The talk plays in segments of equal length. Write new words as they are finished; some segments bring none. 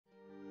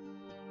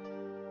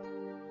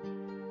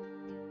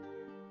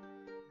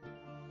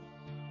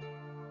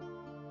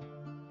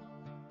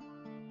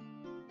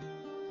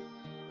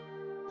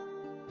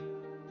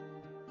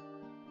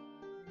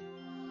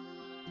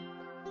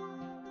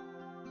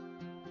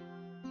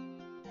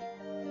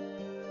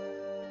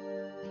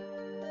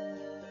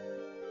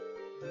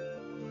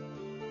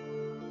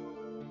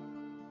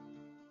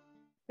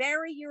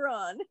Barry, you're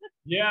on.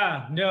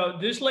 Yeah, no,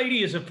 this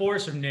lady is a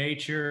force of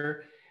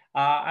nature.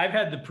 I've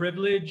had the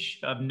privilege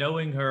of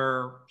knowing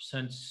her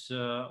since,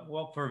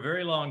 well, for a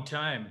very long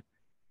time.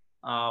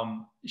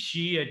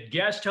 She had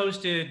guest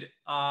hosted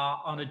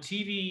on a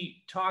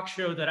TV talk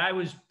show that I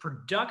was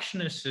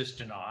production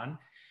assistant on.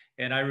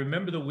 And I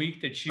remember the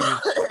week that she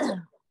was,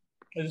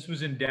 this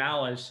was in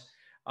Dallas.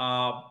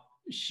 When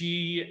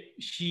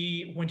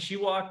she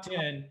walked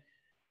in,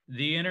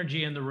 the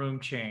energy in the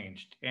room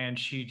changed, and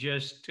she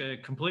just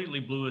completely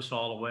blew us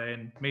all away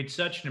and made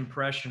such an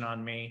impression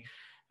on me.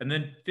 And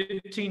then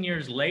 15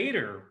 years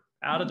later,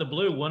 out of the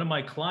blue, one of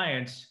my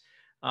clients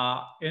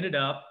ended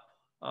up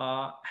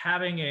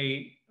having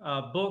a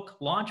book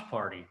launch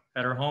party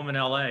at her home in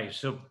LA.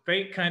 So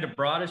fate kind of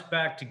brought us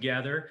back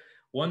together.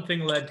 One thing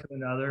led to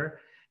another,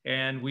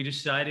 and we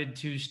decided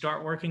to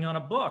start working on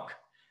a book.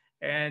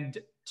 And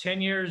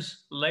 10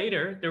 years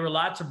later, there were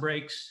lots of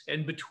breaks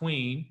in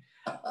between.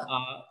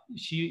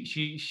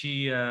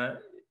 She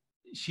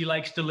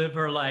likes to live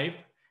her life,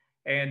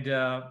 and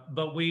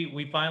but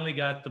we finally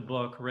got the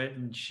book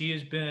written. She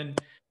has been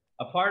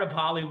a part of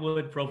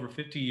Hollywood for over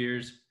 50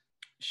 years.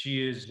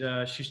 She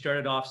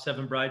started off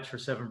Seven Brides for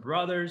Seven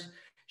Brothers.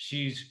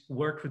 She's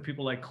worked with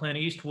people like Clint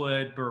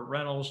Eastwood, Burt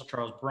Reynolds,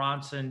 Charles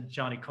Bronson,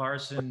 Johnny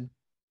Carson,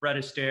 Fred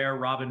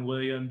Astaire, Robin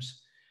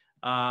Williams.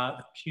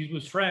 She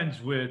was friends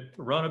with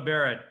Rona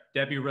Barrett,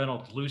 Debbie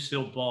Reynolds,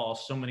 Lucille Ball,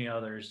 so many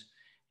others.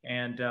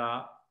 And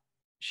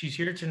she's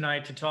here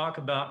tonight to talk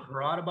about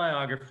her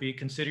autobiography,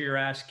 Consider Your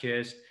Ass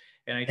Kissed.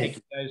 And I think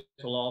you guys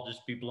will all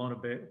just be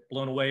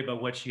blown away by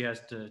what she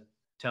has to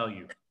tell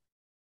you.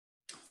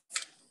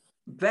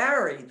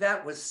 Barry,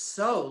 that was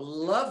so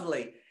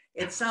lovely.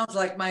 It sounds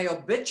like my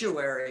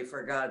obituary,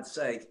 for God's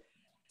sake.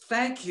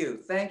 Thank you.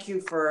 Thank you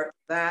for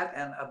that.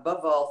 And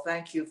above all,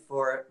 thank you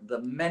for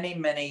the many,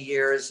 many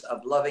years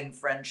of loving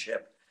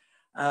friendship.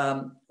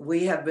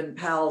 We have been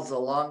pals a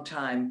long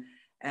time.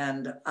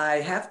 And I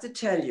have to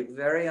tell you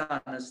very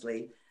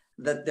honestly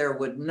that there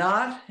would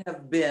not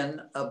have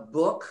been a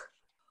book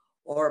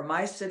or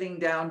my sitting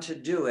down to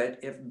do it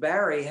if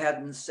Barry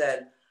hadn't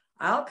said,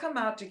 I'll come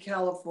out to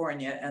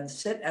California and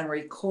sit and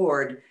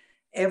record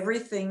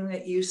everything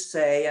that you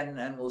say,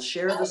 and we'll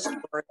share the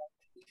story.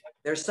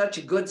 There's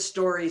such good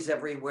stories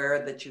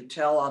everywhere that you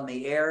tell on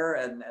the air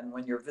and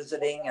when you're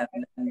visiting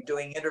and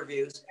doing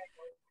interviews.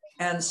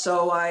 And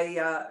so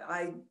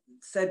I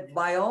said,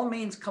 by all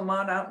means, come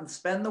on out and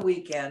spend the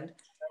weekend.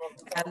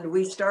 And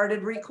we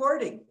started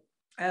recording.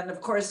 And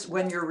of course,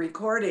 when you're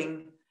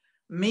recording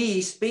me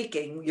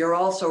speaking, you're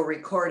also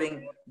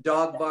recording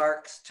dog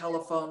barks,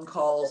 telephone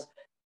calls.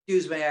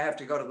 Excuse me, I have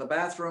to go to the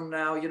bathroom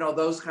now. You know,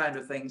 those kind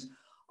of things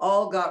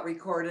all got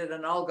recorded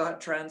and all got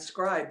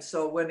transcribed.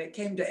 So when it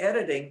came to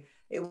editing,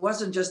 it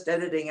wasn't just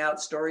editing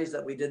out stories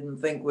that we didn't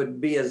think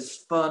would be as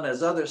fun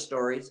as other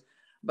stories,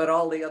 but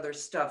all the other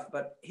stuff.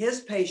 But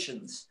his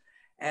patience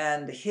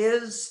and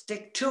his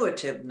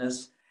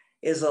stick-to-itiveness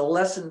is a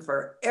lesson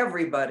for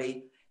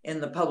everybody in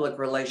the public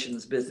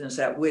relations business,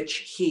 at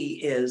which he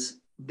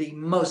is the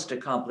most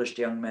accomplished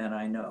young man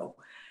I know.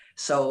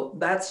 So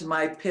that's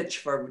my pitch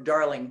for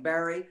darling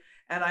Barry.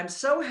 And I'm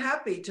so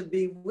happy to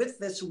be with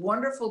this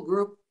wonderful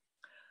group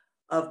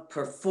of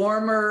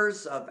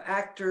performers, of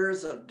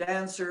actors, of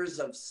dancers,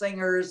 of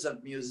singers,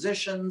 of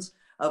musicians,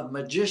 of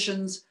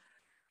magicians.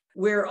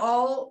 We're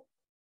all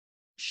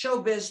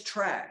showbiz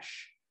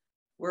trash.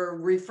 We're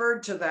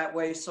referred to that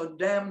way so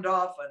damned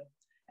often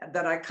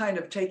that I kind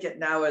of take it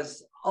now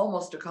as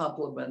almost a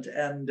compliment.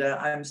 And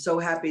I'm so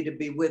happy to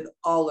be with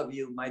all of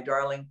you, my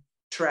darling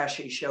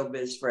trashy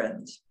showbiz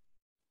friends.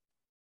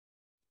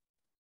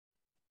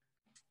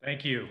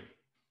 Thank you.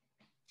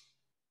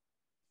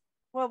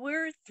 Well,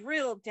 we're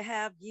thrilled to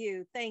have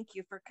you. Thank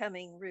you for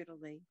coming,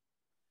 RutaLee.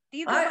 Do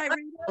you go by Ruta?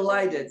 I'm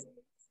delighted.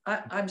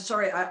 I'm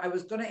sorry, I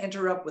was going to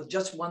interrupt with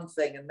just one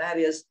thing, and that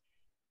is,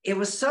 it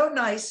was so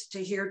nice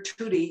to hear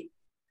Tootie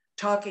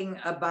talking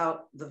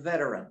about the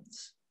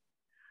veterans.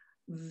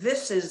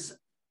 This is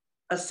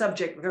a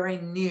subject very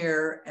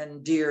near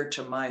and dear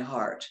to my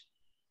heart.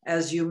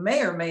 As you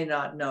may or may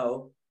not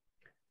know,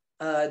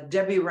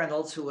 Debbie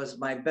Reynolds, who was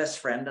my best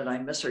friend, and I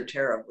miss her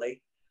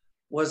terribly,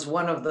 was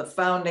one of the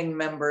founding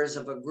members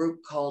of a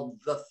group called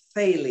the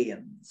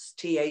Thalians,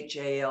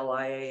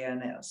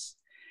 Thalians.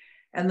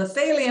 And the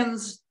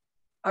Thalians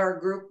are a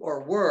group,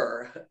 or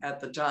were at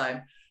the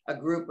time, a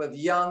group of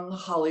young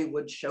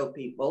Hollywood show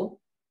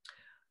people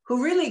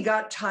who really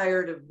got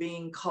tired of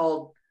being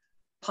called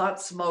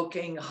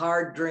pot-smoking,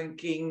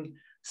 hard-drinking,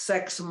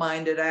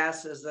 sex-minded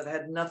asses that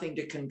had nothing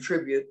to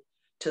contribute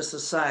to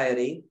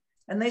society.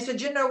 And they said,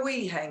 you know,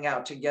 we hang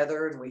out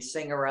together and we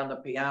sing around the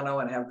piano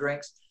and have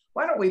drinks.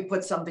 Why don't we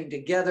put something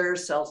together,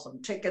 sell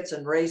some tickets,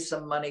 and raise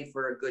some money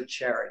for a good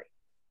charity?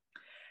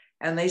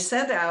 And they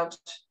sent out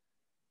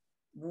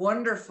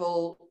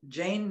wonderful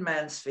Jane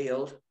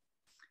Mansfield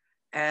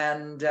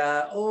and,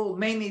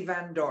 Mamie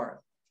Van Dorn.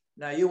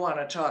 Now you want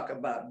to talk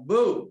about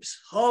boobs,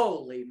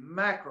 holy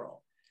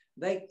mackerel.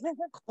 They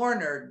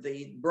cornered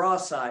the bra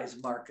size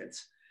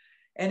markets.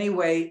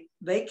 Anyway,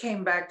 they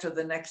came back to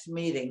the next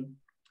meeting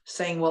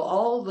saying, well,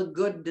 all the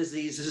good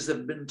diseases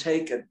have been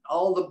taken,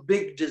 all the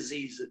big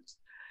diseases.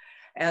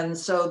 And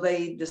so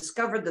they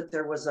discovered that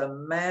there was a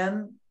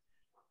man,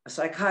 a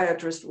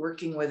psychiatrist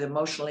working with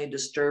emotionally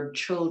disturbed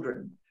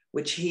children,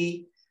 which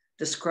he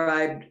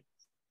described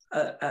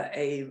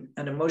an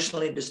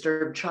emotionally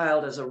disturbed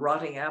child as a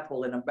rotting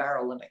apple in a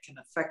barrel, and it can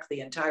affect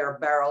the entire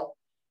barrel,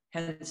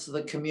 hence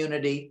the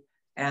community,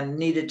 and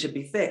needed to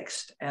be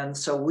fixed. And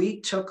so we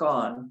took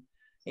on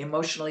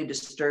emotionally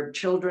disturbed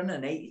children,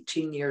 and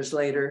 18 years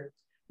later,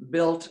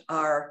 built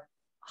our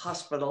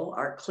hospital,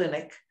 our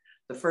clinic,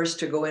 the first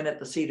to go in at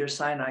the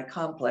Cedars-Sinai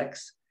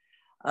complex.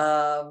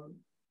 And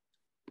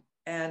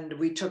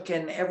we took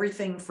in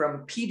everything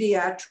from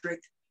pediatric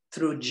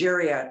through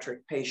geriatric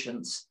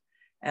patients.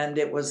 And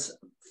it was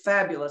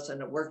fabulous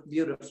and it worked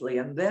beautifully.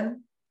 And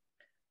then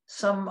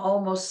some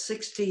almost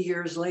 60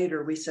 years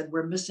later, we said,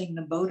 we're missing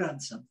the boat on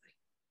something.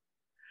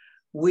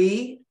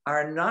 We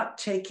are not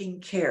taking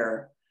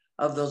care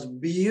of those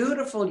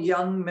beautiful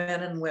young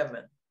men and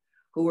women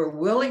who are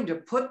willing to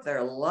put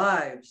their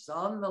lives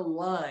on the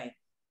line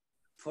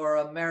for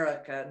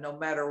America, no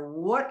matter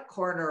what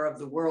corner of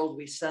the world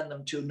we send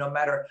them to, no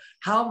matter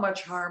how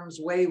much harm's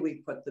way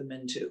we put them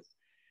into.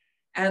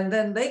 And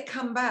then they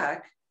come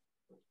back,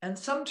 and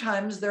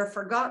sometimes they're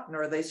forgotten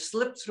or they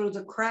slip through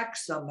the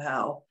cracks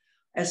somehow,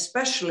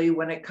 especially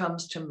when it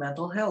comes to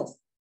mental health.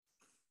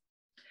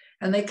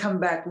 And they come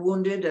back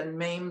wounded and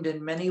maimed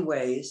in many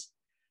ways.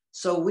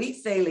 So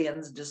we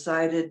Thalians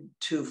decided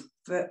to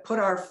put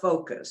our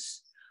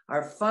focus,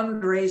 our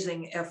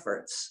fundraising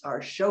efforts,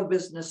 our show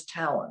business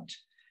talent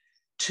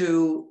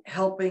to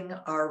helping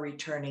our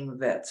returning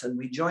vets. And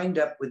we joined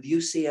up with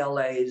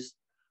UCLA's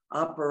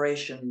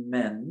Operation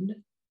Mend.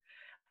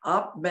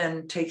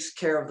 OpMend takes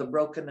care of the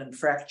broken and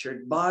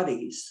fractured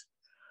bodies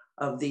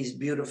of these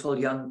beautiful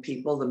young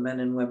people, the men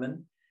and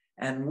women.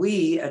 And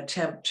we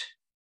attempt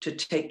to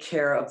take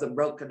care of the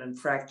broken and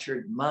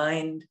fractured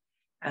mind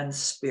and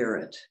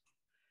spirit.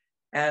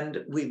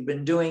 And we've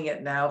been doing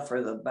it now for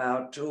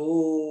about,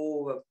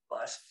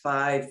 last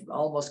 5,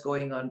 almost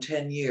going on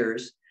 10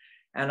 years.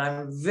 And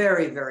I'm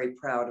very, very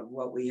proud of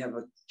what we have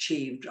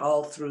achieved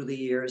all through the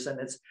years. And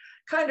it's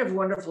kind of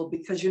wonderful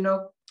because, you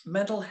know,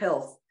 mental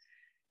health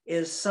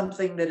is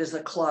something that is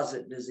a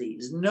closet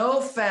disease.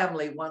 No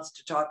family wants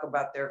to talk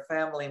about their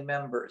family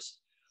members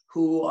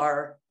who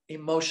are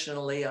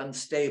emotionally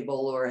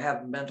unstable or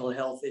have mental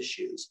health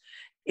issues.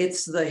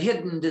 It's the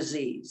hidden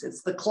disease.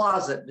 It's the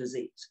closet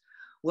disease.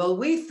 Well,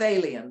 we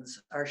Thalians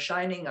are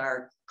shining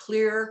our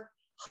clear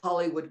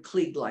Hollywood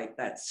Klieg light,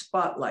 that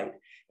spotlight,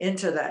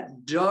 into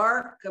that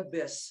dark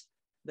abyss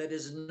that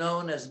is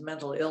known as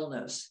mental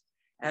illness.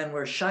 And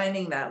we're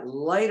shining that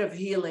light of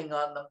healing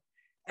on them.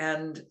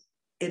 And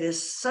it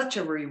is such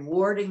a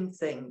rewarding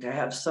thing to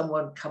have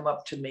someone come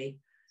up to me,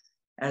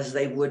 as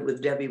they would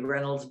with Debbie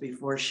Reynolds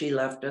before she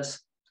left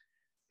us,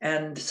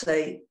 and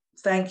say,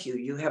 thank you.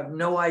 You have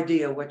no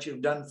idea what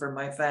you've done for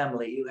my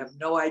family. You have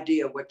no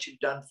idea what you've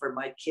done for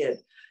my kid.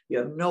 You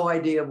have no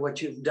idea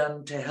what you've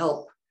done to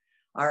help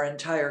our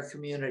entire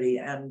community.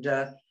 And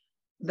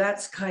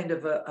that's kind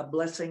of a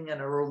blessing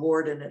and a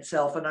reward in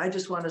itself. And I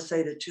just want to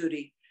say to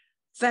Tootie,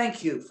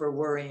 thank you for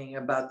worrying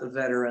about the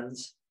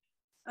veterans.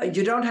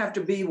 You don't have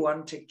to be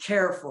one to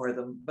care for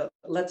them, but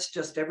let's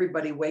just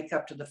everybody wake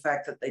up to the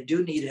fact that they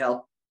do need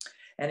help.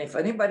 And if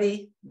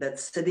anybody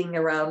that's sitting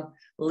around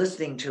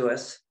listening to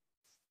us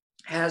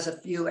has a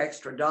few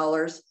extra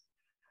dollars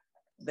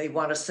they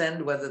want to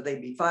send, whether they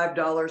be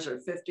 $5 or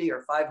 50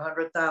 or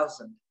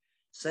 500,000,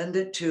 send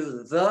it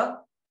to the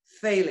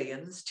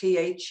Thalians,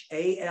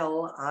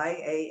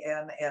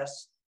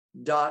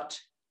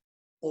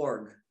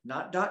 THALIANS.org,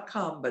 not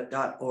 .com, but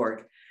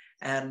 .org.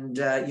 And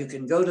you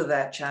can go to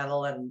that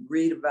channel and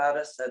read about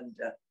us and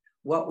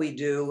what we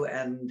do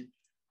and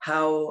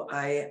how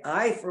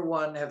I for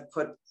one, have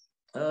put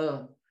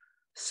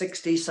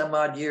 60 some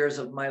odd years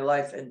of my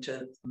life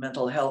into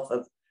mental health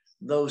of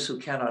those who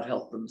cannot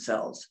help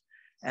themselves.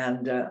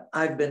 And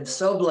I've been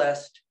so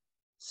blessed.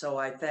 So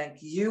I thank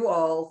you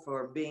all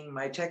for being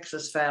my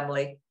Texas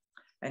family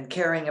and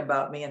caring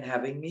about me and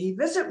having me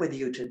visit with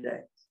you today.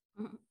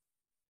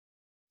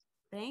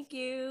 Thank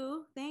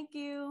you. Thank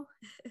you.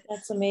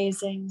 That's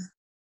amazing.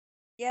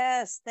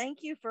 Yes,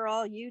 thank you for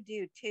all you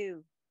do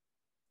too.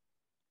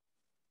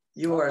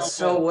 You are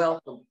so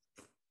welcome.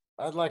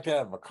 I'd like to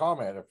have a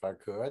comment if I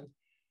could.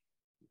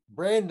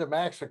 Random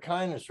acts of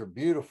kindness are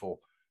beautiful,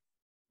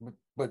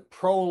 but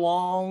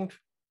prolonged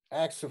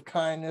acts of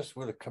kindness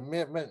with a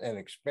commitment and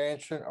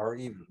expansion are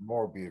even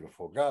more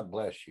beautiful. God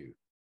bless you.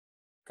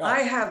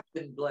 I have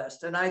been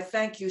blessed, and I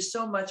thank you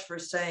so much for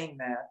saying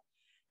that.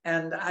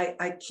 And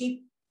I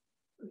keep,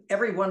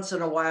 every once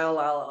in a while,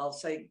 I'll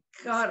say,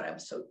 God, I'm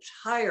so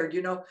tired.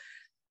 You know,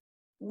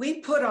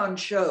 we put on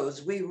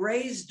shows, we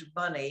raised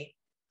money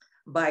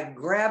by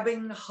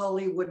grabbing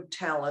Hollywood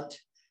talent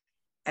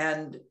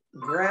and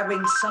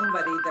grabbing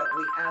somebody that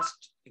we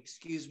asked,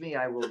 excuse me,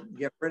 I will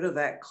get rid of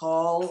that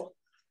call.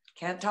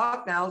 Can't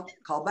talk now,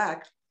 call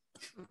back.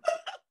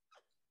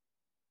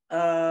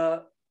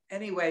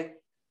 Anyway,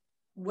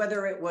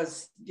 whether it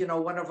was, you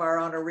know, one of our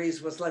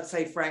honorees was, let's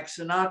say, Frank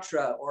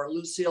Sinatra or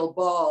Lucille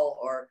Ball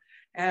or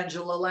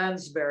Angela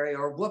Lansbury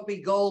or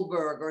Whoopi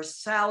Goldberg or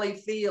Sally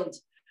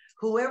Fields,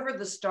 whoever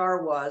the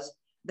star was,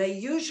 they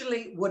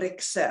usually would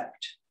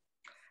accept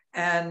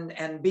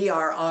and be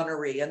our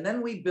honoree. And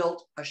then we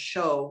built a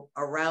show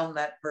around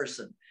that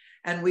person.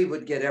 And we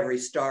would get every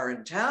star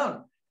in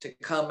town to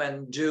come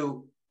and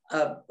do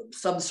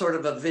some sort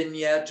of a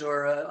vignette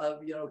or a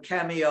you know,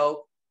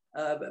 cameo,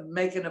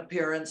 make an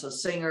appearance, a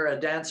singer, a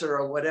dancer,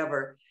 or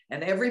whatever.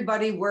 And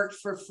everybody worked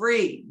for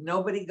free.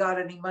 Nobody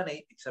got any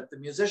money except the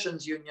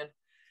musicians union.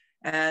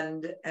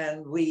 And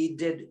we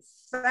did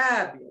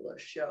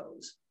fabulous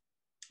shows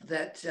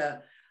that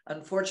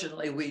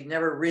unfortunately we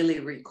never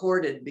really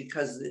recorded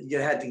because you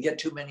had to get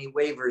too many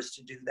waivers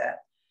to do that.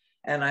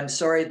 And I'm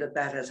sorry that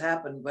that has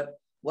happened, but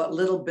what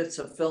little bits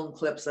of film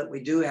clips that we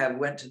do have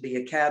went to the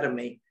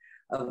Academy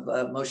of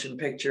Motion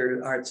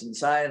Picture Arts and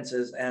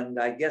Sciences, and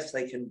I guess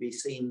they can be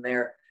seen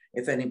there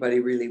if anybody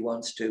really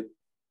wants to.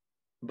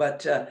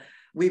 But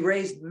we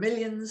raised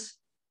millions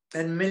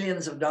and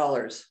millions of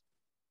dollars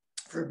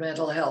for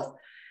mental health.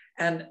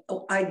 And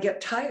I'd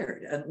get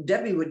tired, and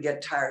Debbie would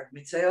get tired.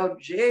 We'd say, oh,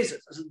 Jesus,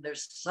 isn't there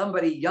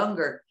somebody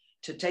younger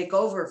to take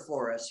over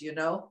for us, you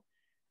know?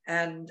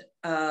 And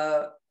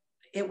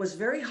it was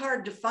very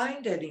hard to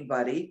find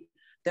anybody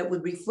that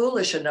would be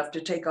foolish enough to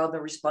take on the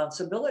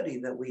responsibility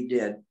that we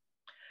did.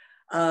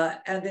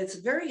 And it's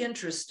very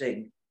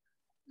interesting.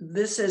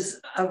 This is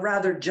a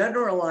rather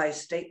generalized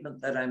statement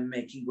that I'm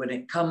making when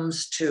it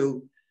comes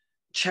to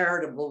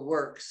charitable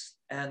works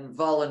and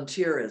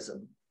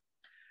volunteerism.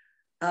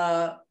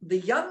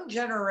 The young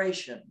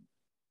generation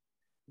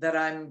that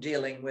I'm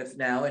dealing with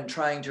now and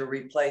trying to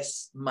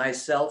replace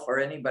myself or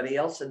anybody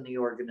else in the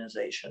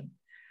organization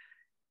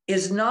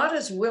is not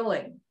as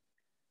willing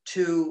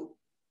to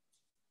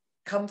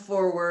come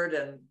forward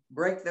and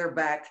break their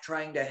back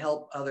trying to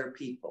help other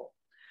people.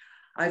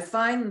 I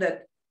find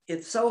that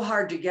it's so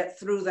hard to get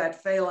through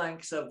that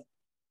phalanx of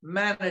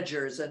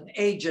managers and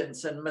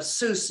agents and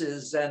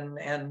masseuses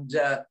and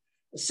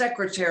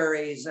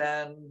secretaries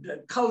and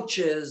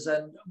coaches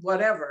and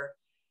whatever.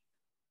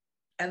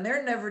 And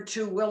they're never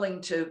too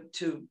willing to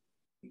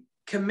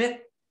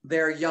commit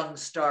their young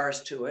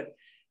stars to it.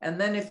 And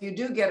then if you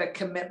do get a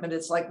commitment,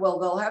 it's like, well,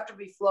 they'll have to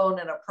be flown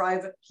in a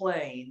private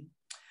plane,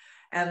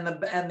 and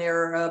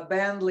their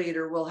band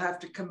leader will have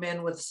to come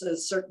in with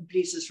certain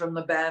pieces from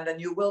the band, and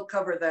you will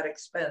cover that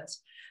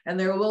expense. And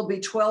there will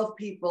be 12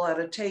 people at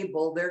a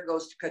table. There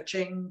goes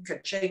ka-ching,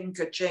 ka-ching,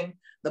 ka-ching,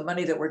 the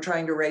money that we're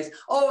trying to raise.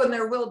 Oh, and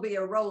there will be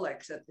a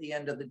Rolex at the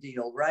end of the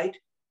deal, right?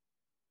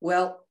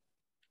 Well,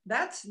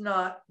 that's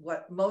not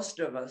what most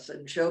of us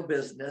in show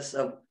business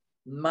of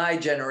my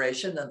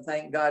generation, and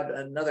thank God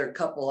another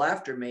couple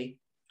after me,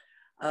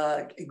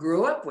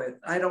 grew up with.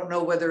 I don't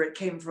know whether it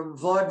came from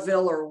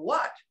vaudeville or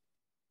what,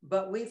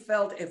 but we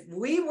felt if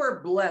we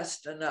were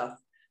blessed enough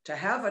to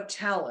have a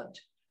talent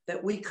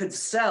that we could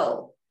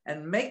sell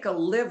and make a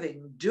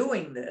living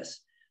doing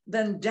this,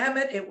 then damn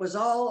it, it was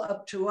all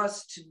up to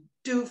us to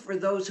do for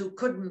those who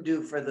couldn't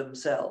do for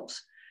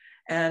themselves.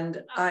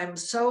 And I'm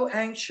so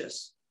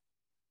anxious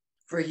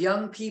for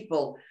young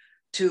people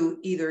to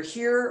either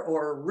hear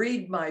or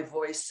read my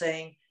voice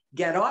saying,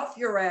 get off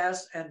your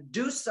ass and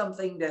do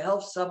something to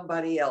help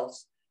somebody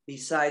else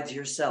besides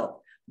yourself.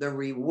 The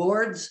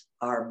rewards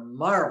are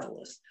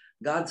marvelous.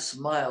 God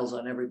smiles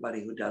on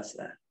everybody who does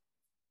that.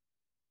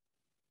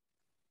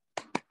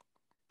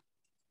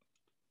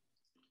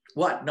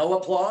 What, no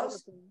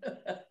applause?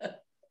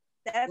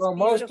 That's well, beautiful.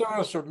 most of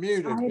us are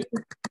muted.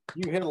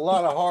 You hit a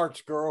lot of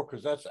hearts, girl,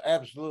 because that's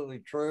absolutely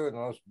true. And the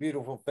most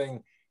beautiful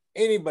thing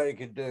anybody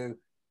could do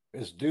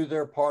is do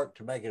their part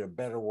to make it a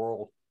better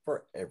world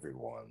for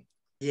everyone.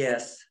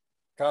 Yes.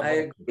 God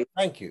bless you.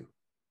 Thank you.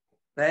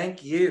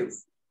 Thank you.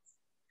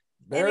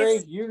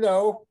 Barry, you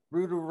know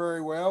Ruta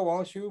very well. Why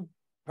don't you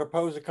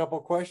propose a couple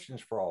of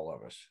questions for all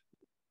of us?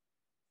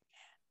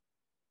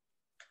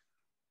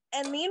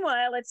 And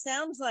meanwhile, it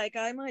sounds like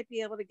I might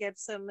be able to get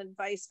some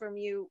advice from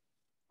you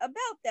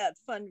about that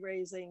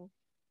fundraising.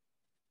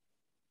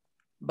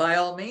 By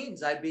all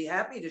means, I'd be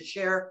happy to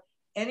share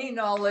any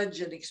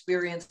knowledge and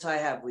experience I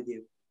have with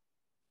you.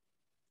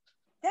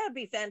 That'd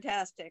be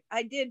fantastic.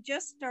 I did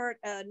just start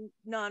a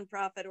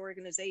nonprofit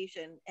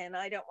organization, and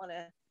I don't want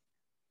to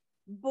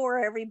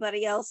bore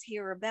everybody else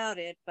here about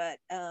it, but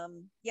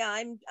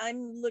yeah,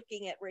 I'm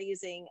looking at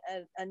raising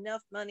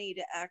enough money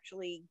to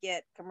actually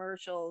get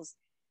commercials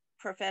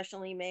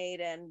professionally made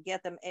and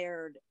get them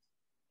aired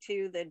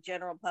to the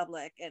general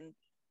public, and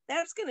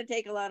that's going to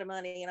take a lot of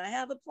money, and I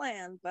have a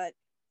plan, but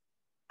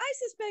I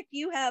suspect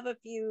you have a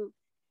few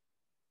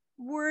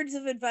words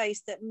of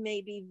advice that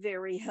may be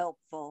very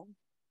helpful.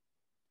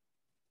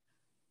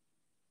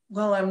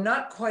 Well, I'm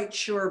not quite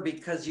sure,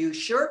 because you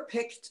sure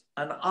picked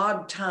an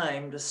odd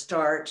time to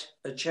start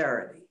a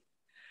charity.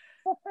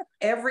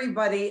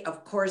 Everybody,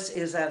 of course,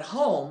 is at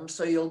home,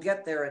 so you'll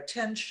get their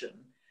attention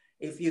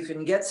if you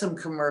can get some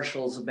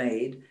commercials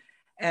made.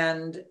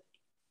 And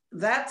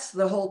that's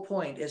the whole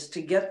point, is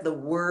to get the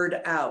word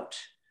out.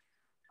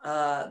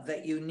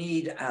 that you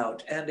need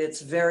out, and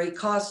it's very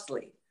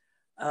costly.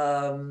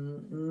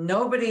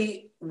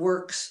 Nobody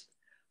works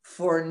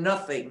for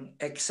nothing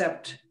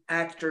except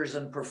actors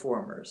and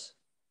performers.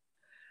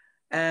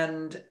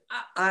 And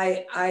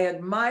I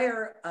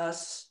admire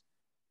us,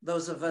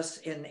 those of us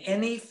in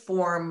any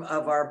form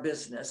of our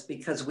business,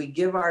 because we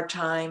give our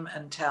time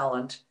and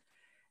talent,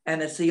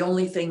 and it's the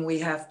only thing we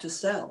have to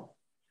sell.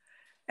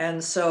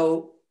 And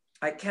so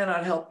I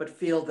cannot help but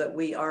feel that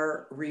we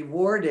are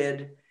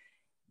rewarded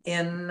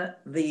in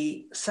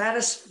the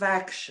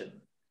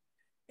satisfaction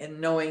in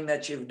knowing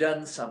that you've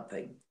done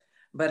something.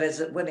 But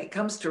when it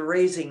comes to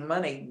raising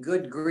money,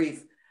 good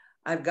grief,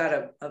 I've got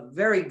a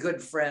very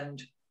good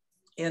friend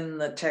in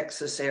the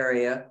Texas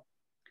area.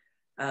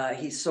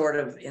 He's sort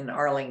of in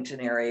Arlington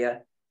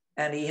area,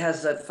 and he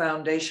has a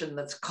foundation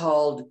that's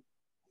called,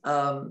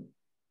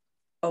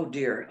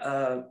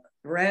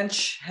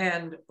 Ranch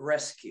Hand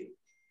Rescue.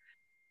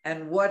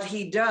 And what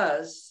he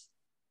does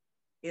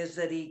is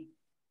that he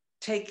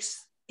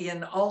takes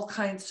in all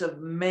kinds of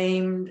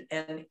maimed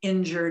and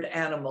injured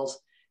animals.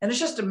 And it's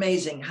just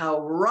amazing how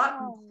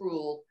rotten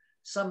cruel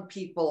some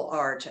people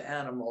are to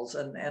animals.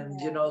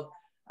 And you know,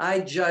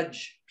 I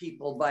judge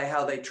people by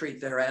how they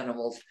treat their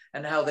animals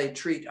and how they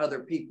treat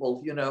other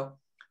people, you know,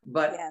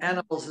 but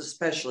animals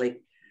especially.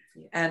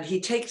 And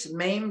he takes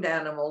maimed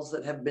animals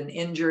that have been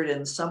injured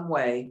in some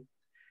way,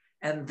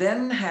 and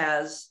then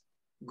has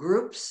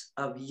groups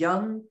of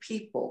young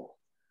people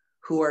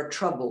who are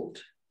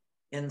troubled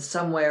in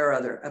some way or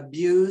other,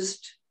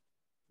 abused,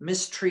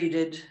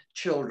 mistreated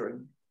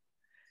children,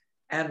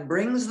 and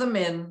brings them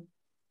in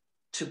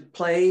to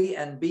play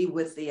and be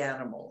with the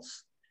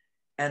animals.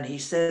 And he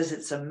says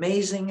it's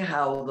amazing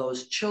how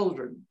those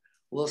children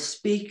will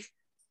speak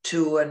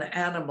to an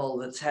animal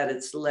that's had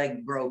its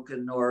leg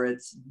broken, or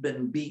it's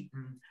been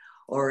beaten,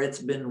 or it's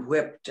been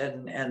whipped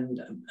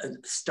and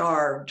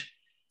starved,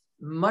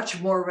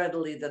 much more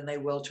readily than they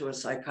will to a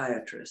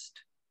psychiatrist.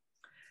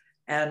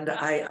 And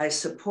I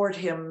support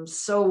him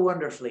so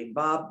wonderfully.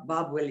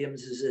 Bob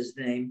Williams is his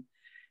name,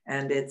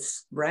 and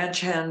it's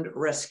Ranch Hand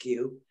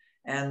Rescue.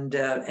 And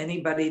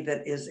anybody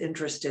that is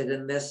interested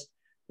in this,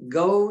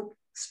 go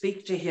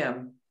speak to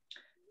him.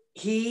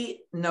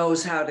 He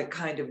knows how to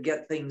kind of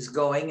get things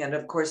going. And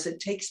of course, it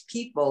takes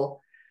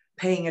people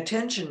paying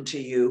attention to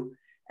you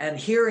and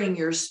hearing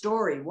your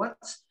story.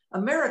 Once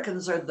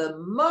Americans are the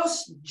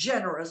most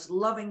generous,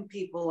 loving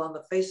people on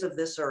the face of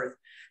this earth.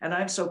 And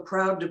I'm so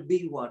proud to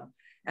be one.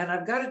 And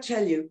I've got to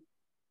tell you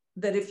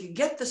that if you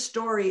get the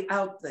story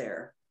out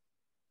there,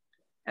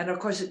 and of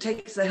course it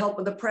takes the help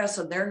of the press,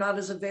 and they're not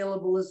as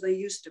available as they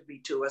used to be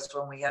to us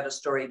when we had a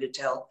story to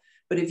tell.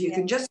 But if you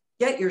can just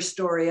get your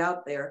story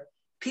out there,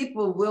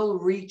 people will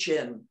reach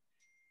in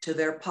to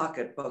their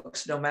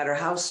pocketbooks, no matter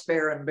how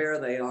spare and bare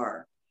they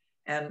are,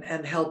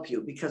 and help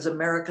you, because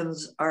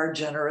Americans are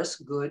generous,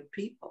 good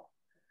people.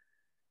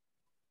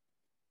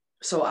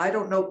 So I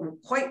don't know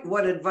quite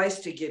what advice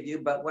to give you,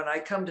 but when I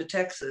come to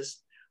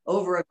Texas,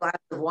 over a glass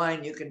of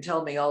wine, you can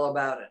tell me all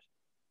about it.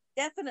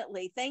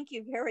 Definitely. Thank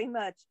you very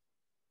much.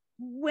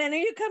 When are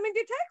you coming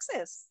to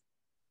Texas?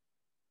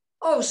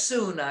 Oh,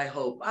 soon, I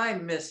hope. I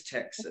miss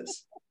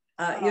Texas.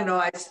 You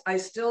know, I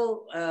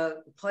still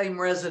claim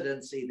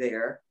residency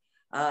there,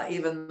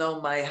 even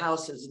though my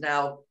house is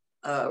now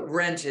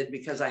rented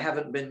because I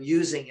haven't been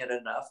using it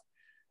enough.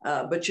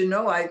 But you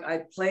know,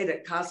 I played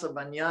at Casa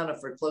Mañana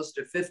for close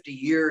to 50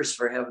 years,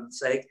 for heaven's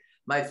sake,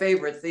 my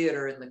favorite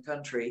theater in the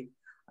country.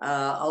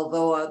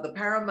 Although the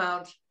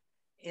Paramount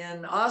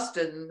in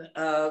Austin,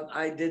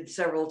 I did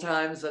several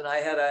times, and I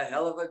had a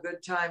hell of a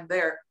good time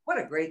there. What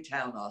a great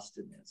town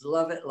Austin is.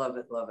 Love it, love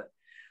it, love it.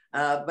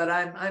 But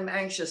I'm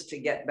anxious to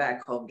get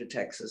back home to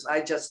Texas. I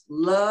just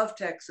love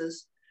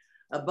Texas.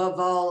 Above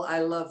all, I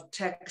love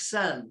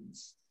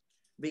Texans,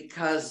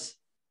 because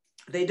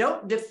they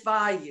don't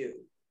defy you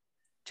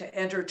to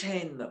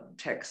entertain them,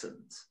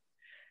 Texans.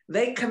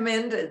 They come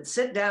in and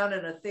sit down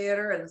in a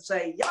theater and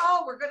say,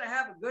 y'all, we're gonna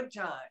have a good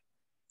time.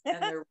 And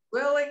they're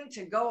willing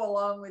to go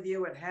along with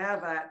you and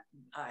have a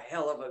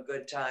hell of a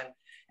good time.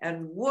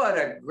 And what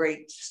a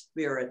great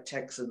spirit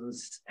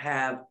Texans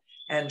have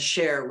and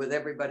share with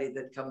everybody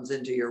that comes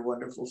into your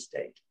wonderful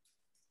state.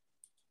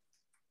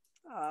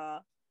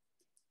 Well,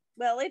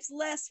 it's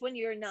less when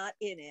you're not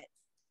in it.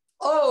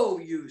 Oh,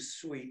 you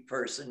sweet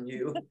person,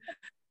 you.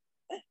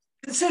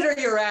 Consider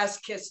your ass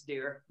kissed,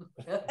 dear.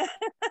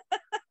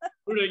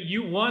 Ruta,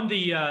 you won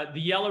the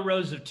Yellow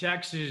Rose of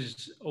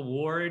Texas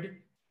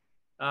award.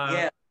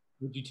 Yeah.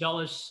 Would you tell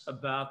us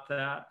about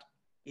that?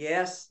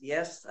 Yes,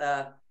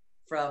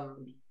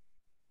 from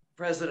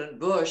President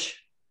Bush.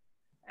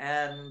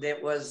 And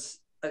it was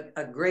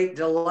a great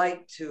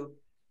delight to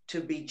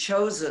be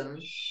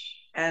chosen.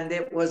 And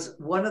it was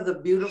one of the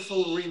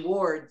beautiful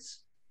rewards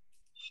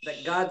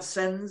that God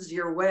sends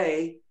your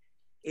way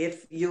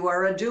if you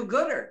are a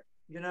do-gooder,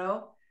 you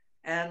know?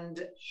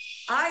 And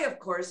I, of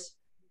course,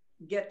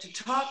 get to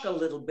talk a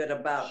little bit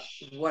about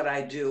what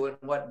I do and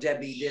what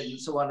Debbie did and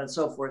so on and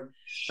so forth.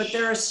 But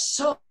there are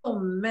so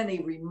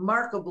many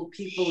remarkable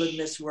people in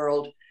this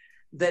world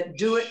that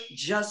do it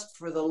just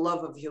for the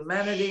love of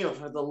humanity or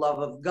for the love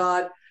of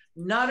God,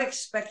 not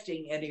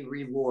expecting any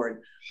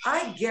reward.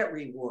 I get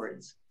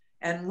rewards.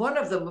 And one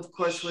of them, of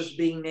course, was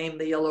being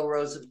named the Yellow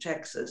Rose of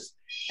Texas.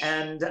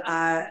 And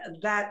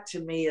that to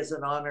me is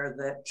an honor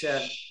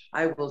that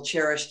I will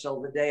cherish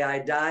till the day I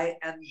die,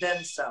 and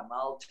then some.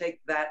 I'll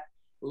take that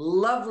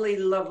lovely,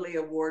 lovely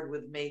award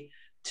with me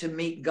to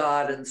meet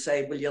God and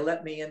say, will you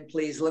let me in,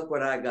 please? Look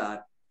what I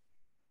got.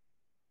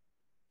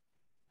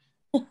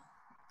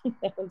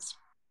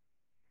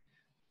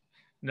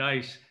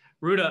 Nice.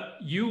 Ruta,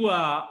 you,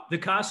 the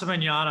Casa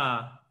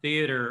Mañana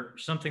Theater,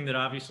 something that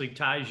obviously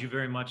ties you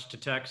very much to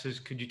Texas.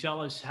 Could you tell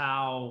us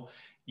how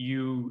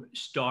you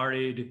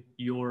started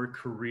your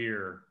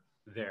career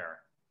there?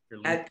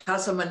 At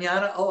Casa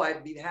Mañana? Oh,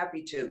 I'd be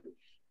happy to.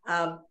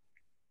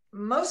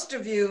 Most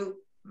of you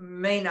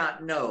may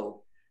not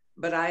know,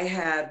 but I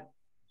had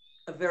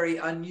a very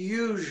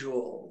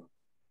unusual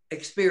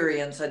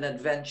experience and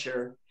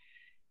adventure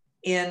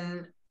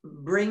in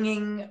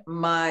bringing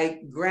my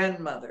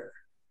grandmother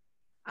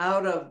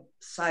out of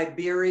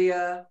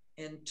Siberia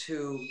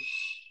into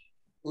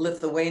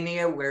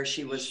Lithuania, where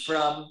she was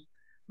from.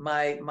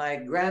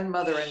 My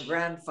grandmother and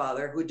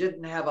grandfather, who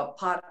didn't have a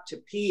pot to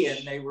pee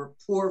in, they were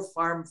poor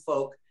farm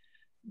folk,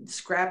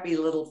 scrappy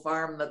little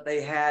farm that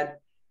they had.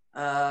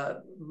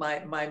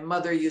 My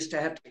mother used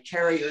to have to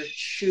carry her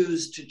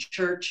shoes to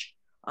church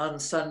on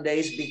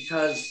Sundays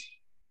because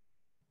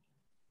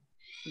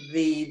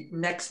the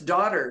next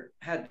daughter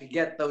had to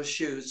get those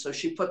shoes. So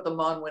she put them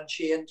on when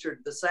she entered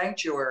the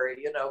sanctuary,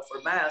 you know,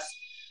 for mass.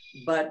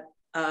 But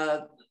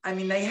I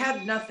mean, they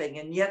had nothing,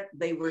 and yet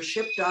they were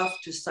shipped off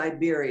to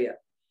Siberia.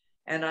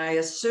 And I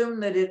assume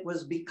that it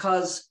was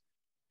because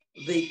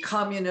the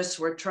communists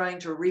were trying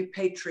to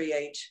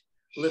repatriate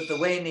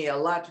Lithuania,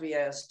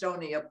 Latvia,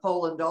 Estonia,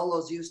 Poland, all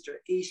those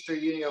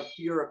Eastern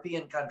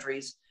European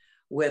countries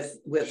with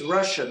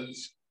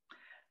Russians.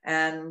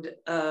 And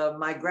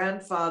my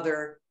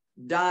grandfather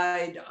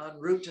died en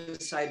route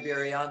to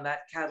Siberia on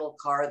that cattle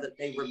car that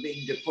they were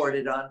being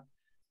deported on,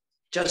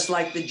 just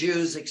like the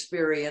Jews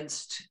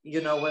experienced,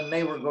 you know, when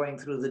they were going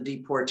through the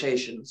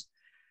deportations.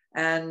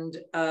 And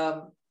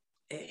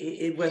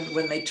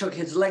when they took,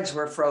 his legs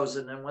were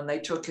frozen, and when they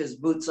took his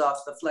boots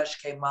off, the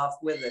flesh came off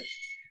with it.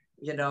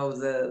 You know,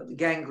 the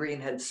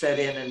gangrene had set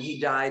in and he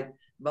died,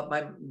 but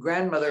my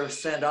grandmother was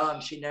sent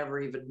on. She never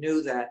even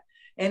knew that.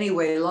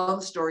 Anyway,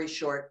 long story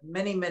short,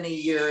 many, many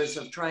years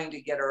of trying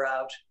to get her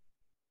out.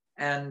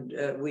 And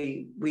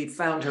we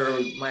found her,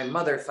 my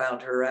mother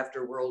found her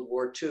after World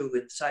War II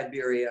in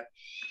Siberia.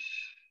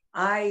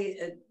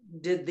 I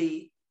did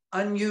the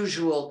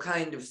unusual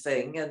kind of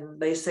thing. And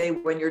they say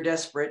when you're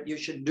desperate, you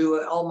should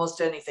do almost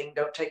anything.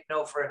 Don't take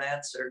no for an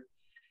answer.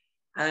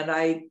 And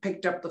I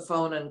picked up the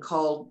phone and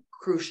called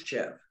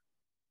Khrushchev.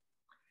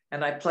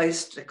 And I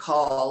placed a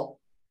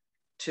call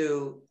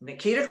to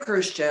Nikita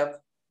Khrushchev,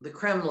 the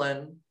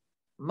Kremlin,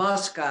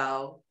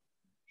 Moscow,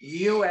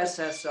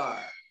 USSR.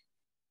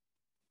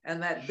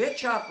 And that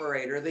bitch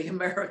operator, the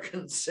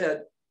American,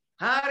 said,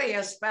 how do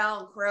you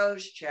spell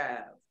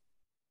Khrushchev?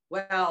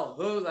 Well,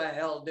 who the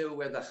hell knew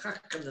where the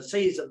huck and the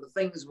C's and the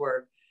things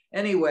were?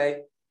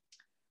 Anyway,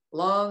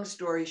 long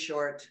story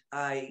short,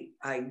 I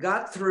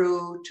got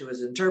through to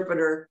his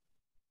interpreter,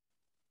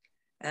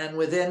 and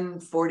within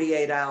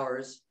 48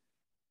 hours,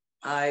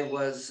 I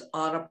was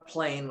on a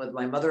plane with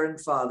my mother and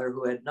father,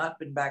 who had not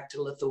been back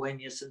to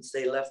Lithuania since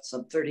they left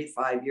some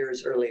 35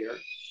 years earlier.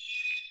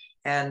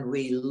 And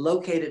we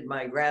located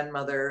my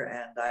grandmother,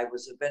 and I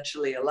was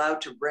eventually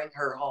allowed to bring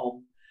her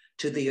home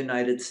to the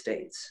United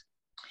States.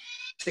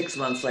 6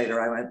 months later,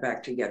 I went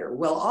back to get her.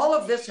 Well, all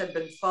of this had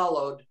been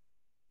followed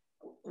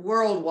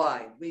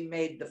worldwide. We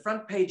made the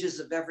front pages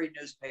of every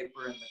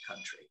newspaper in the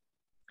country.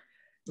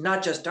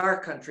 Not just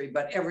our country,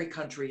 but every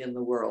country in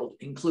the world,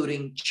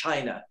 including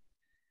China.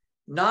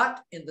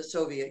 Not in the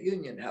Soviet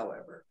Union,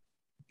 however.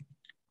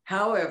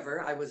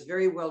 However, I was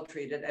very well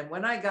treated. And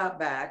when I got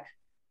back,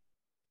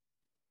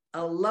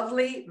 a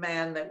lovely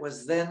man that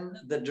was then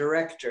the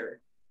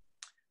director,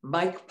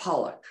 Mike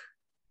Pollock,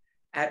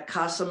 at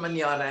Casa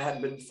Mañana,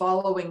 had been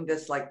following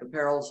this like the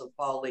perils of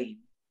Pauline.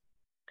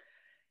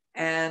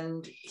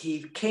 And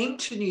he came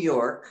to New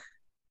York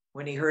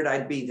when he heard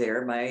I'd be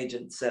there. My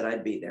agent said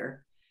I'd be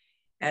there,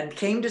 and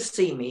came to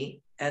see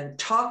me and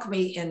talk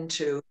me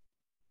into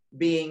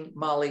being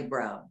Molly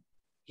Brown.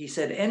 He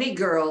said, any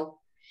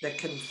girl that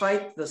can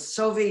fight the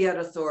Soviet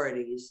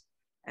authorities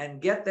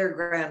and get their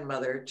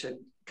grandmother to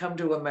come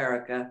to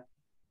America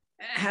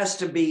has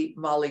to be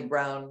Molly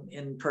Brown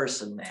in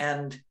person.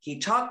 And he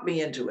talked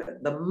me into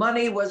it. The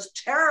money was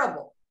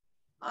terrible.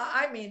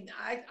 I mean,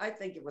 I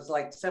think it was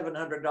like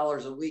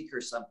 $700 a week or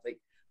something,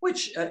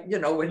 which, you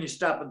know, when you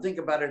stop and think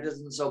about it,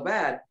 isn't so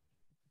bad.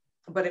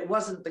 But it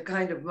wasn't the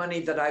kind of money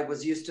that I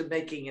was used to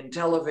making in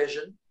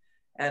television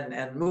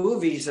and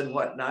movies and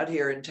whatnot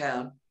here in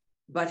town.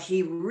 But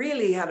he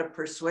really had a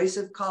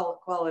persuasive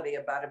quality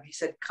about him. He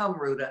said, come,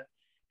 Ruta,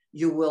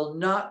 you will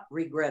not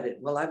regret it.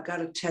 Well, I've got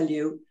to tell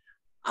you,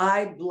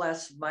 I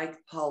bless Mike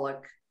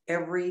Pollock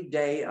every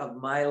day of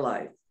my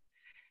life.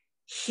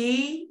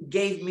 he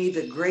gave me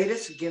the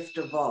greatest gift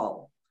of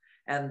all,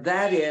 and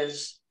that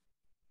is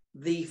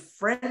the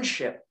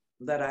friendship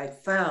that I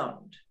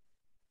found,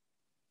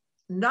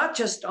 not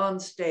just on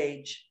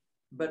stage,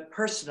 but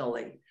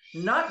personally,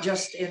 not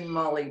just in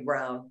Molly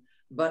Brown,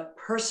 but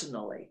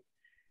personally.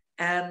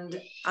 And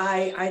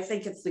I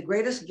think it's the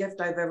greatest gift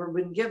I've ever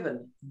been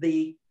given,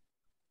 the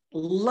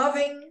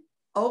loving,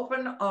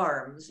 open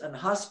arms and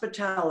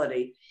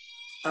hospitality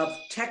of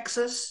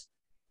Texas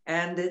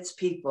and its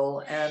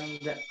people.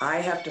 And I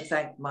have to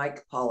thank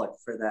Mike Pollock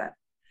for that.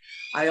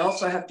 I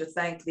also have to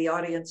thank the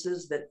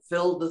audiences that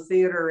filled the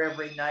theater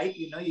every night.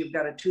 You know, you've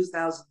got a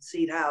 2,000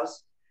 seat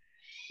house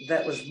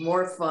that was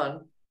more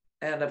fun.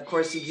 And of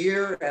course,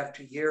 year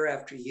after year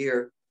after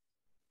year,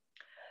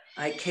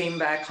 I came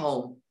back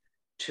home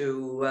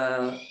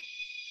to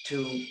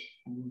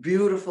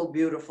beautiful,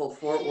 beautiful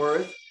Fort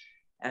Worth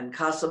and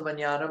Casa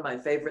Mañana, my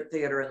favorite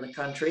theater in the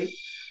country.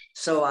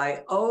 So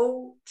I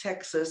owe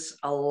Texas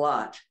a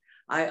lot.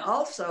 I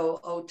also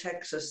owe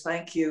Texas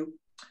thank you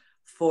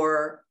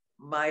for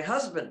my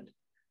husband,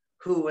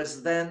 who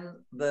was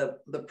then the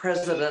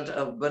president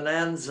of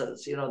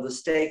Bonanzas, you know, the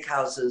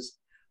steakhouses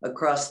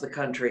across the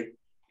country,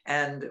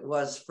 and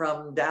was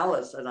from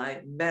Dallas. And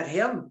I met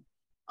him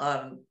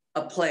on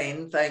a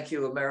plane, thank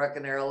you,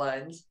 American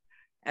Airlines.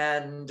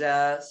 And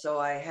so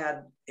I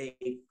had a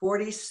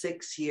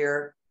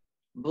 46-year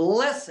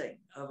blessing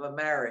of a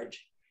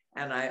marriage.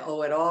 And I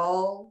owe it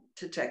all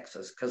to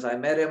Texas, because I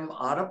met him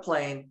on a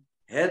plane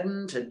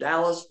heading to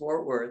Dallas,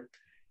 Fort Worth.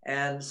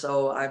 And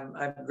so I'm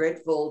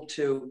grateful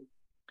to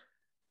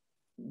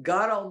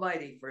God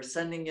Almighty for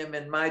sending him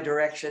in my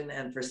direction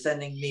and for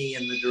sending me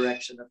in the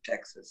direction of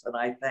Texas. And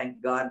I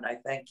thank God and I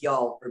thank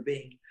y'all for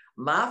being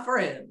my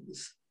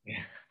friends.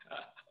 Yeah.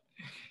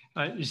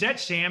 Is that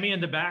Sammy in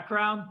the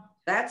background?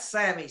 That's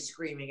Sammy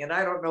screaming, and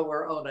I don't know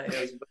where Ona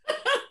is, but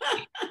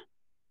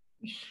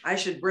I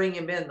should bring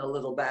him in, the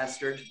little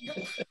bastard.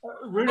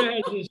 Ruta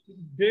has this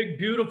big,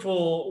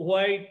 beautiful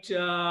white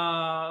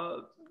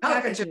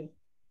cockatoo,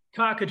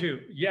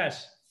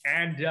 yes,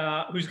 and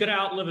who's going to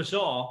outlive us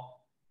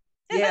all.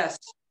 Yes.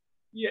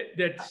 Yeah,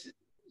 that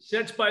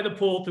sits by the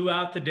pool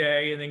throughout the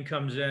day and then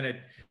comes in at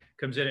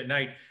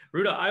night.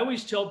 Ruta, I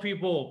always tell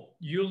people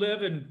you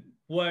live in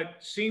what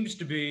seemed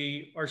to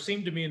me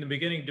in the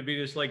beginning to be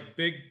this like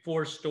big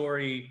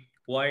 4-story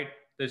white,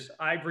 this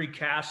ivory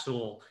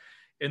castle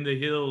in the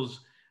hills.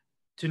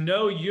 To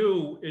know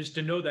you is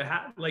to know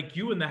like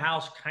you and the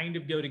house kind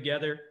of go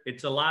together.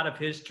 It's a lot of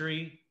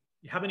history.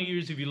 How many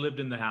years have you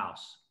lived in the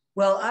house?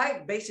 Well,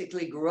 I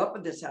basically grew up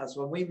in this house.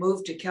 When we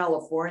moved to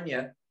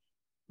California,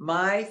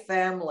 my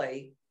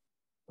family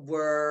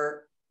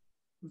were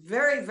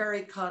very,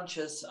 very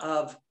conscious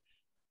of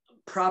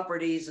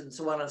properties and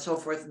so on and so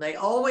forth, and they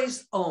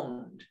always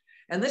owned.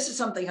 And this is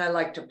something I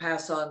like to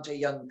pass on to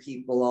young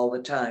people all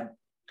the time.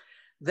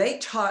 They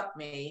taught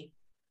me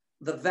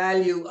the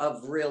value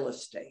of real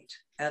estate.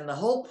 And the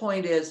whole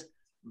point is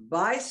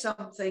buy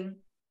something,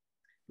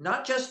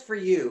 not just for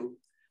you,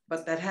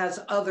 but that has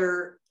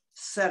other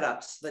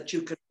setups that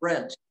you could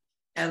rent,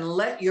 and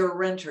let your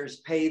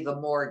renters pay the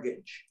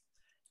mortgage.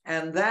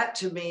 And that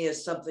to me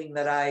is something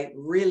that I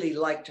really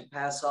like to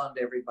pass on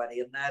to everybody.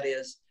 And that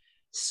is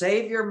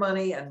save your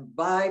money and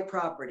buy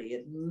property.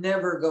 It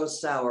never goes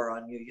sour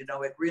on you. You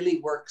know, it really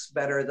works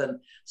better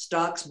than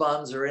stocks,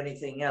 bonds, or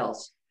anything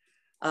else.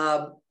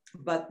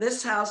 But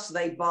this house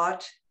they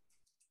bought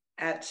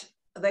it,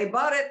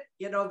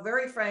 you know,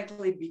 very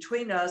frankly,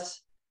 between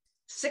us,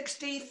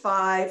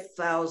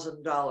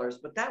 $65,000.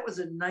 But that was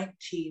in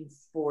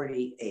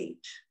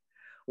 1948,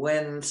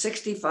 when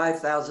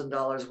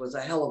 $65,000 was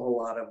a hell of a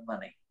lot of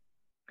money.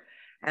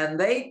 And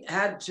they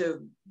had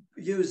to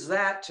use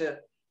that to,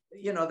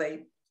 you know,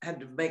 they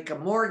had to make a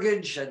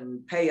mortgage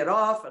and pay it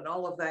off and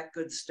all of that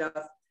good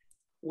stuff.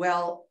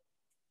 Well,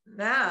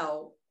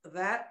 now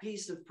that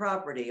piece of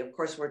property, of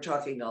course, we're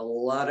talking a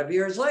lot of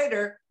years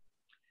later,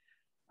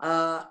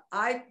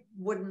 I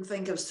wouldn't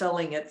think of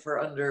selling it for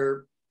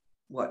under,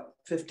 what,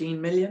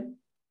 15 million?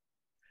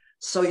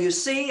 So you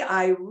see,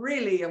 I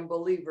really am a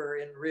believer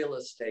in real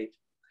estate.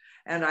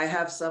 And I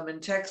have some in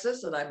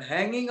Texas and I'm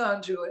hanging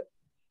on to it.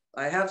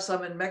 I have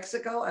some in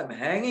Mexico, I'm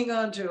hanging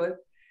on to it.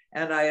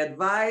 And I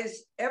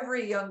advise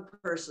every young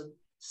person,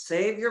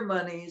 save your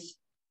monies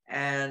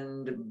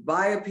and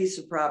buy a piece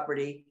of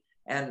property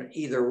and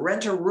either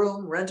rent a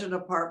room, rent an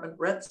apartment,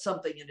 rent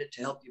something in it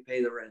to help you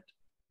pay the rent.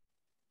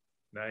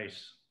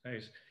 Nice,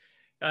 nice.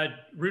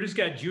 Ruta's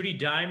got Judy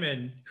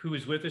Diamond, who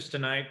is with us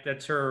tonight.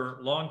 That's her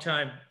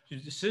longtime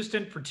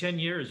assistant for 10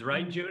 years,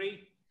 right,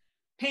 Judy?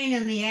 Pain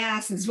in the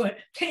ass is what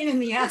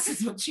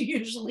she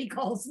usually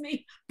calls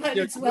me, but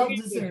it's well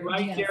deserved.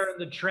 Right, yes. There in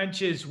the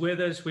trenches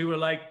with us. We were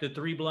like the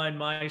Three Blind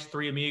Mice,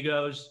 Three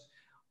Amigos,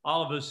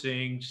 all of those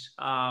things,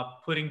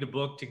 putting the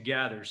book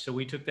together. So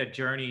we took that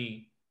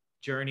journey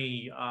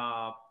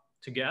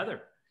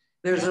together.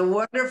 There's a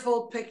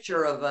wonderful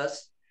picture of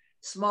us,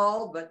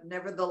 small but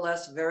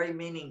nevertheless very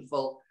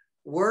meaningful,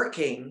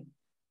 working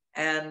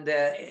and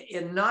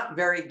in not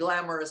very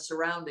glamorous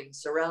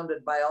surroundings,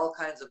 surrounded by all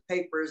kinds of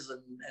papers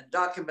and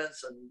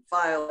documents and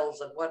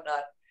files and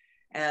whatnot.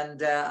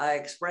 And I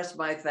express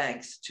my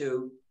thanks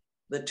to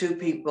the two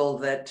people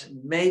that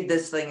made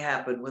this thing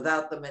happen.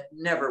 Without them, it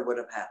never would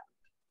have happened.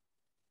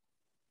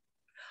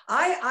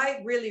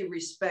 I really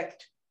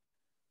respect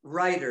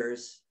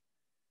writers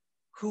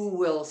who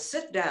will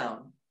sit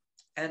down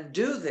and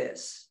do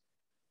this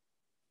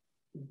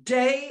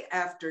day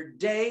after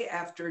day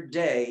after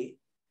day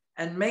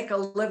and make a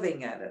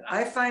living at it.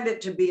 I find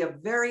it to be a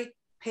very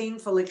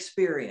painful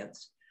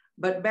experience.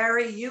 But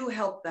Barry, you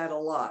helped that a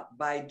lot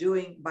by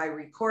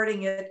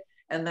recording it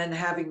and then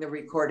having the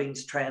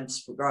recordings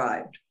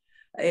transcribed.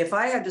 If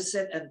I had to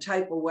sit and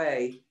type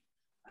away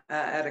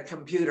at a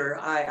computer,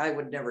 I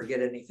would never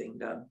get anything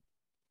done.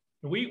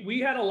 We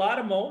had a lot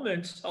of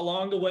moments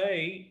along the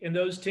way in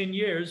those 10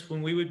 years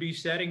when we would be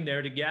sitting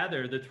there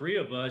together, the three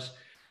of us,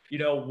 you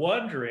know,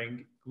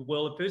 wondering,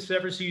 well, if this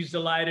ever sees the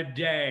light of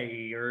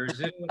day, or is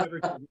it whatever.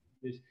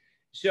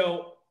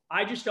 So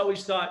I just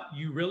always thought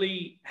you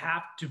really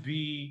have to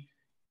be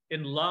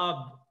in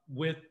love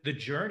with the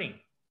journey.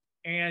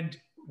 And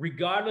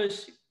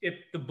regardless if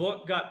the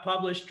book got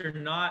published or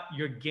not,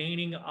 you're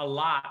gaining a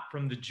lot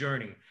from the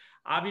journey.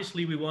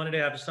 Obviously, we wanted to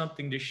have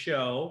something to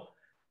show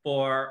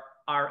for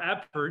our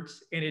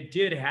efforts, and it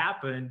did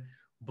happen,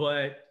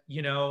 but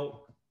you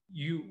know,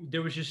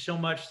 there was just so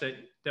much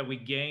that we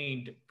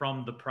gained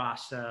from the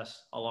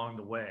process along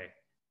the way,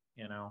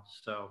 you know.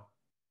 So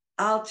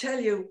I'll tell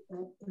you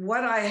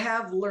what I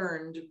have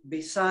learned,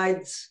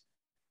 besides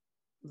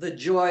the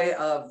joy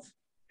of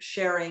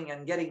sharing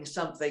and getting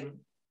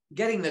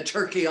the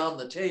turkey on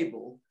the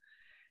table,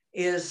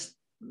 is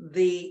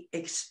the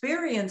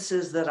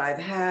experiences that I've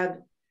had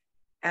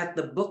at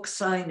the book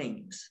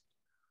signings.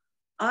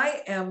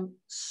 I am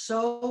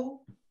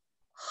so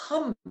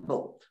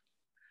humbled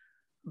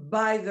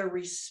by the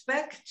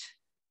respect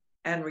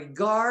and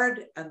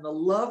regard and the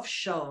love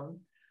shown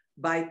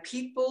by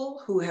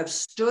people who have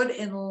stood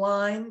in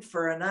line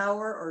for an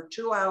hour or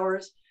 2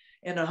 hours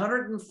in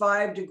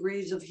 105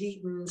 degrees of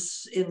heat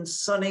in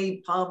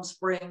sunny Palm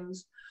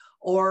Springs,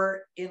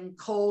 or in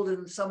cold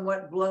and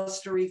somewhat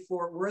blustery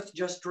Fort Worth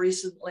just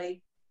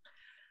recently,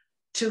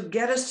 to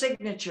get a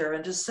signature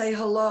and to say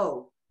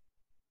hello.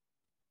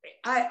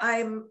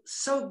 I'm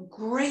so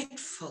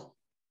grateful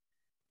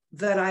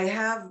that I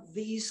have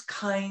these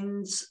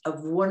kinds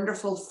of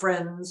wonderful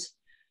friends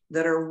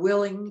that are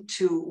willing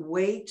to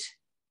wait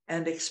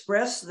and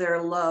express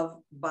their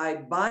love by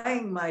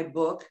buying my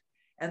book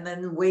and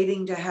then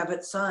waiting to have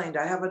it signed.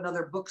 I have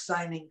another book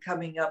signing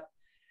coming up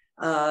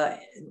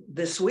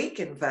this week,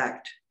 in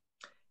fact,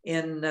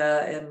 in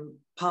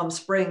Palm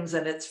Springs,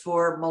 and it's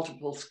for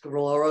multiple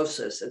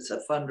sclerosis. It's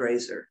a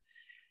fundraiser.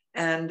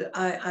 And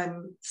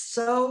I'm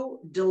so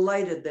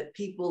delighted that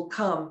people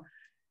come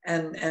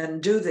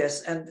and do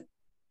this. And,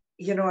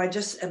 you know, I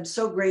just am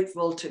so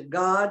grateful to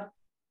God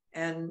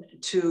and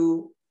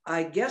to,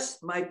 I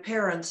guess, my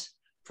parents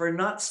for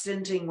not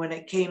stinting when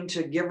it came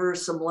to give her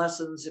some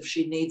lessons if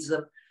she needs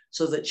them,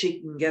 so that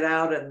she can get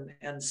out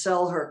and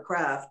sell her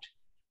craft.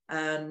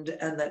 And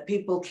that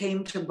people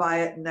came to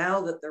buy it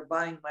now that they're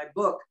buying my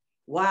book.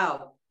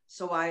 Wow.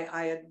 So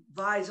I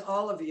advise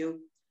all of you,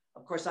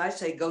 of course, I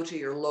say go to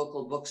your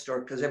local bookstore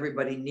because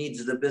everybody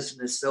needs the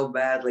business so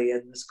badly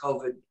in this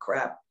COVID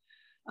crap,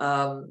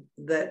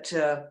 but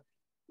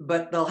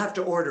they'll have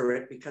to order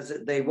it because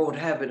they won't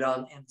have it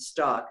in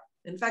stock.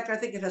 In fact, I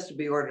think it has to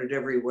be ordered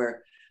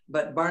everywhere,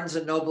 but Barnes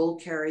 & Noble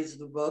carries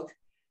the book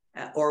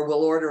or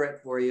will order it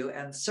for you.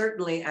 And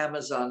certainly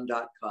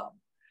Amazon.com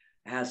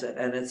has it,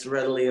 and it's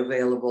readily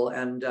available.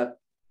 And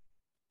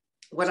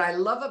what I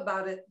love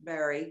about it,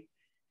 Barry,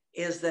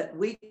 is that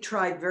we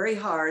tried very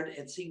hard,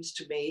 it seems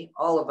to me,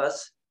 all of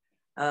us,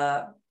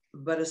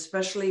 but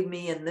especially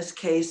me in this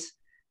case,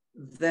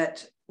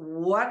 that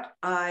what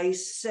I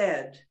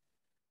said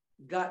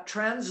got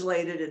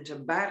translated into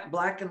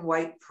black and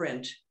white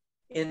print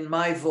in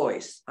my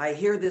voice. I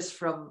hear this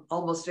from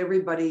almost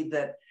everybody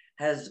that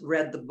has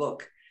read the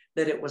book,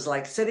 that it was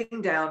like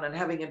sitting down and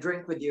having a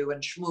drink with you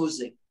and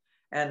schmoozing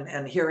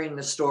and hearing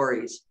the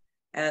stories.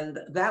 And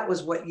that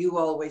was what you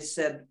always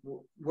said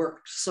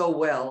worked so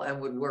well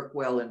and would work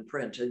well in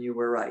print, and you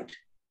were right.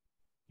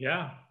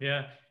 Yeah,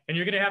 yeah. And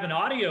you're going to have an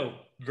audio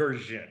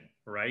version,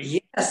 right?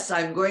 Yes,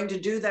 I'm going to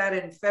do that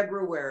in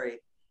February,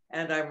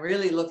 and I'm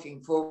really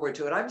looking forward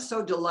to it. I'm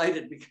so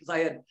delighted because I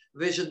had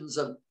visions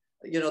of,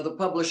 you know, the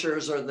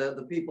publishers or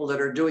the people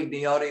that are doing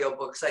the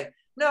audiobook saying,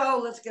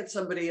 no, let's get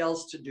somebody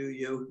else to do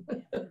you.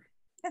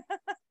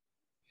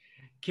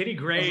 Kenny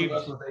Graves,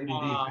 Thank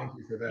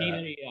you for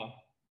that.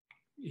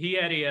 he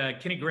had a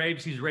Kenny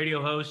Graves, he's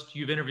radio host.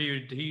 You've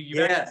interviewed,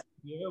 Yes.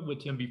 actually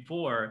with him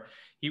before.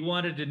 He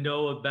wanted to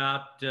know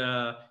about,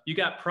 you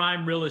got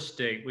prime real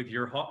estate with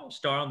your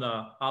star on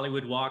the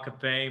Hollywood Walk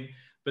of Fame,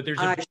 but there's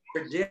I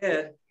sure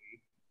did.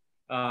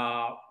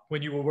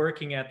 When you were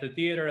working at the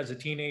theater as a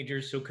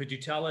teenager. So could you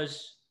tell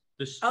us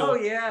the story? Oh,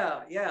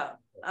 yeah, yeah.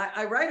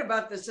 I write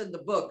about this in the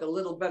book a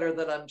little better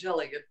than I'm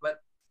telling it, but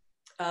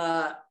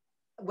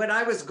when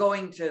I was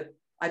going to,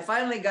 I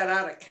finally got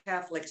out of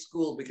Catholic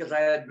school because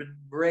I had been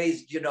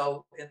raised, you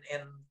know,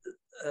 in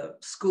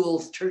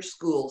schools, church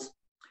schools.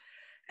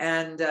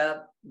 And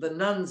the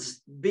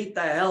nuns beat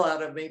the hell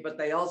out of me, but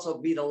they also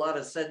beat a lot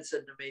of sense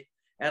into me.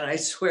 And I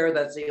swear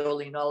that's the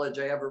only knowledge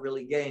I ever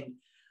really gained.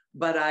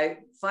 But I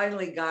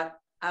finally got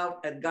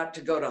out and got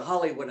to go to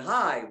Hollywood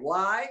High.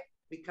 Why?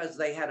 Because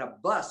they had a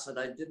bus and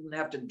I didn't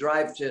have to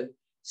drive to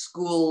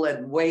school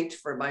and wait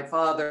for my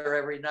father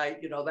every night,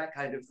 you know, that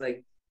kind of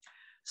thing.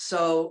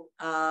 So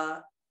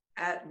while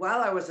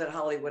I was at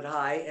Hollywood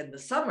High in the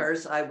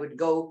summers, I would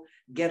go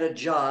get a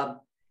job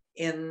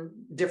in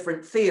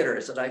different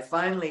theaters. And I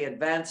finally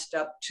advanced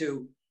up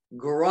to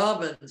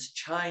Grauman's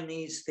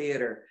Chinese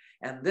theater.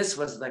 And this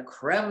was the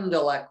creme de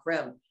la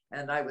creme.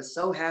 And I was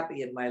so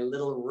happy in my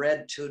little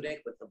red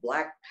tunic with the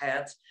black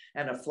pants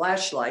and a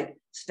flashlight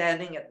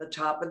standing at the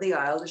top of the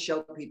aisle to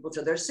show people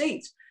to their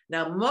seats.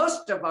 Now,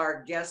 most of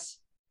our guests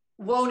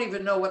won't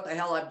even know what the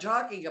hell I'm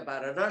talking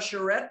about. An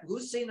usherette,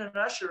 who's seen an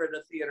usher in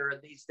a theater in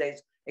these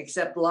days,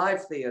 except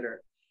live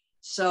theater?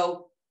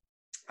 So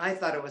I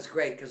thought it was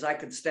great because I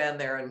could stand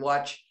there and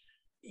watch,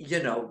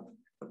 you know,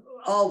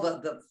 all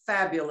the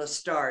fabulous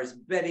stars,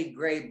 Betty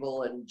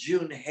Grable and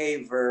June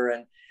Haver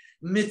and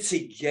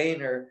Mitzi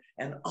Gaynor,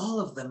 and all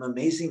of them,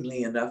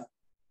 amazingly enough,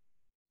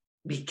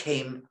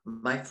 became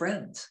my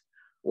friends.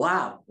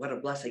 Wow, what a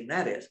blessing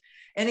that is.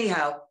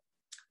 Anyhow,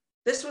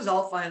 this was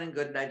all fine and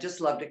good, and I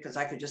just loved it because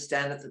I could just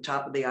stand at the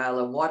top of the aisle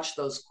and watch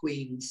those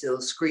queens,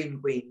 those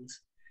screen queens.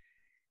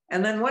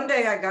 And then one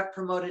day I got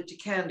promoted to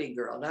Candy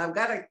Girl. Now I've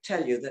got to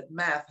tell you that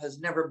math has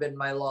never been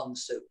my long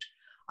suit.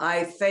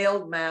 I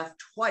failed math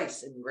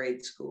twice in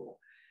grade school.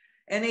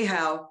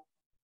 Anyhow,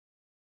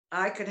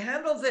 I could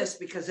handle this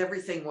because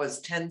everything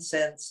was 10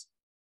 cents,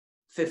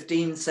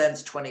 15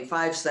 cents,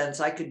 25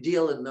 cents. I could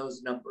deal in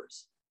those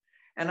numbers.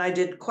 And I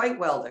did quite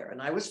well there.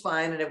 And I was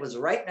fine. And it was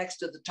right next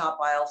to the top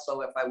aisle.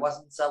 So if I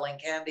wasn't selling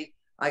candy,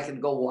 I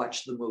could go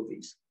watch the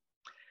movies.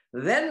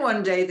 Then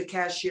one day, the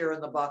cashier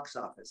in the box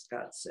office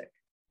got sick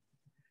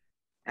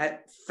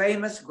at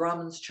famous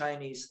Grauman's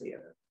Chinese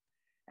Theater.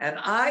 And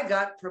I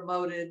got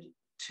promoted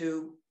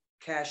to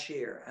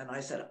cashier. And I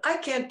said, I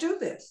can't do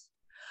this.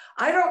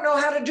 I don't know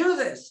how to do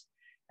this.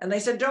 And they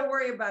said, don't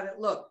worry about it.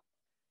 Look,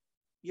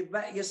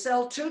 you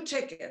sell 2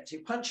 tickets.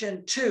 You punch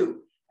in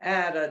 2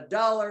 at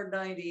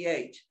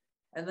 $1.98.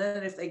 And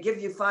then if they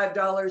give you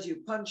 $5, you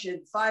punch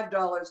in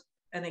 $5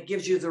 and it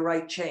gives you the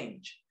right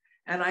change.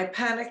 And I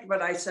panicked,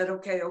 but I said,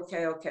 okay.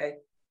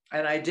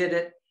 And I did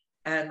it.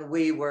 And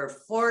we were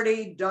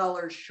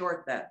 $40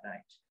 short that night.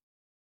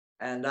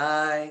 And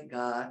I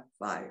got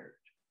fired.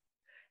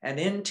 And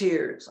in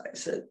tears, I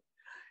said,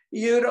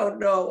 you don't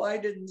know, I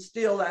didn't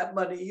steal that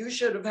money. You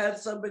should have had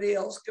somebody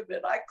else come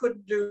in. I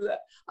couldn't do that.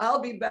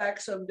 I'll be back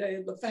someday.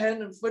 And the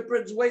hand and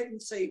footprints, wait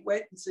and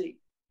see.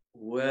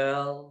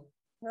 Well,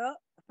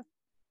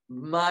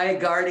 my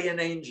guardian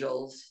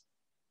angels,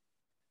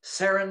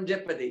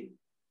 serendipity,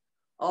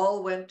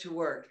 all went to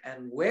work.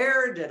 And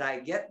where did I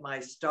get my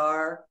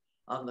star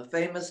on the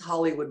famous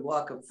Hollywood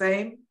Walk of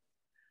Fame?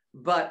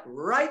 But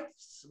right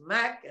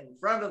smack in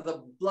front of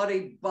the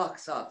bloody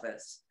box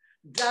office.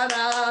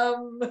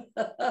 Da-dum!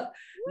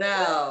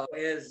 Now,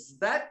 is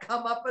that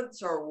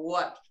comeuppance or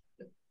what?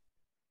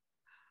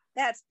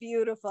 That's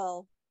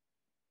beautiful.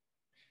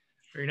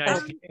 Very nice.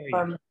 A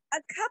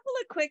couple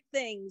of quick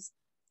things.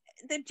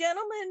 The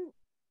gentleman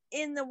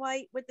in the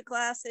white with the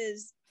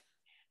glasses,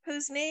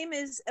 whose name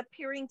is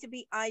appearing to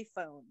be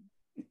iPhone.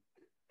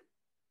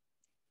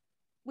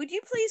 Would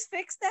you please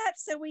fix that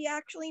so we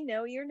actually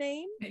know your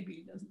name? Maybe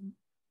he doesn't.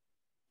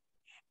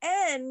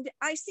 And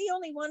I see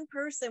only one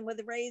person with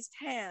a raised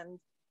hand.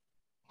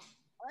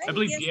 I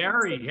believe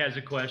Gary has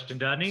a question,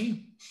 doesn't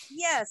he?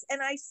 Yes,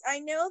 and I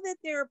know that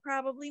there are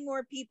probably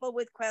more people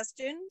with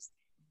questions.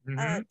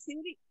 Mhm.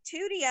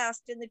 Tootie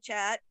asked in the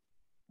chat,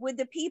 would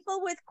the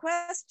people with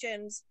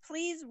questions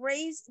please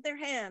raise their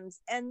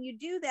hands? And you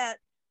do that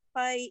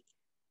by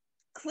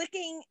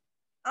clicking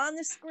on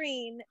the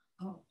screen.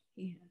 Oh,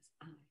 yes,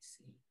 I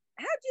see.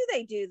 How do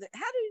they do that?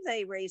 How do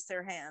they raise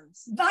their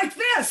hands? Like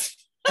this.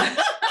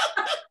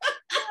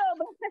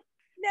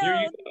 There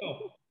No. you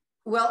go.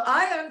 Well,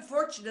 I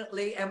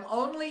unfortunately am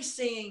only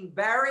seeing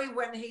Barry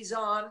when he's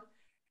on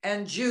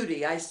and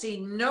Judy. I see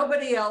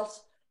nobody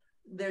else.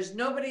 There's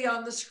nobody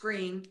on the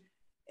screen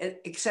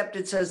except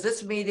it says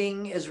this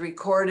meeting is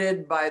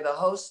recorded by the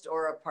host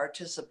or a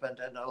participant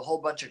and a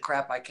whole bunch of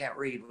crap I can't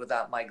read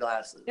without my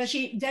glasses. Does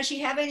she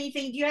have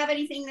anything? Do you have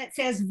anything that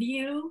says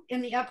view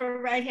in the upper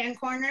right-hand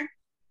corner?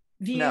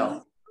 View?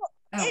 No.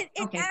 It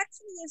okay.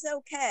 actually is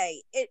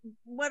okay.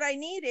 What I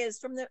need is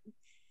from the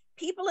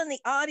people in the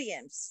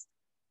audience.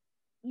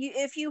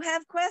 If you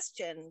have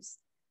questions,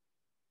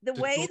 the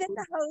way that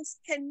the host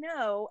can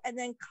know and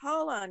then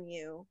call on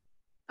you.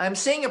 I'm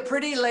seeing a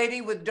pretty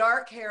lady with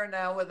dark hair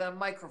now with a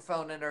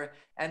microphone in her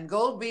and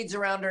gold beads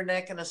around her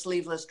neck and a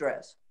sleeveless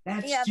dress.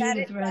 That's Judith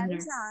Judith that Redner.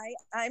 is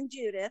I'm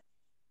Judith.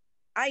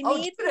 I Oh,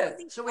 need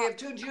Judith. So we have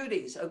 2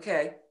 Judys.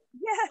 Okay.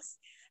 Yes.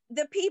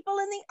 The people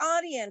in the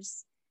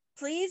audience,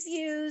 please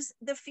use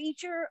the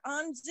feature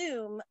on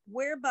Zoom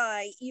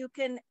whereby you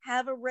can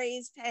have a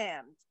raised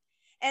hand.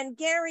 And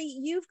Gary,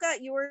 you've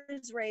got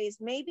yours raised.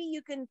 Maybe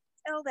you can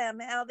tell them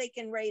how they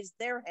can raise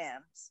their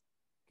hands.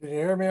 Can you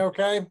hear me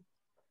okay?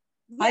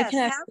 Yes, I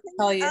can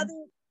tell you.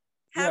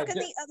 How can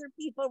the other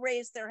people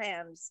raise their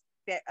hands,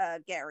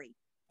 Gary?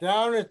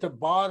 Down at the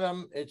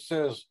bottom, it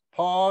says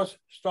pause,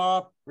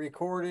 stop,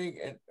 recording,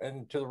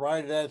 and to the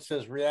right of that it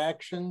says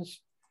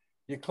reactions.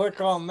 You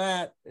click on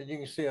that and you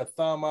can see a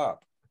thumb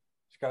up.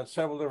 It's got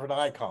several different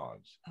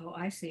icons. Oh,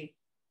 I see.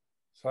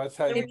 So that's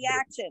how The you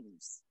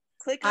reactions.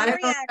 Click on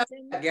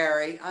reactions.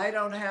 Gary, I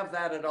don't have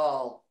that at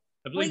all.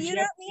 I believe you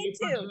don't need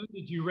to.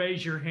 Did you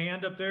raise your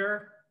hand up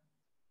there?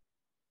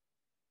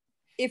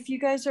 If you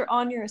guys are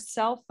on your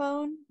cell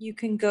phone, you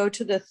can go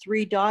to the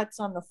 3 dots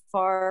on the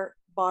far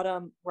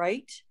bottom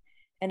right,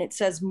 and it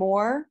says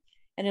more,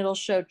 and it'll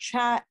show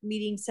chat,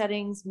 meeting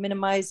settings,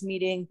 minimize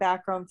meeting,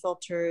 background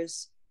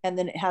filters, and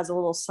then it has a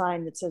little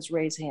sign that says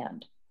raise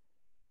hand.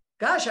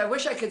 Gosh, I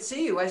wish I could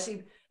see you. I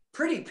see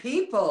pretty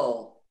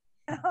people.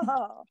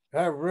 Oh.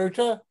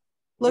 Ruta?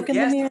 Look in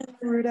Yes. the mirror,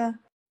 Ruta.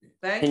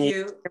 Thank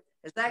you.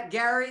 Is that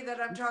Gary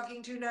that I'm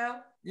talking to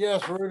now?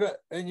 Yes, Ruta.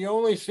 And you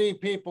only see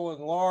people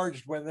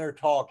enlarged when they're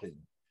talking.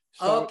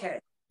 So Okay.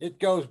 it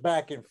goes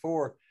back and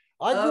forth.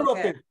 I grew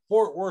up in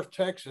Fort Worth,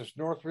 Texas,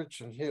 North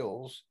Richland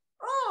Hills.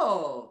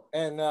 Oh.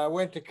 And I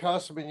went to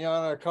Casa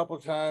Manana a couple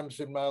of times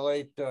in my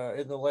late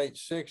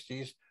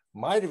 60s.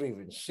 Might have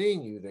even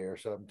seen you there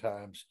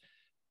sometimes.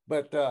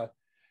 But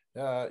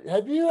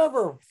have you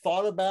ever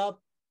thought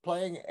about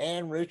playing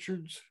Ann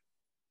Richards?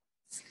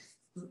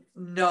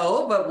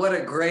 No, but what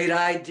a great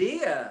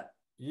idea.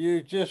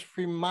 You just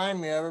remind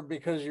me of her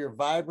because of your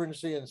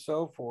vibrancy and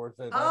so forth.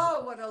 And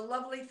Oh, what a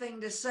lovely thing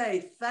to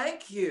say.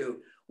 Thank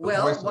you.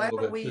 Well,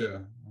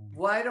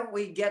 why don't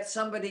we get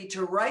somebody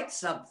to write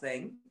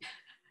something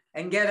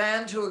and get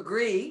Ann to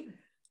agree?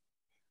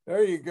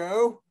 There you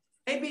go.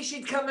 Maybe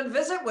she'd come and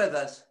visit with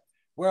us.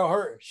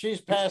 Well, she's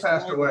passed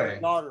away.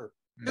 Daughter.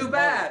 Too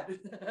bad.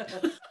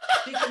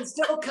 She can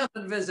still come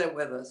and visit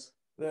with us.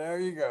 There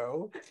you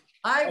go.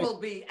 I will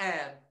be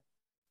Ann.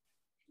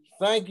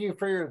 Thank you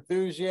for your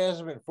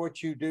enthusiasm and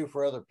what you do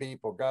for other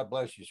people. God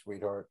bless you,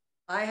 sweetheart.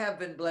 I have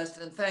been blessed,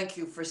 and thank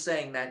you for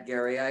saying that,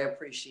 Gary. I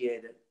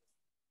appreciate it.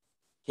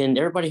 Can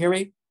everybody hear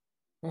me?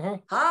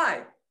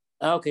 Hi.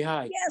 Okay,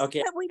 hi. Yes,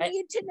 okay. but we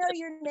need to know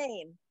your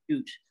name.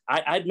 Shoot.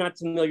 I'm not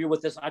familiar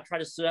with this. I try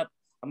to set up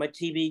on my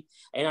TV,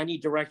 and I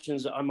need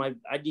directions on my,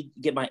 I need to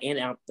get my aunt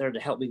out there to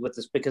help me with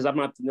this because I'm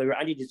not familiar.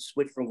 I need to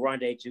switch from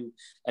Grande to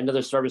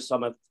another service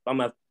on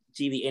my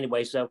TV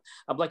anyway. So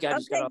I'm like, I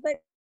just got off. But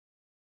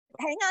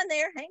hang on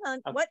there, hang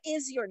on. What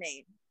is your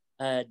name?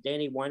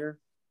 Danny Weiner.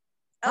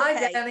 Okay.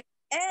 Hi, Danny.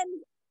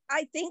 And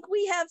I think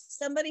we have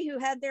somebody who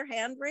had their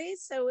hand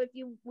raised. So if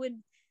you would,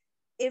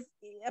 if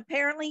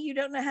apparently you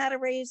don't know how to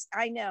raise,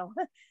 I know,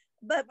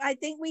 but I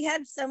think we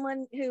had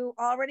someone who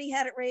already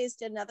had it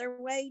raised another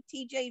way,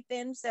 TJ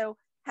Finn. So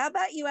how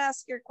about you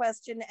ask your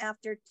question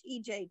after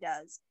TJ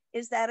does?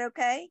 Is that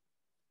okay?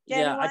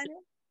 Danny Weiner?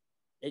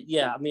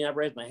 Yeah, I mean, I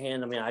raised my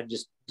hand. I mean, I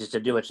just to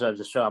do it so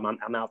to show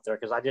I'm out there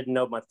because I didn't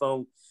know my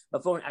phone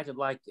acted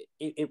like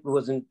it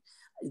wasn't.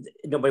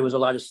 Nobody was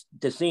allowed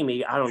to see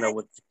me. I don't know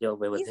what the deal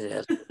with it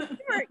is.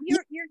 Sure,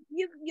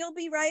 you'll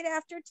be right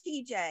after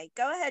TJ.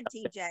 Go ahead,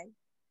 TJ.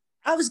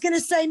 I was gonna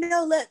say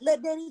no.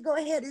 Let Danny go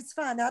ahead. It's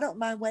fine. I don't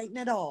mind waiting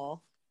at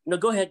all. No,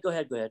 go ahead.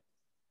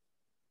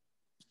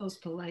 Those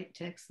polite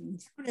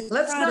Texans.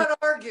 Let's not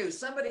argue.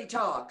 Somebody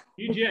talk.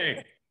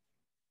 TJ.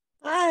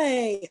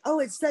 Hi. Oh,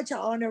 it's such an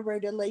honor,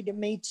 RutaLee, to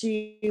meet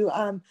you.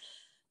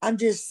 I'm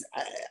just,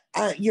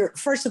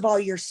 first of all,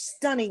 you're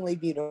stunningly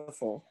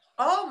beautiful.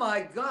 Oh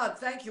my God,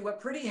 thank you. What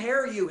pretty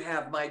hair you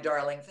have, my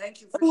darling.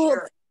 Thank you for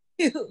sharing.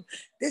 Thank you.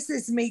 This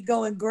is me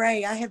going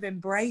gray. I have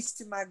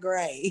embraced my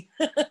gray.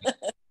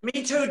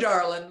 Me too,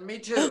 darling, me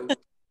too.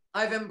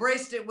 I've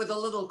embraced it with a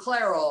little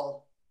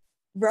Clairol.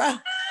 Right.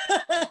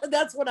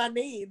 That's what I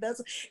need.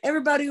 That's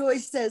everybody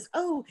always says,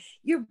 oh,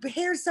 your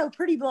hair's so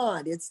pretty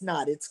blonde. It's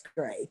not, it's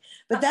gray,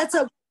 but that's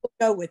okay.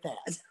 We'll go with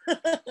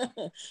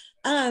that.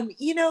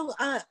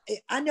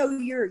 I know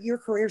your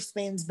career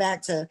spans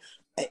back to,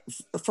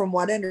 from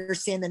what I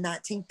understand, the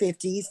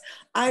 1950s.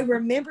 I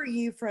remember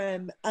you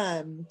from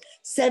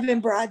Seven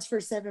Brides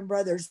for Seven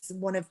Brothers,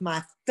 one of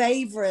my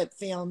favorite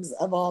films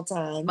of all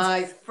time.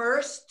 My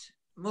first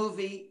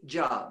movie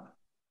job.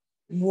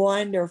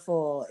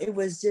 Wonderful. It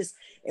was just,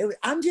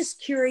 I'm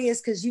just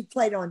curious because you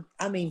played on,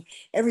 I mean,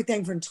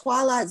 everything from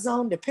Twilight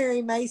Zone to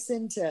Perry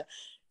Mason to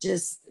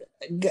just,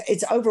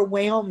 it's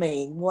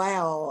overwhelming.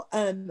 Wow.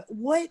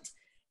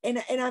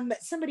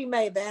 Somebody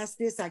may have asked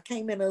this. I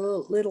came in a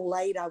little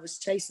late. I was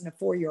chasing a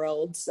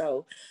 4-year-old,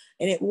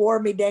 and it wore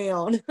me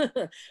down.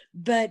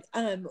 But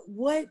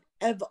what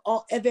of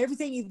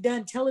everything you've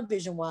done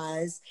television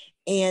wise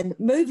and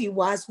movie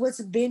wise,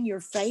 what's been your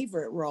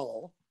favorite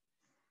role?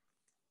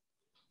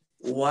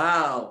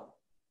 Wow.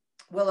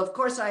 Well, of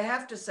course, I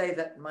have to say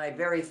that my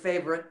very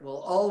favorite will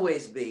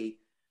always be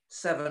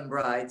Seven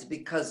Brides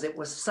because it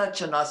was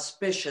such an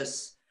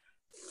auspicious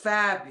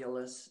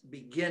fabulous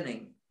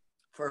beginning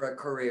for a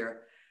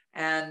career.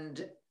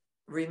 And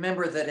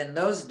remember that in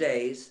those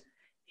days,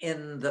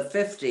 in the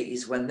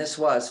 50s, when this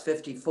was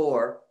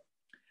 54,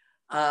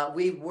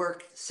 we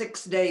worked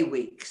 6-day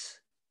weeks.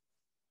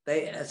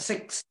 They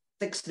 6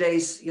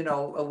 days, you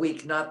know, a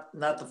week, not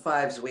the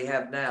 5s we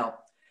have now.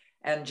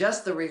 And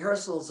just the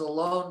rehearsals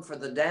alone for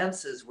the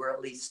dances were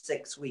at least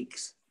 6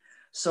 weeks.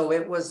 So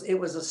it was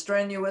a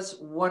strenuous,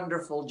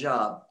 wonderful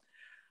job.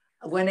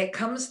 When it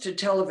comes to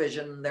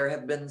television, there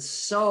have been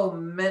so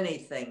many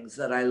things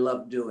that I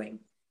love doing.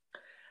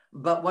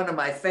 But one of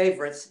my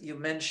favorites, you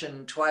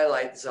mentioned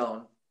Twilight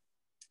Zone.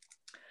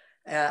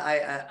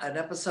 An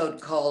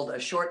episode called A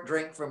Short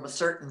Drink from a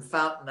Certain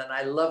Fountain, and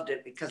I loved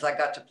it because I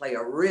got to play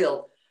a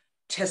real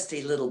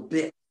testy little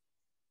bitch.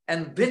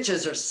 And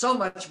bitches are so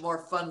much more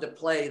fun to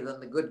play than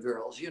the good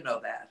girls, you know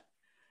that.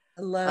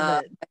 I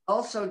love it. I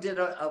also did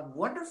a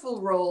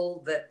wonderful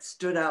role that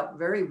stood out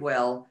very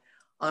well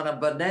on a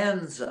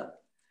Bonanza,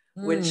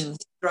 which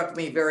struck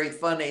me very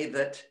funny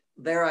that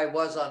there I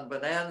was on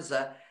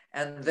Bonanza,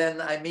 and then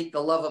I meet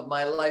the love of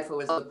my life, who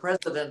is the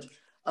president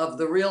of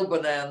the real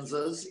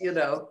Bonanzas, you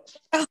know.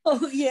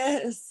 Oh,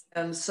 yes.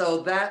 And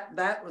so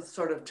that was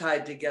sort of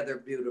tied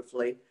together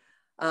beautifully.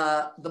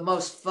 The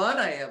most fun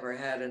I ever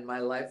had in my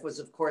life was,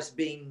 of course,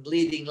 being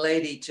leading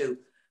lady to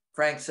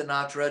Frank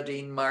Sinatra,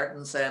 Dean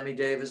Martin, Sammy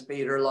Davis,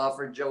 Peter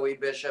Lawford, Joey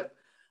Bishop,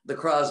 the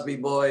Crosby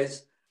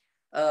Boys,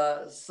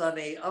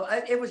 Sonny.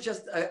 It was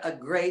just a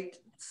great,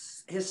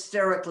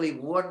 hysterically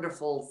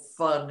wonderful,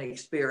 fun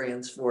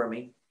experience for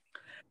me.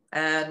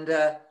 And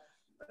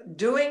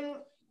doing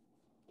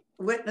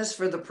witness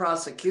for the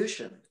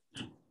prosecution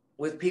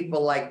with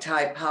people like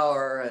Ty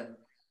Power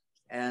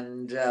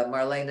and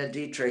Marlena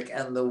Dietrich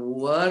and the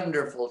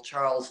wonderful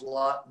Charles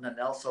Lawton and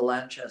Elsa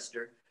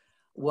Lanchester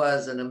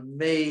was an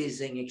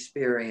amazing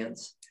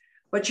experience.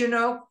 But you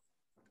know,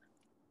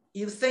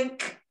 you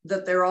think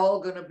that they're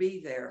all going to be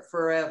there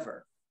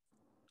forever.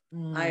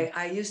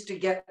 I used to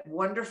get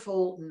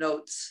wonderful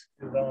notes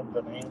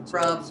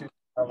from,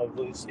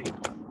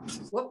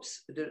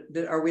 whoops,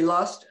 are we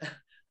lost?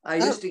 I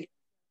used to get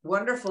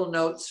wonderful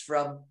notes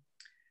from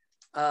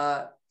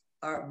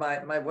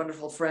my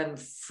wonderful friend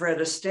Fred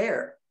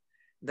Astaire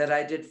that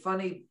I did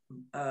Funny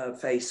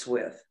Face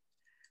with.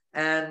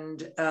 And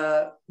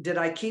did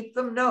I keep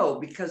them? No,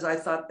 because I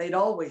thought they'd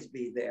always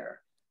be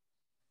there.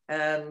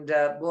 And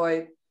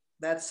boy,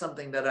 that's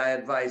something that I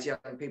advise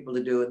young people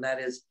to do, and that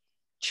is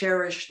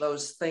cherish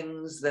those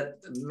things that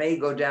may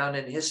go down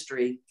in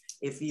history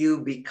if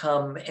you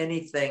become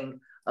anything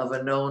of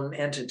a known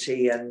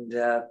entity and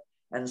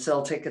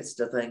sell tickets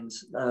to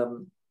things.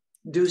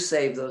 Do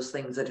save those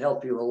things that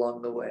help you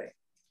along the way.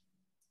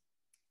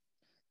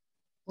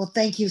 Well,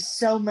 thank you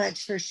so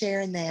much for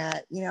sharing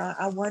that. You know,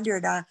 I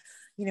wondered,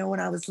 you know, when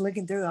I was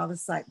looking through, I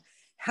was like,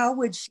 how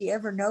would she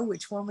ever know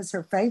which one was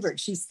her favorite?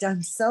 She's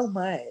done so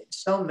much.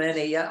 So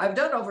many. Yeah, I've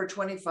done over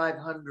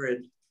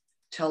 2,500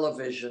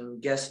 television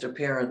guest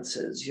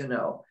appearances, you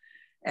know.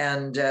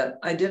 And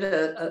I did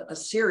a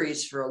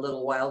series for a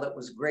little while that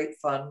was great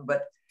fun,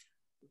 but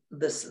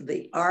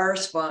our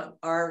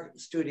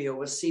studio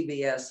was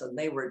CBS, and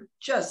they were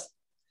just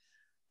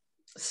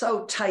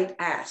so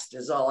tight-assed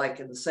is all I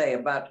can say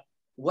about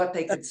what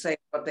they could say,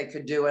 what they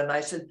could do. And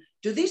I said,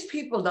 do these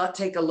people not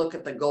take a look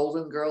at the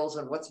Golden Girls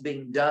and what's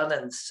being done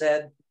and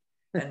said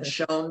and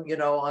shown, you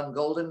know, on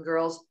Golden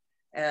Girls?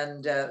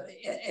 And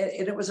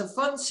it was a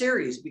fun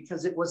series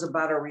because it was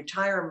about a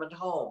retirement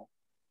home,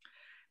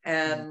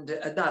 and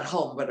not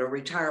home, but a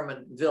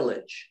retirement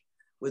village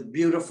with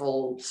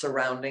beautiful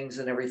surroundings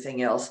and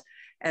everything else.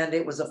 And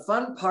it was a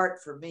fun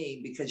part for me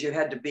because you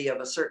had to be of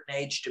a certain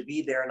age to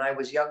be there. And I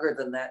was younger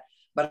than that,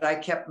 but I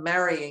kept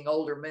marrying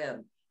older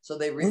men. So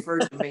they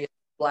referred to me as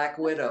Black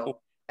Widow.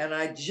 And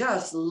I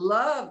just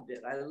loved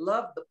it. I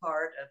loved the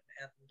part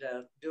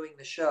and doing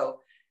the show,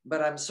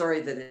 but I'm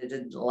sorry that it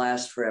didn't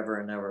last forever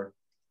and ever.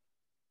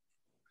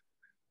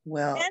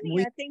 Well,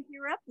 Annie, I think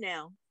you're up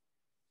now.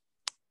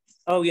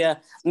 Oh, yeah.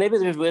 Maybe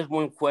there's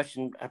one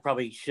question I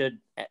probably should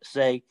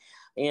say,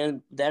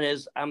 and that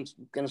is I'm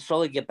going to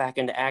slowly get back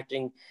into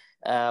acting.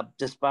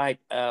 Despite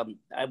I'm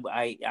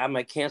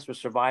a cancer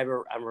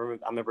survivor.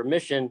 I'm in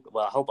remission.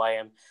 Well, I hope I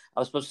am.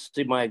 I was supposed to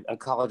see my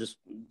oncologist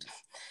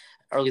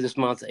early this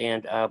month,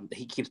 and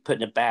he keeps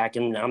putting it back.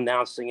 And I'm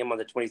now seeing him on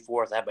the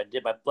 24th. I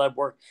did my blood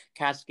work,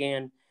 CAT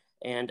scan,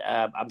 and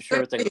I'm sure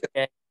everything's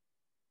okay.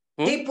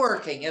 Keep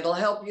working. It'll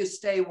help you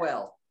stay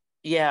well.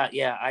 Yeah.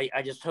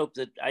 I just hope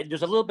that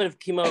there's a little bit of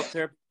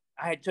chemotherapy.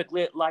 I took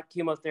a lot of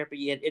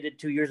chemotherapy. It did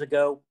 2 years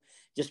ago.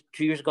 Just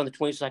 2 years ago on the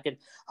 22nd.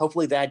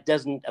 Hopefully that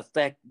doesn't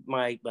affect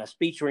my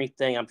speech or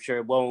anything. I'm sure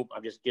it won't.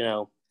 I'm just, you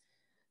know,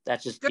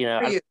 that's just, you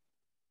know.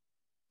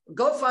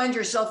 Go find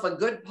yourself a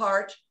good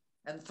part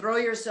and throw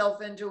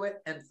yourself into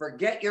it and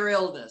forget your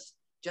illness.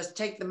 Just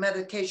take the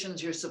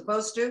medications you're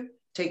supposed to,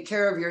 take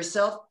care of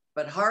yourself,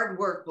 but hard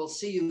work will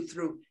see you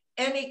through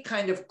any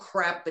kind of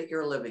crap that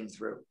you're living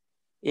through.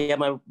 Yeah,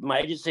 my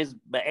agent says,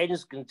 my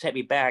agent's going to take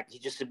me back. He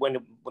just said when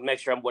to make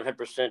sure I'm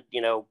 100%,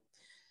 you know,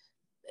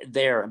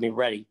 there. I mean,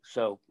 ready.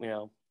 So, you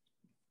know.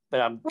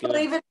 but I'm well,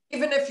 good.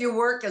 even if you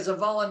work as a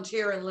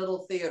volunteer in Little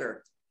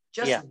Theater,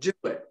 just do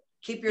it.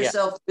 Keep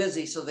yourself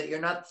busy so that you're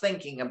not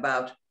thinking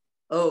about,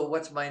 oh,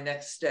 what's my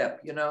next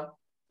step, you know?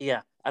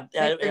 Yeah.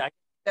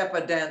 Step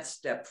a dance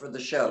step for the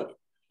show.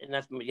 And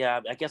that's,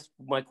 I guess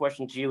my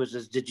question to you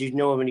is did you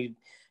know of any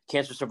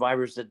cancer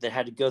survivors that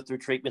had to go through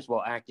treatments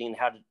while acting?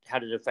 How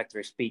did it affect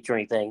their speech or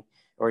anything?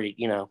 Or,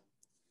 you know?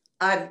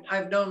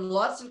 I've known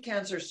lots of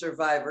cancer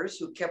survivors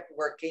who kept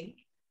working,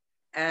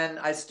 and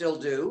I still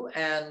do.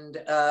 And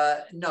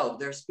no,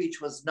 their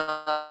speech was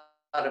not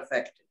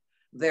affected.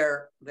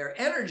 Their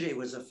energy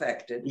was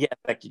affected. Yeah,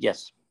 affected,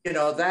 yes. You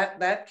know,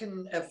 that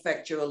can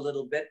affect you a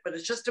little bit, but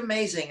it's just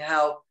amazing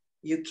how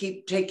you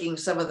keep taking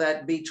some of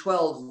that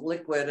B12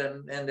 liquid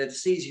and it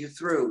sees you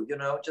through, you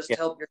know, just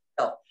help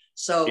yourself.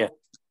 So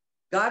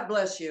God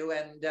bless you,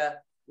 and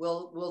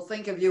we'll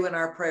think of you in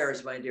our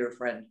prayers, my dear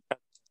friend.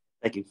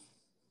 Thank you.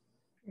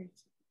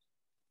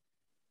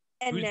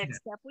 And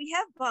next up, we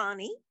have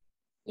Bonnie.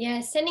 Yeah,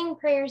 sending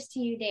prayers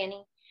to you,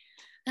 Danny.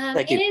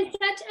 Thank you. It is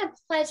such a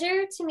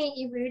pleasure to meet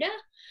you, Ruta.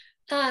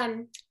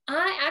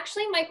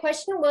 My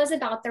question was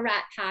about the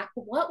Rat Pack.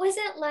 What was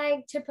it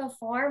like to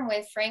perform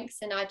with Frank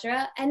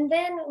Sinatra? And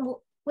then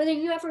whether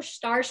you ever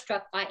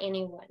starstruck by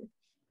anyone?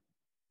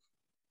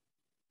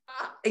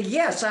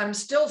 Yes, I'm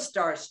still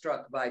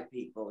starstruck by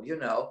people, you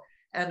know.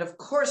 And of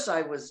course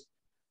I was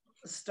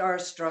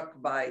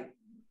starstruck by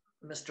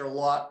Mr.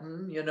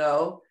 Lawton, you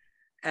know,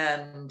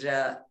 and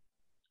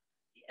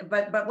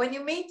but when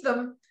you meet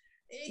them,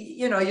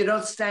 you know, you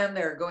don't stand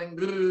there going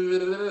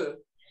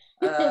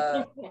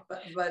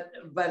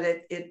but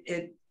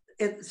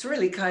it's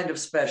really kind of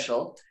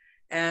special.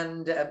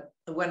 And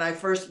when I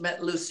first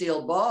met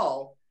Lucille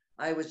Ball,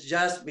 I was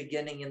just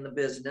beginning in the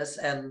business,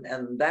 and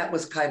that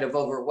was kind of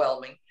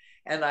overwhelming.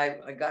 And I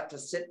got to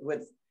sit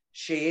with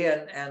she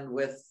and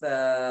with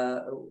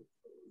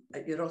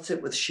you don't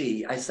sit with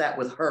she, I sat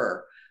with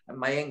her.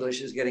 My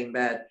English is getting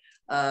bad.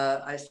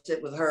 I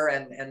sit with her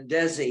and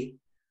Desi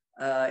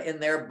in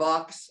their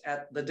box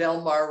at the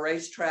Del Mar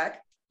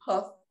racetrack.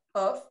 Puff,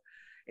 puff.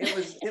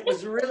 It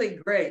was really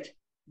great.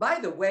 By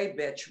the way,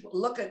 bitch,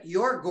 look at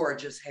your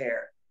gorgeous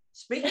hair.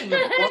 Speaking of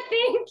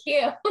thank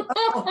you.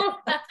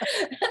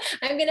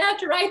 I'm gonna have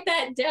to write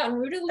that down.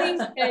 RutaLee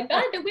said,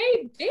 by the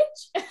way,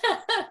 bitch.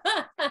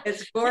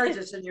 It's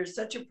gorgeous, and you're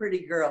such a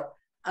pretty girl.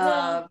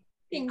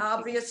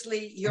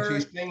 Obviously,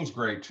 she sings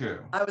great too.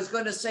 I was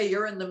going to say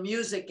you're in the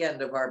music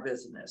end of our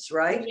business,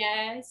 right?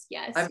 Yes.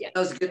 I mean,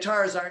 those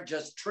guitars aren't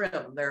just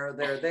trim;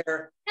 they're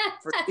there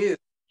for you.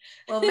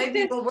 Well,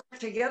 maybe we'll work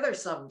together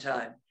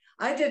sometime.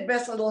 I did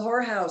Best Little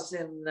Whorehouse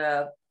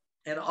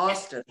in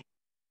Austin,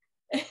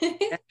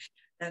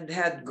 and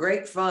had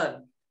great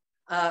fun.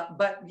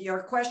 But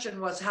your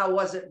question was, how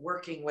was it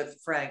working with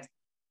Frank?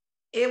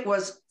 It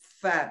was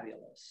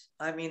fabulous.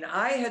 I mean,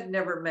 I had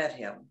never met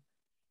him.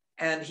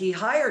 And he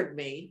hired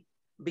me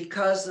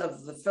because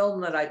of the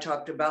film that I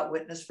talked about,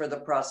 Witness for the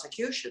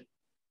Prosecution.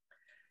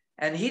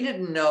 And he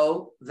didn't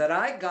know that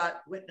I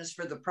got Witness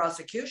for the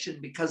Prosecution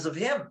because of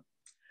him,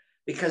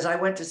 because I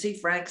went to see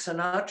Frank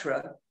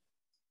Sinatra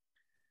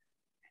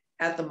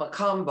at the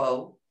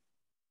Macombo.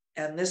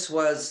 And this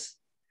was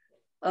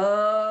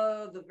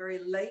the very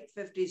late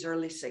 50s,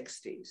 early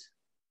 60s.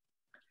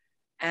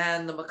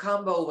 And the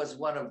Macombo was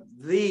one of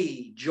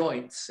the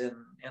joints in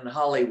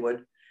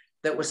Hollywood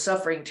that was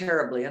suffering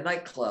terribly, a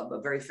nightclub,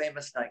 a very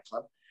famous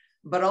nightclub.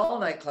 But all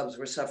nightclubs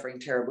were suffering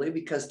terribly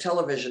because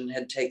television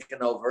had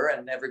taken over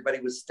and everybody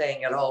was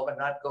staying at home and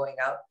not going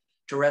out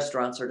to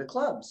restaurants or to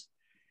clubs.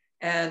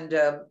 And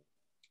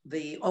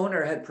the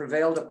owner had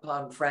prevailed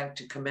upon Frank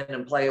to come in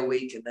and play a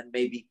week, and then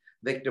maybe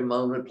Victor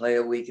Moan would play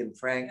a week, and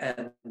Frank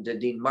and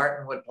Dean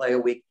Martin would play a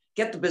week,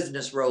 get the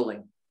business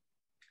rolling.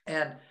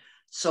 And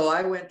so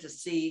I went to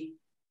see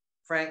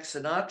Frank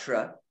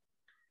Sinatra,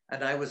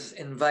 and I was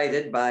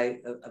invited by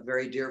a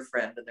very dear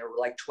friend, and there were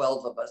like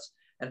 12 of us.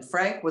 And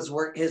Frank was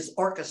his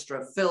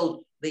orchestra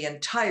filled the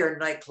entire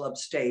nightclub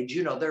stage.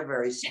 You know, they're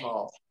very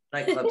small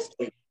nightclub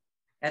stage.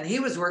 And he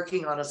was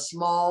working on a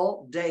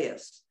small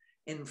dais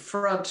in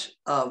front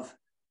of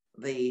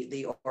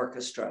the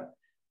orchestra.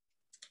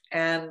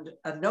 And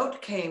a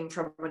note came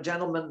from a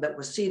gentleman that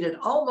was seated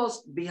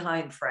almost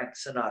behind Frank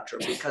Sinatra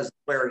because of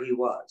where he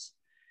was.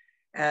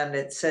 And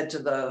it said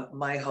to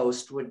my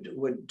host,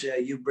 would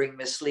you bring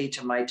Miss Lee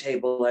to my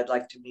table? I'd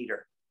like to meet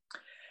her.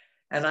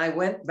 And I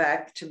went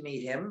back to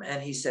meet him,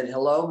 and he said,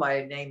 hello,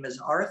 my name is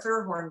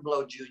Arthur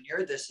Hornblow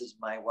Jr. This is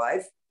my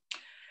wife.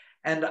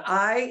 And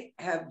I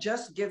have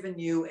just given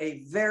you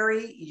a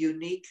very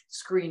unique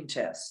screen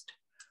test.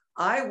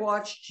 I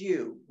watched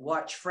you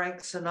watch Frank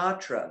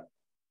Sinatra.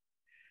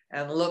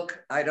 And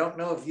look, I don't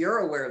know if you're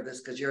aware of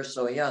this because you're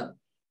so young,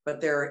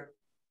 but there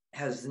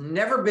has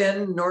never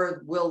been,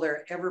 nor will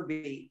there ever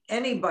be,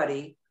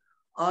 anybody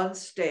on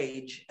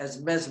stage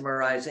as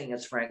mesmerizing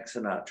as Frank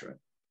Sinatra.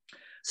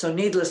 So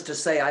needless to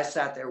say, I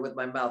sat there with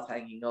my mouth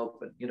hanging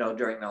open, you know,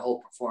 during the whole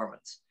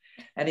performance.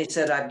 And he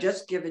said, I've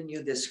just given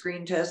you this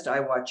screen test. I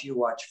watch you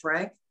watch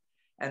Frank,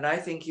 and I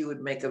think you would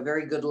make a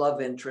very good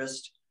love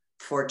interest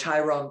for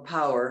Tyrone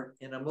Power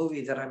in a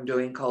movie that I'm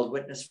doing called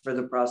Witness for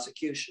the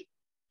Prosecution.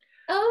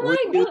 Oh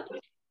my God.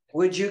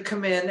 Would you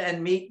come in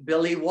and meet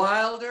Billy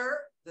Wilder,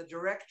 the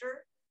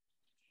director?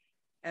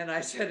 And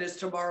I said, is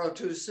tomorrow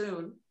too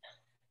soon?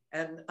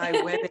 And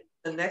I went in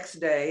the next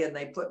day and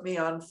they put me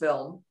on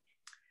film.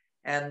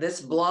 And this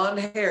blonde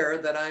hair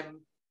that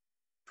I'm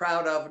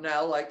proud of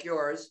now, like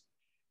yours,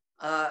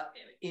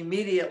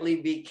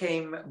 immediately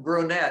became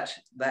brunette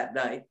that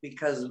night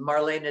because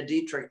Marlene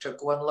Dietrich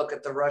took one look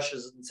at the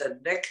Russians and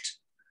said, "Nicked,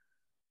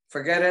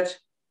 forget it.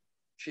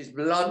 She's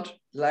blunt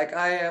like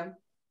I am."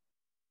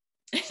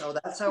 So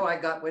that's how I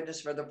got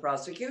Witness for the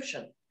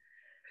Prosecution.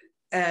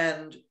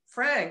 And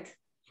Frank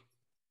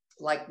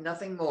liked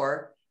nothing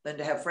more than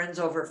to have friends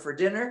over for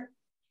dinner,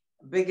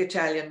 a big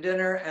Italian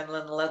dinner, and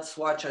then let's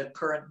watch a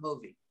current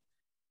movie.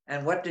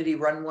 And what did he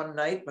run one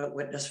night but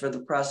Witness for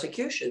the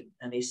Prosecution?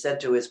 And he said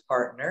to his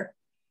partner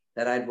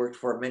that I'd worked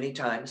for many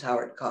times,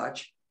 Howard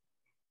Koch,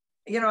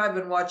 you know, I've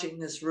been watching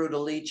this Ruta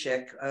Lee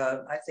chick.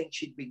 I think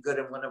she'd be good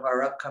in one of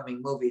our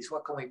upcoming movies.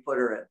 What can we put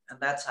her in? And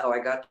that's how I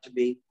got to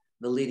be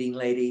the leading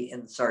lady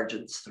in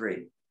Sergeants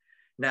 3.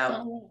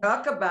 Now,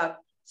 talk about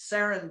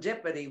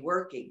serendipity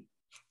working.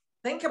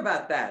 Think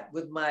about that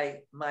with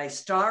my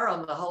star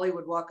on the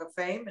Hollywood Walk of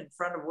Fame in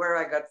front of where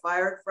I got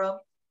fired from.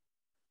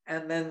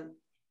 And then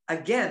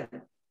again,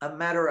 a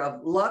matter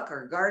of luck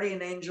or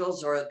guardian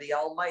angels or the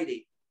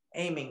Almighty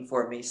aiming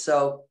for me.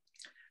 So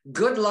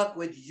good luck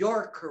with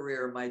your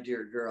career, my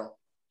dear girl.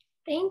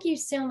 Thank you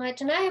so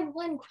much. And I have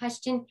one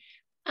question.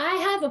 I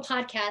have a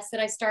podcast that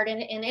I started,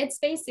 and it's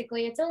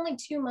only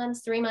 2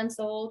 months, 3 months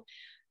old.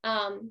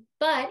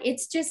 But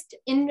it's just,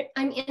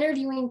 I'm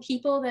interviewing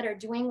people that are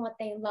doing what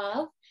they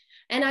love.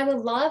 And I would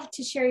love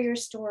to share your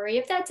story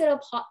if that's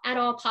at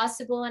all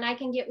possible. And I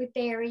can get with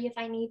Barry if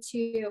I need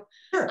to.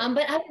 Sure.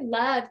 But I would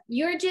love,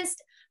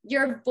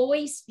 your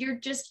voice,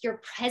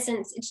 your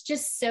presence. It's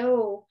just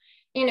so,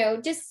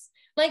 just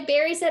like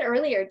Barry said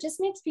earlier, just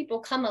makes people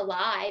come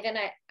alive. And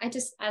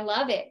I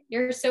love it.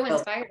 You're so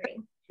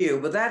inspiring. You,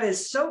 but that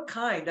is so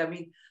kind. I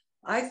mean,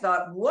 I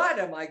thought, what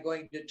am I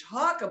going to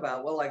talk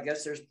about? Well, I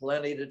guess there's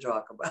plenty to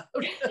talk about.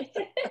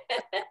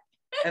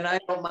 And I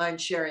don't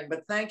mind sharing,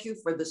 but thank you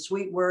for the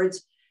sweet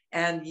words.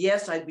 And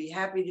yes, I'd be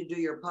happy to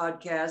do your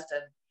podcast,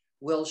 and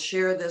we'll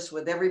share this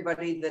with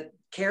everybody that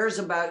cares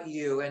about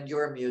you and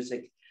your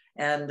music.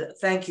 And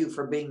thank you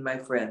for being my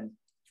friend.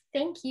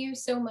 Thank you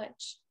so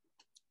much.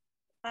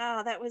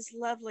 Wow, that was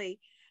lovely.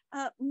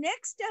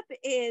 Next up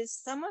is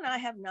someone I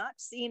have not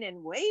seen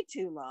in way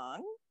too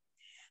long.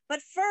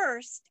 But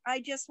first, I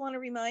just want to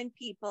remind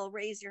people,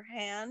 raise your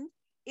hand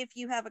if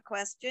you have a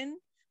question,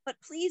 but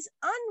please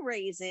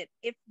unraise it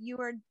if you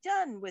are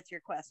done with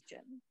your question.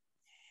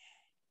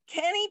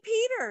 Kenny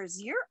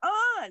Peters, you're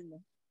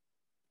on.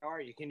 How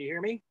are you? Can you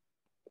hear me?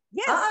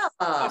 Yes.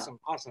 Awesome.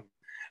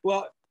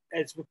 Well,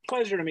 it's a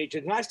pleasure to meet you.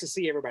 It's nice to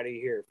see everybody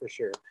here for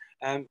sure.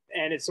 And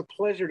it's a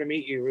pleasure to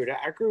meet you, Ruta.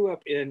 I grew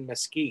up in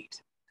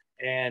Mesquite,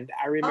 and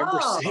I remember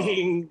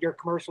seeing your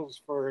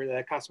commercials for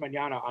the Casa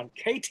Mañana on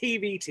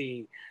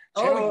KTVT.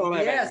 Oh,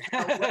 yes.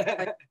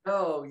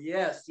 Oh,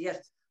 yes.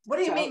 What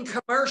do you mean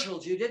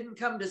commercials? You didn't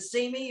come to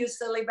see me, you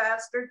silly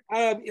bastard?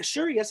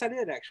 Sure, yes, I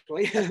did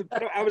actually.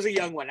 I was a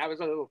young one. I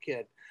was a little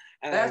kid.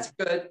 That's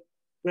good.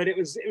 But it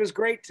was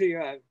great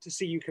to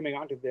see you coming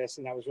onto this,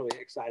 and I was really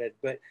excited.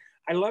 But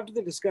I loved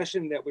the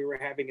discussion that we were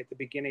having at the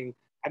beginning.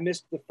 I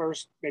missed the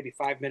first maybe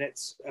 5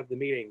 minutes of the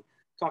meeting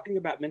talking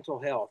about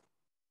mental health.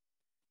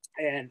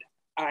 And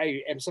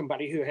I am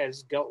somebody who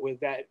has dealt with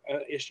that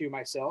issue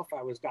myself.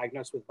 I was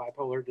diagnosed with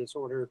bipolar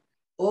disorder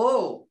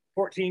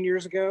 14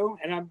 years ago,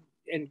 and I'm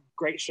in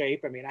great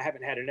shape. I mean, I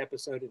haven't had an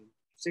episode in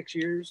 6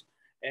 years.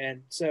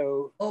 And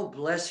so, oh,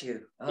 bless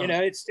you. Oh.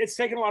 It's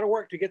taken a lot of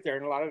work to get there,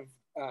 and a lot of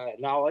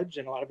knowledge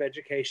and a lot of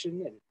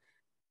education. And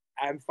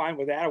I'm fine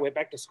with that. I went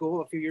back to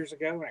school a few years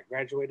ago, and I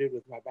graduated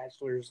with my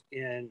bachelor's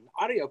in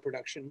audio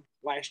production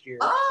last year.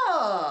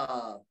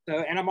 So,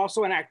 and I'm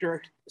also an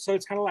actor. So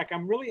it's kind of like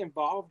I'm really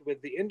involved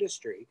with the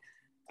industry.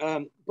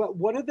 But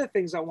one of the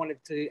things I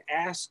wanted to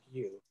ask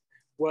you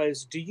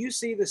was, do you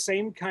see the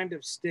same kind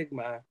of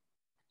stigma?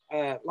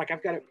 Like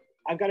I've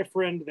got a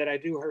friend that I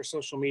do her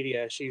social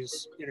media.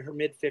 She's in her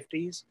mid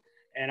 50s,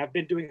 and I've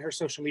been doing her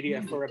social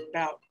media for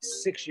about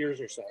 6 years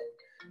or so.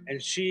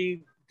 And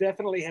she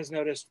definitely has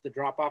noticed the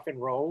drop off in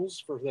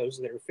roles for those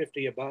that are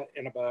 50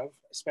 and above,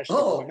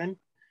 especially women.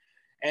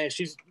 And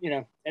she's,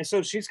 and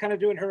so she's kind of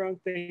doing her own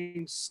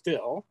thing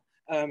still.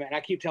 And I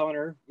keep telling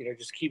her,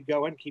 just keep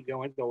going,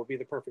 that will be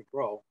the perfect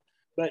role.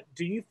 But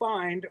do you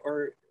find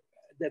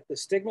that the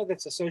stigma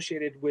that's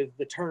associated with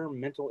the term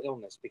mental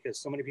illness, because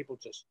so many people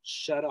just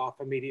shut off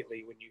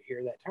immediately when you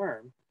hear that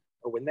term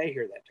or when they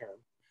hear that term,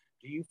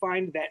 do you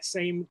find that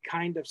same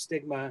kind of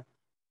stigma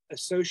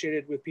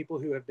associated with people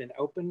who have been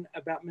open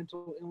about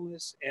mental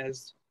illness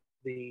as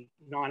the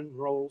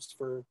non-roles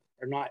or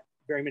not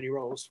very many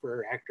roles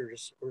for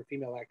actors or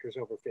female actors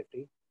over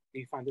 50? Do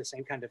you find the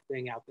same kind of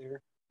thing out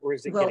there, or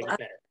is it getting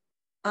better?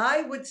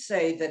 I would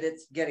say that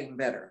it's getting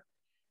better.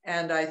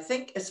 And I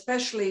think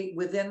especially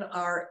within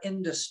our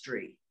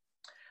industry,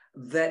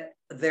 that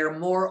they're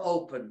more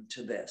open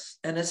to this.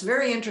 And it's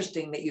very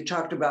interesting that you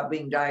talked about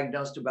being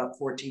diagnosed about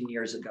 14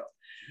 years ago.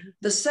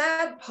 The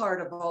sad part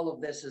of all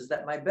of this is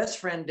that my best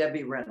friend,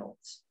 Debbie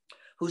Reynolds,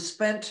 who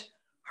spent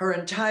her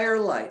entire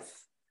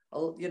life,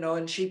 you know,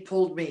 and she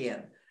pulled me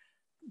in,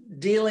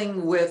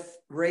 dealing with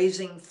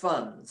raising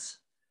funds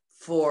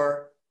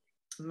for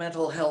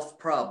mental health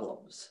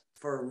problems,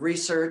 for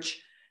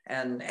research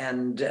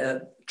and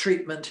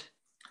treatment.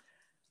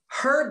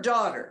 Her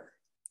daughter,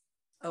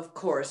 of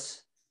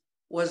course,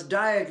 was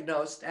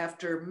diagnosed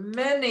after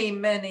many,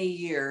 many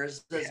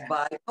years as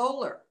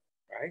bipolar.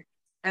 Right.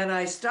 And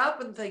I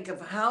stop and think of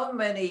how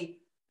many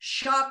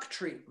shock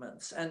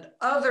treatments and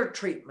other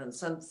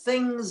treatments and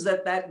things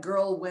that that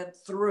girl went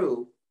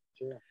through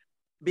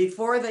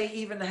before they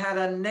even had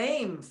a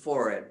name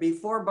for it,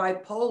 before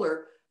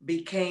bipolar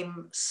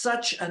became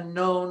such a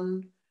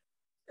known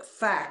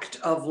fact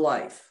of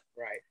life.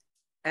 Right.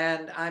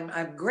 And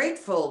I'm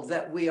grateful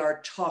that we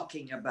are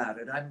talking about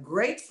it. I'm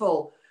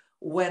grateful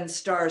when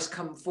stars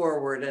come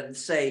forward and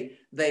say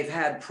they've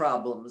had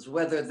problems,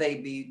 whether they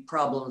be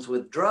problems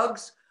with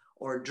drugs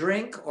or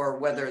drink, or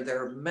whether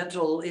they're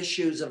mental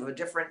issues of a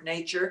different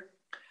nature.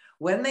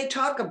 When they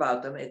talk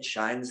about them, it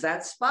shines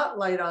that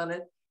spotlight on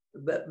it,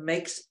 but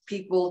makes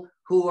people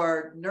who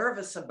are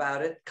nervous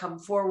about it come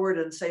forward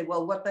and say,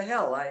 well, what the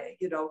hell?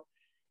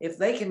 If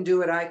they can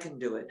do it, I can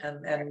do it.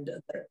 And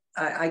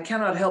I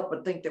cannot help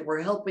but think that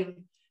we're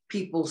helping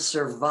people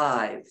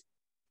survive.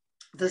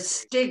 The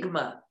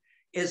stigma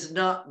is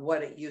not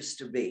what it used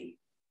to be.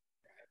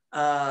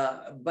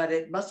 But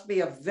it must be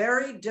a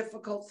very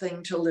difficult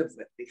thing to live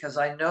with, because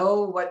I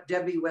know what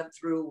Debbie went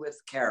through with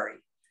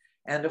Carrie.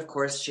 And of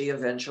course, she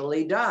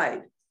eventually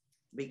died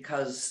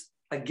because,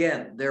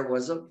 again, there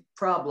was a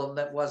problem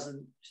that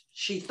wasn't,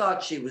 she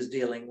thought she was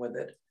dealing with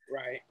it.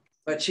 Right.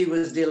 But she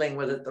was dealing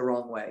with it the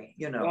wrong way,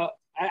 you know. Well,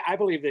 I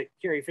believe that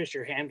Carrie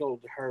Fisher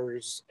handled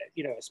hers,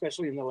 you know,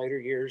 especially in the later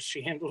years,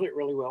 she handled it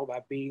really well by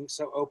being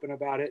so open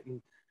about it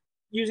and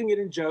using it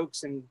in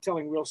jokes and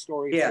telling real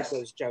stories with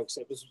those jokes.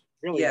 It was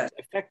really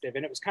effective.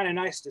 And it was kind of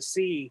nice to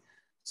see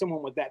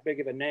someone with that big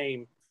of a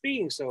name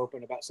being so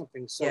open about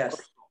something so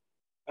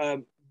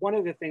personal. One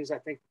of the things I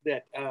think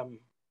that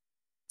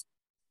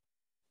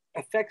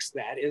affects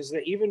that is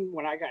that even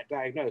when I got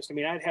diagnosed, I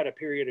mean, I'd had a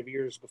period of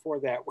years before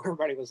that where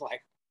everybody was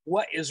like,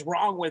 what is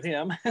wrong with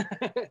him?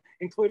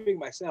 Including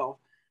myself.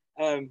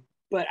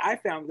 But I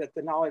found that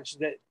the knowledge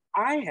that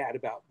I had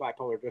about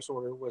bipolar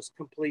disorder was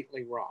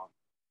completely wrong.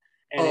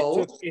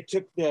 And it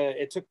took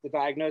the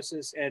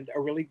diagnosis and a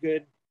really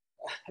good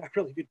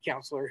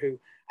counselor who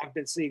I've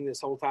been seeing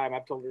this whole time.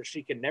 I've told her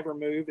she can never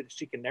move and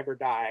she can never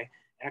die.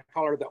 And I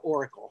call her the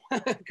Oracle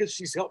because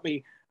she's helped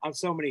me on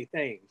so many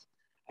things.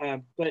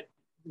 But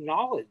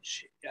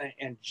knowledge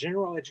and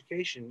general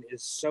education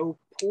is so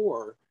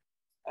poor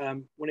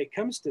when it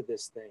comes to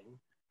this thing.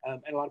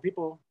 And a lot of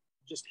people,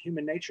 just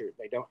human nature,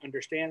 they don't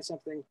understand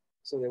something,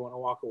 so they want to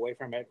walk away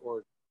from it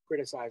or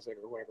criticize it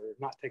or whatever,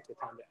 not take the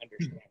time to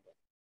understand it.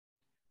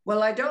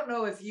 Well, I don't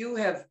know if you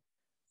have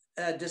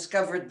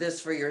discovered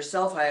this for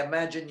yourself. I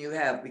imagine you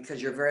have,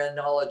 because you're very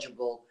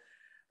knowledgeable.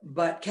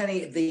 But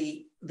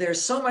Kenny,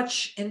 there's so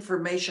much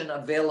information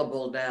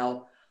available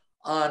now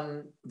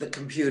on the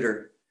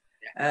computer.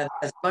 And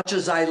as much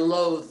as I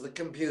loathe the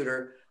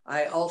computer,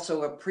 I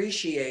also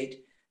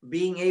appreciate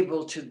being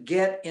able to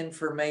get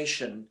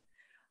information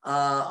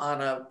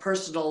on a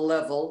personal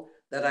level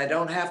that I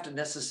don't have to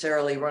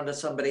necessarily run to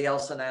somebody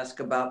else and ask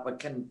about, but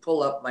can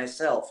pull up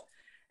myself.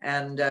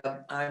 And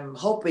I'm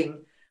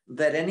hoping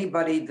that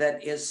anybody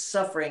that is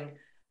suffering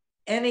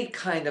any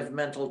kind of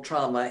mental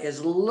trauma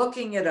is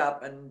looking it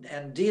up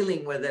and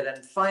dealing with it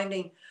and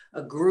finding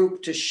a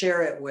group to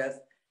share it with.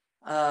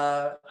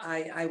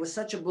 I was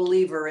such a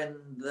believer in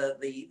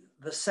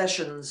the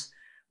sessions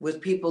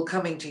with people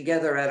coming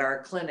together at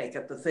our clinic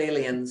at the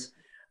Thalians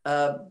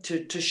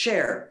to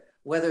share,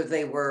 whether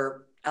they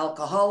were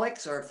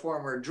alcoholics or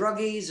former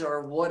druggies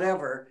or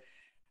whatever.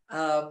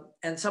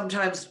 And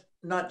sometimes,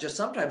 not just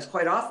sometimes,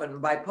 quite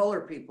often,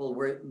 bipolar people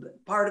were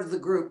part of the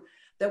group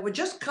that would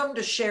just come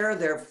to share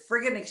their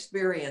friggin'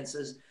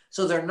 experiences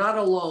so they're not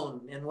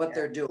alone in what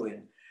they're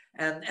doing.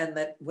 And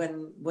that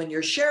when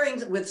you're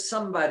sharing with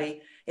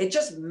somebody, it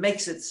just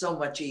makes it so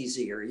much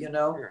easier, you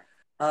know?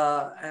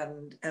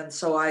 And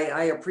so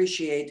I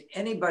appreciate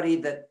anybody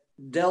that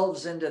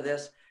delves into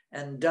this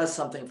and does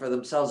something for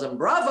themselves. And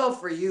bravo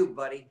for you,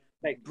 buddy.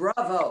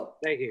 Bravo.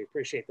 Thank you.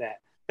 Appreciate that.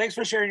 Thanks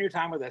for sharing your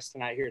time with us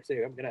tonight here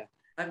too.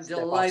 I'm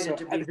delighted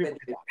to be with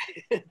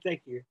you.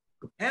 Thank you.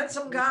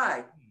 Handsome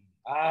guy.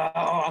 Oh,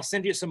 I'll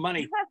send you some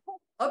money.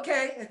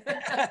 Okay.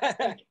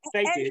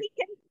 Thank you.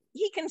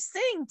 He can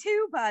sing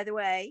too, by the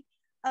way.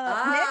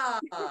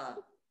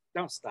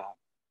 Don't stop.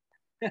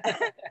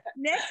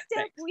 Next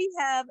up, we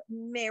have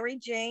Mary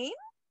Jane.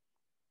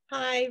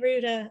 Hi,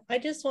 Ruta. I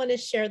just want to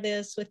share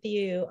this with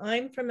you.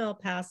 I'm from El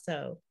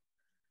Paso.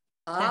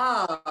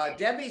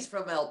 Debbie's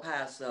from El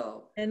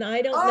Paso. And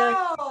I don't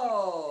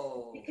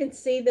know if you can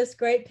see this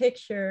great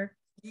picture.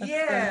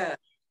 Yeah.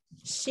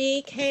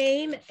 She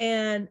came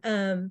and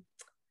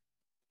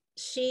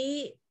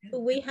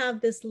we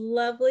have this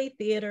lovely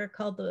theater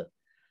called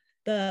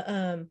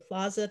the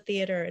Plaza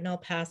Theater in El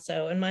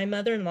Paso, and my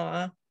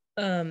mother-in-law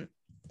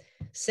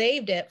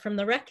saved it from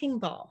the wrecking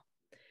ball.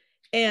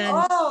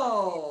 And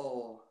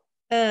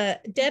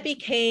Debbie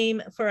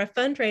came for a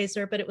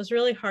fundraiser, but it was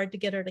really hard to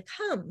get her to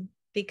come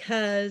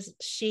because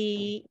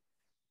she,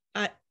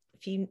 if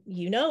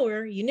you know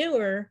her, you knew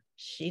her,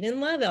 she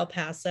didn't love El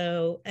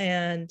Paso,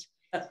 and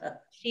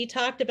she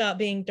talked about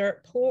being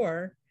dirt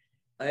poor.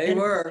 They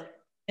were.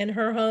 And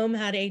her home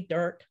had a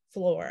dirt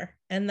floor,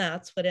 and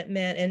that's what it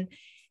meant.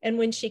 And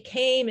when she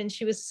came, and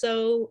she was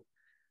so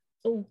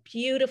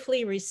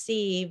beautifully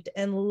received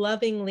and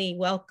lovingly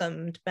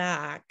welcomed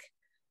back,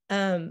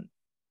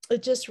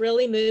 it just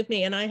really moved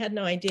me. And I had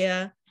no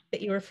idea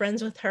that you were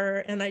friends with her,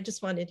 and I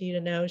just wanted you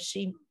to know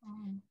she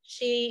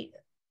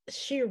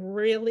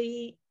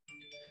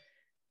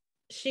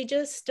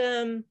just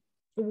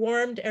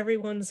warmed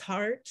everyone's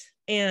heart,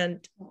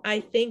 and I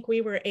think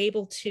we were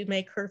able to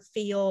make her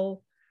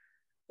feel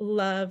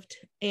loved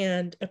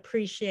and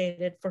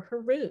appreciated for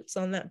her roots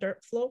on that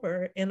dirt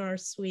floor in our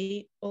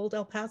sweet old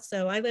El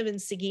Paso. I live in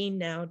Seguin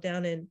now,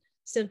 down in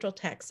Central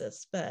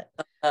Texas, but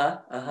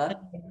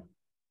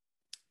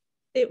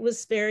it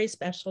was very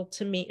special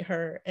to meet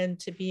her and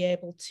to be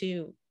able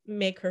to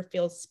make her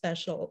feel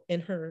special in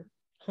her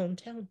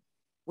hometown.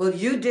 Well,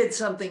 you did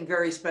something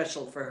very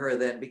special for her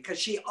then, because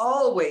she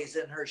always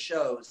in her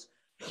shows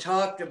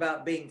talked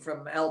about being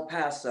from El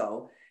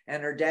Paso,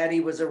 and her daddy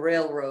was a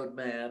railroad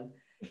man.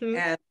 Mm-hmm.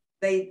 And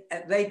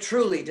they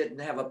truly didn't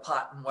have a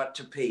pot in what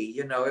to pee.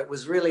 You know, it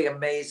was really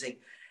amazing.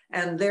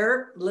 And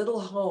their little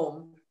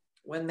home,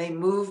 when they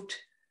moved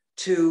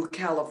to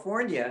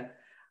California,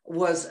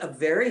 was a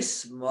very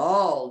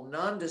small,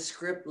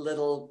 nondescript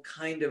little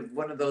kind of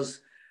one of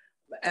those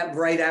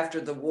right after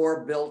the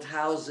war built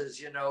houses,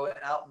 you know,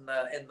 out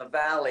in the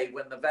valley,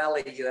 when the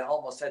valley you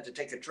almost had to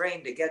take a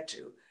train to get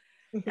to.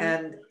 Mm-hmm.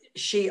 And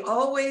she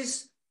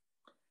always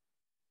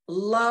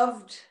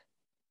loved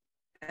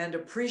and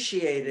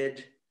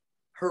appreciated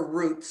her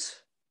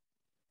roots,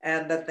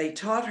 and that they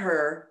taught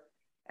her,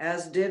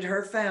 as did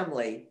her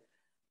family,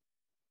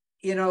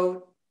 you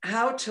know,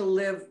 how to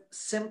live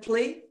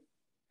simply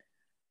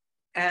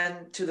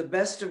and to the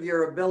best of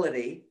your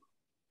ability.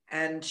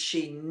 And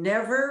she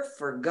never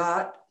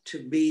forgot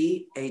to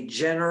be a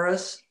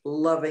generous,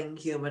 loving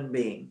human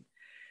being.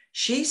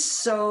 She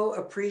so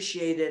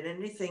appreciated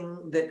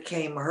anything that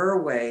came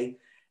her way,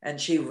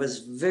 and she was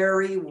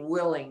very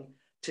willing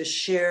to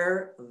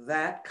share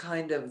that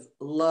kind of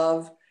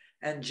love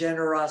and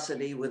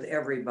generosity with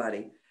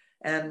everybody.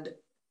 And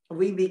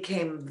we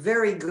became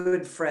very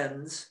good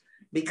friends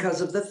because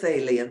of the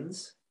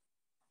Thalians.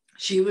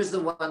 She was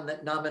the one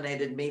that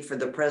nominated me for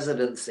the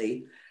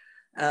presidency.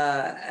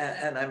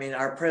 And I mean,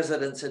 our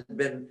presidents had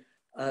been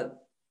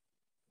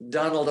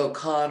Donald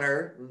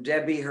O'Connor,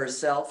 Debbie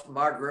herself,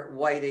 Margaret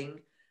Whiting,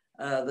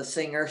 the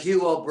singer,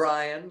 Hugh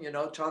O'Brien, you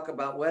know, talk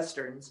about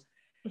Westerns.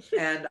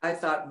 And I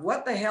thought,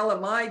 what the hell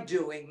am I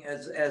doing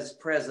as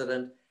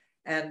president?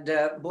 And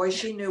boy,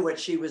 she knew what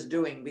she was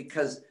doing,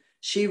 because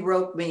she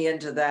roped me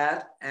into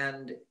that.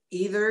 And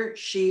either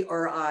she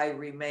or I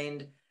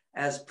remained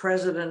as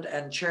president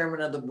and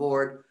chairman of the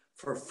board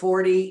for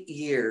 40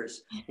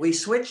 years. We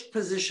switched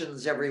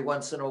positions every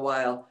once in a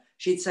while.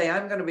 She'd say,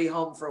 I'm going to be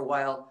home for a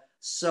while,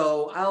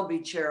 so I'll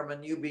be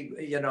chairman, you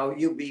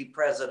be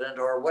president,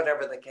 or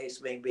whatever the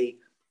case may be.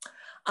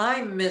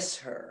 I miss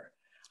her.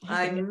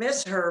 I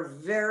miss her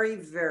very,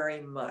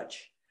 very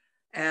much.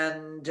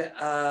 And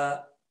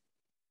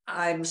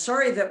I'm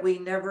sorry that we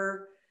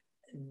never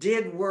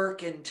did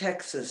work in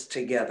Texas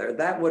together.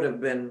 That would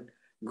have been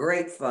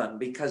great fun,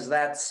 because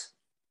that's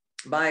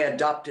my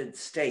adopted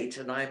state,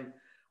 and I'm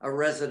a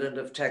resident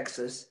of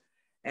Texas,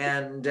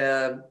 and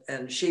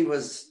she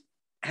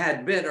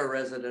had been a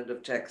resident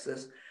of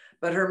Texas,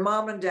 but her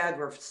mom and dad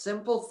were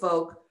simple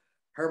folk.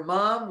 Her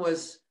mom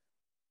was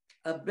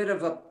a bit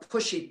of a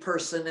pushy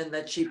person in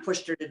that she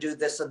pushed her to do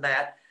this and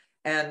that,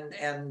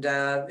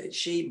 but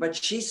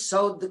she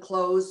sewed the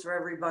clothes for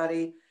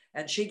everybody,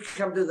 and she'd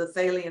come to the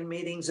Thalian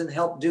meetings and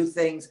help do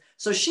things.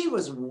 So she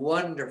was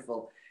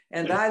wonderful,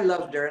 and I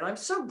loved her. And I'm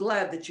so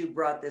glad that you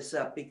brought this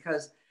up,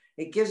 because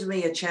it gives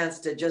me a chance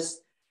to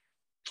just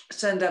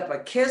send up a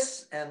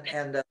kiss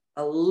and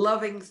a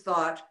loving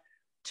thought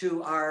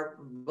to our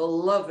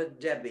beloved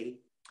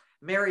Debbie.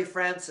 Mary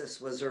Frances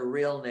was her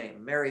real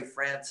name, Mary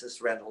Frances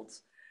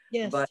Reynolds.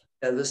 Yes. But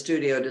the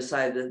studio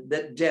decided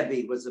that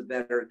Debbie was a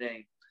better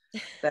name.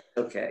 That's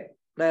okay.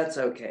 That's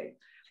okay.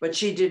 But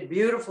she did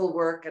beautiful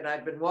work, and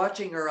I've been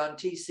watching her on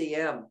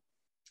TCM.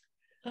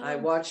 Oh. I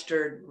watched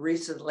her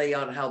recently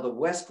on How the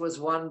West Was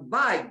Won.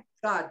 By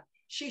God,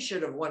 she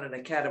should have won an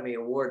Academy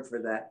Award for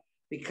that,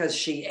 because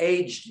she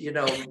aged,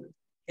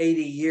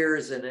 80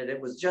 years in it.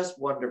 It was just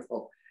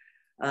wonderful.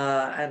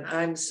 And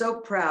I'm so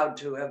proud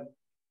to have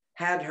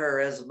had her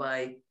as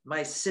my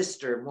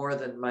sister more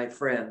than my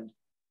friend.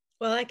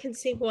 Well, I can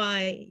see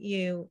why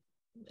you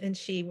and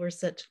she were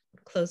such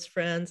close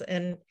friends.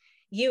 And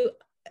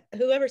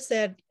whoever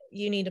said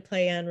you need to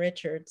play Ann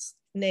Richards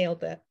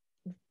nailed that.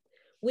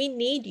 We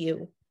need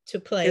you to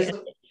play it.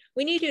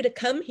 We need you to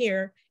come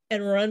here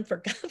and run for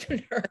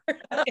governor.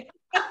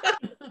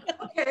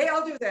 Okay,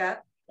 I'll do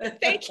that.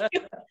 Thank you.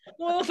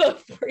 We'll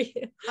vote for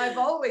you. I've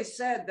always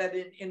said that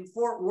in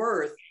Fort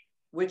Worth,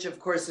 which of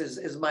course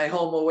is my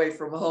home away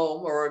from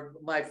home, or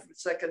my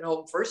second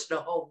home, first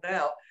home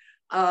now,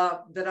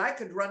 that I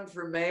could run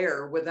for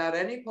mayor without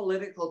any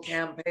political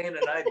campaign,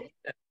 and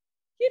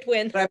you'd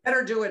win. But I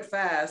better do it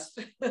fast.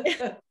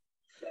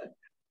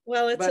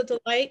 Well, it's a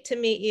delight to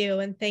meet you,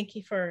 and thank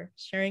you for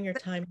sharing your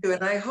time.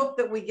 And I hope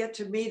that we get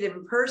to meet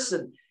in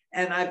person.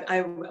 And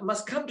I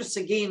must come to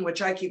Seguin,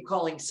 which I keep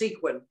calling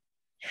Sequin.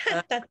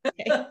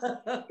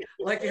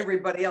 Like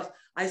everybody else.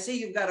 I see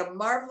you've got a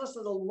marvelous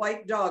little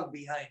white dog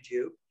behind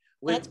you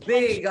with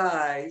big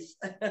eyes.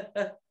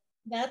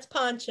 That's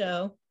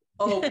Poncho.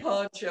 Oh,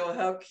 Poncho,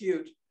 how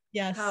cute.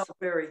 Yes. How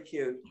very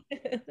cute.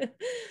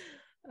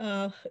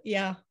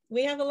 Yeah,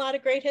 we have a lot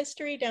of great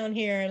history down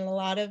here, and a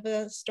lot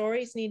of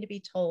stories need to be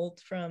told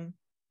from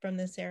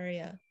this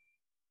area.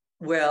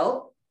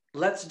 Well,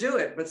 let's do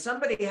it. But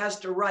somebody has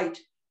to write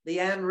the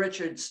Ann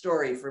Richards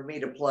story for me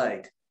to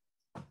play.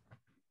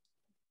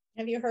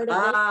 Have you heard of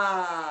it?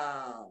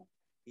 Ah,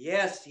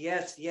 yes,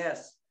 yes,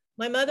 yes.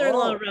 My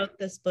mother-in-law wrote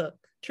this book,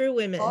 True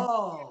Women.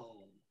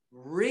 Oh,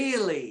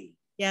 really?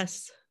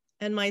 Yes.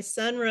 And my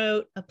son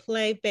wrote a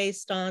play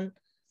based on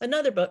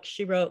another book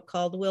she wrote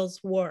called Will's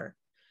War.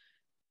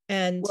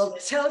 And well,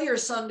 tell your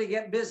son to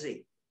get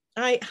busy.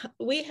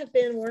 We have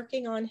been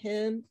working on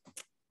him.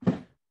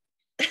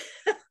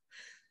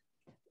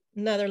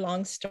 Another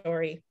long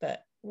story,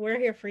 but we're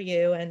here for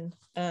you. And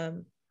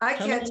I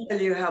can't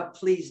tell you how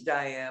pleased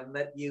I am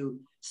that you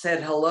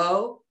said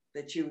hello,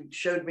 that you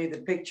showed me the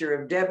picture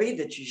of Debbie,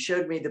 that you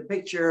showed me the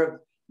picture of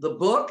the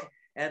book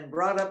and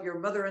brought up your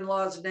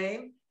mother-in-law's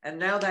name. And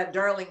now that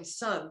darling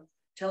son,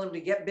 tell him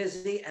to get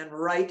busy and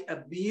write a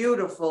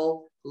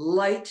beautiful,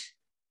 light,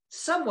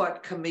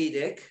 somewhat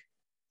comedic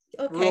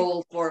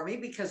role for me,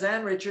 because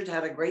Ann Richards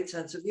had a great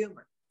sense of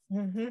humor.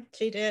 Mm-hmm.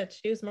 She did.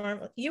 She was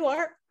marvelous. You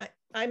are.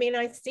 I mean,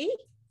 I see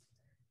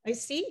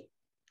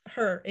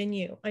her in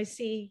you. I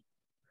see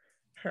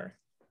her.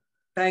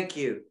 Thank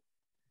you.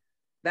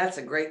 That's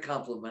a great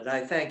compliment.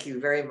 I thank you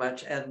very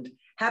much. And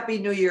Happy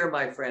New Year,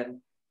 my friend.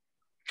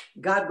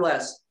 God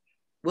bless.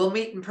 We'll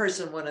meet in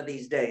person one of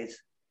these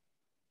days.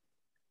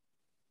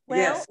 Well,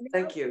 yes,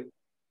 thank you.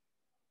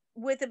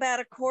 With about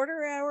a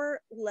quarter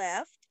hour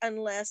left,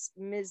 unless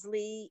Ms.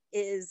 Lee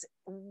is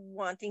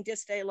wanting to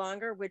stay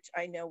longer, which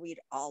I know we'd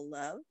all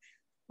love.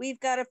 We've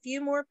got a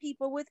few more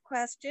people with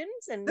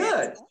questions. And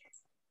good.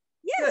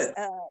 Yes,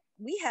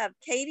 we have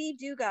Katie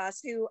Dugas,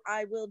 who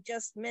I will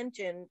just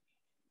mention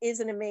is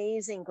an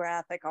amazing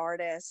graphic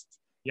artist.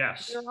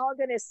 Yes. You're all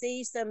going to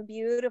see some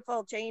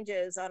beautiful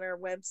changes on our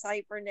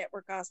website for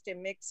Network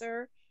Austin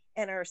Mixer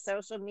and our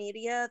social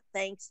media,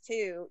 thanks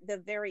to the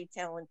very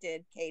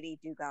talented Katie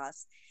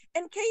Dugas.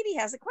 And Katie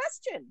has a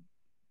question.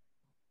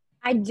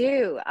 I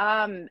do.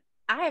 I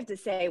have to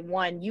say,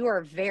 one, you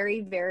are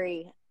very,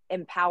 very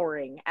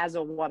empowering as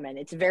a woman.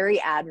 It's very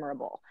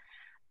admirable.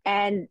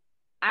 And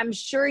I'm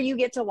sure you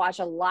get to watch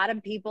a lot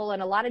of people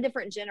and a lot of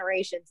different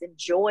generations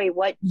enjoy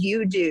what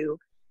you do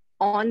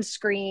on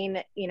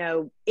screen, you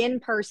know, in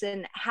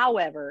person.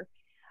 However,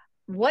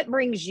 what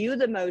brings you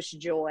the most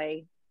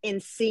joy in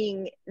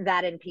seeing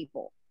that in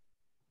people?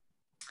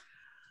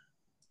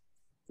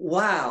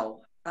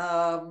 Wow.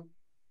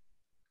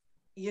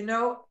 You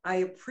know, I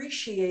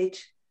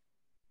appreciate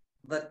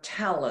the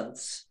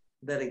talents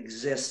that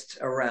exist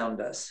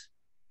around us.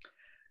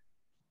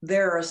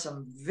 There are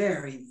some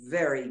very,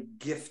 very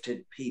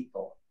gifted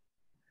people.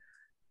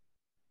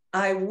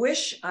 I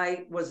wish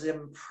I was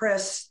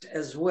impressed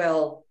as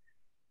well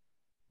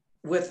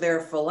with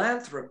their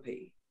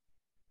philanthropy.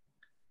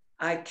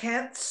 I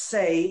can't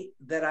say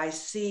that I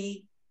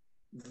see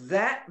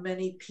that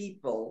many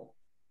people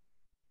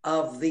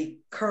of the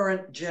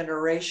current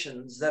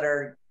generations that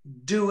are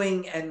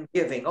doing and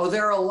giving. Oh,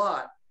 there are a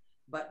lot,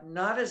 but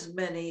not as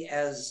many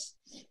as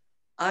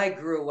I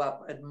grew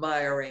up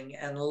admiring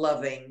and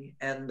loving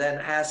and then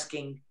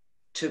asking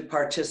to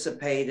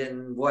participate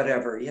in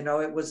whatever. You know,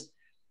 it was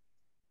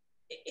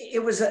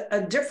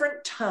a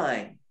different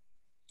time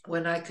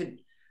when I could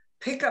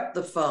pick up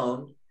the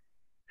phone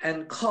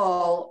and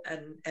call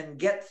and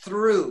get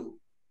through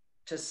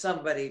to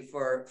somebody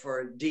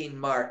for Dean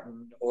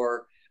Martin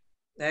or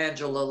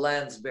Angela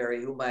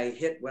Lansbury, whom I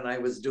hit when I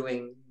was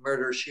doing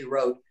Murder, She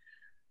Wrote,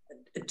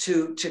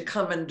 to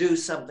come and do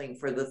something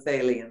for the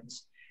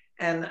Thalians.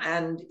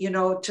 And you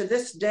know, to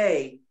this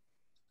day,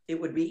 it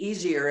would be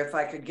easier if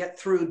I could get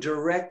through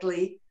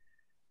directly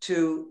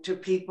to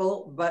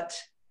people, but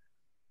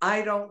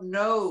I don't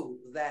know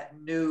that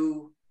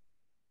new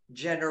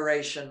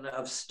generation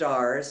of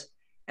stars.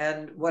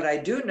 And what I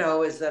do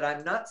know is that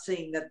I'm not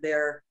seeing that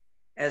they're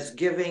as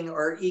giving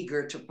or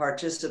eager to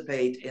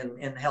participate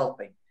in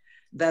helping.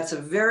 That's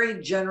a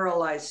very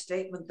generalized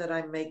statement that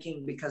I'm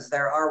making, because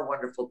there are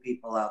wonderful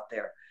people out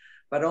there.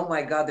 But oh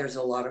my God, there's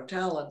a lot of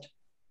talent.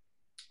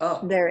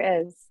 Oh, there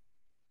is.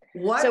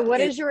 So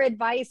what is your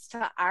advice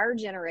to our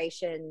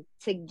generation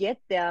to get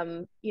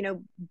them, you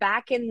know,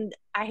 back in,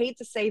 I hate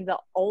to say the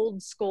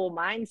old school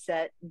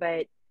mindset,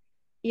 but,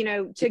 you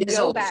know, to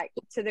go back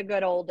to the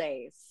good old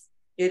days?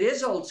 It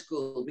is old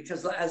school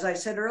because, as I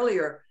said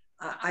earlier,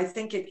 I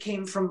think it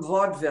came from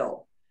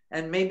vaudeville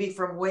and maybe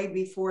from way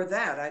before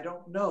that. I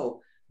don't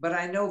know. But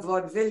I know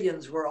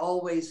vaudevillians were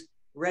always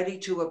ready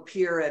to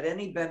appear at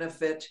any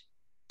benefit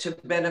to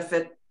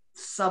benefit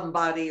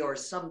somebody or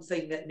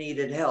something that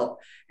needed help.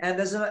 And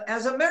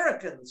as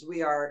Americans,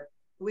 we are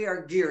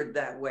geared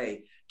that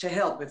way to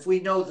help if we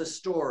know the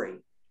story.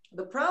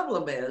 The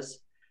problem is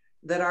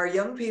that our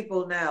young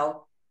people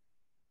now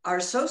are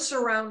so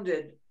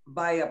surrounded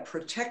by a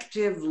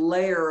protective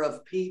layer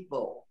of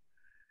people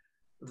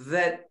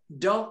that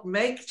don't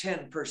make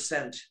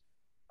 10%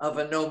 of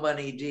a no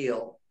money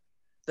deal,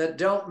 that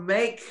don't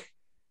make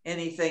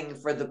anything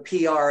for the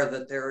PR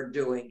that they're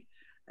doing,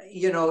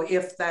 you know,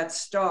 if that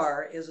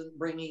star isn't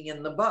bringing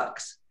in the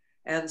bucks.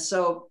 And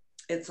so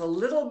it's a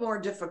little more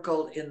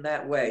difficult in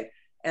that way.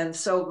 And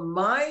so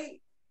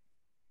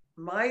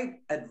my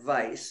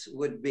advice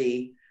would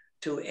be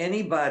to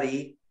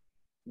anybody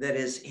that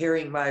is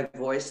hearing my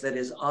voice that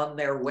is on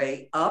their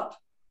way up,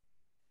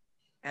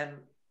 and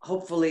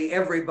hopefully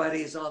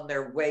everybody's on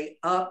their way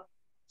up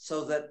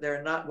so that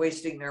they're not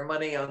wasting their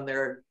money on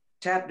their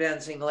tap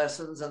dancing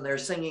lessons and their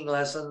singing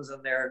lessons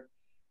and their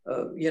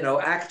you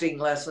know, acting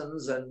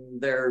lessons and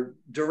their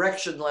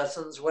direction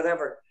lessons,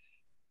 whatever,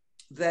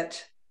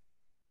 that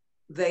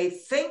they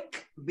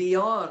think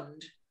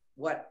beyond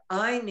what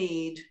I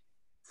need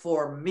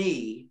for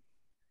me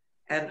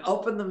and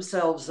open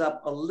themselves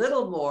up a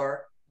little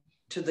more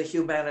to the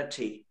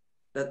humanity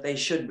that they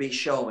should be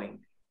showing.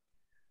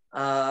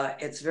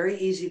 It's very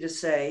easy to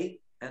say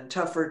and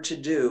tougher to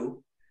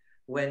do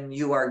when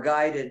you are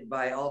guided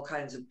by all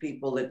kinds of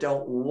people that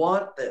don't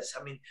want this.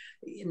 I mean,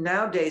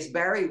 nowadays,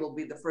 Barry will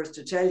be the first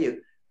to tell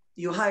you,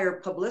 you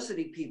hire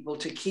publicity people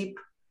to keep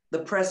the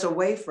press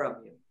away from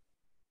you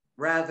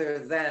rather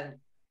than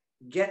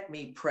get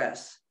me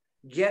press,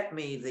 get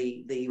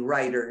me the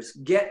writers,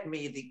 get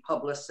me the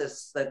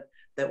publicists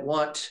that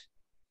want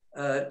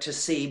to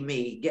see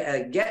me,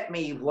 get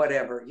me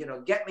whatever, you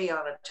know, get me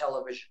on a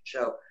television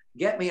show,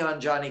 get me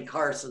on Johnny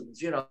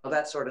Carson's, you know,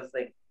 that sort of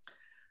thing.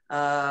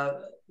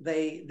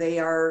 They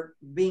are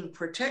being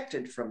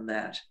protected from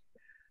that.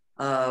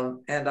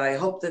 And I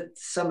hope that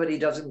somebody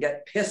doesn't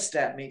get pissed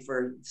at me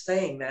for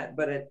saying that,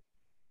 but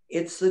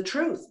it's the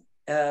truth.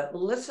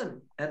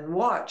 Listen and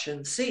watch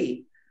and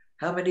see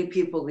how many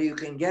people you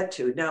can get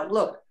to. Now,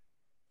 look,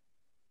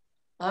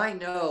 I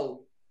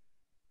know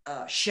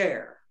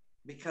Cher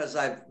because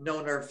I've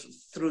known her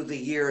through the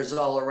years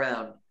all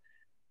around.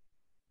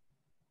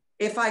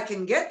 If I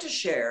can get to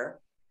Cher,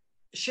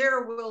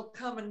 Cher will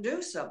come and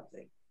do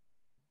something.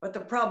 But the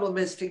problem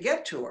is to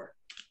get to her.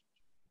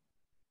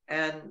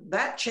 And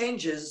that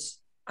changes,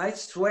 I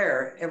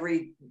swear,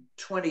 every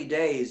 20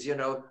 days, you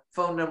know,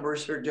 phone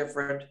numbers are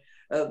different.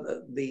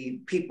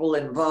 The people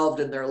involved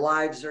in their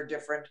lives are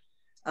different.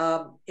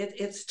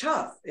 It's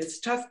tough. It's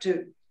tough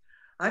to,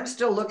 I'm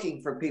still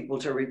looking for people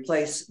to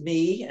replace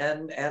me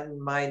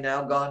and my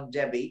now gone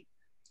Debbie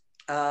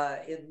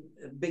in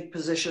big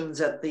positions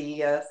at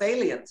the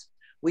Thalians.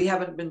 We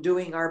haven't been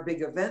doing our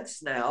big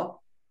events now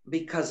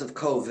because of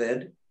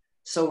COVID.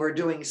 So we're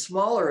doing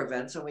smaller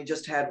events, and we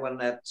just had one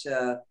at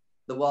the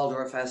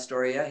Waldorf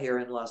Astoria here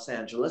in Los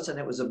Angeles, and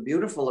it was a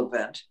beautiful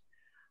event,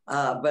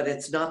 but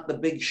it's not the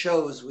big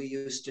shows we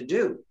used to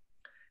do.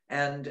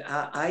 And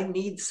I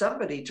need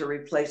somebody to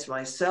replace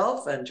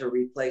myself and to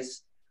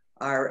replace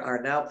our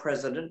now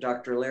president,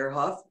 Dr.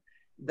 Lehrhoff,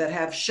 that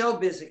have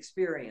showbiz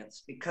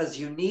experience, because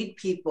you need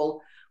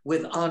people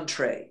with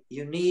entree.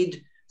 You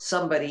need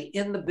somebody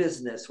in the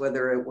business,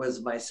 whether it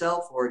was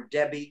myself or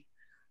Debbie,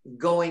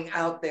 going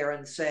out there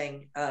and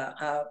saying,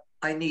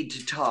 I need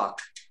to talk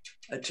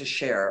to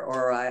Cher,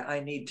 or I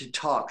need to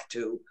talk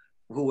to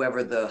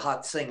whoever the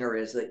hot singer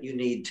is that you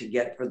need to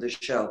get for the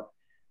show.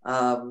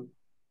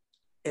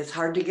 It's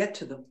hard to get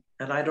to them.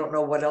 And I don't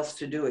know what else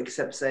to do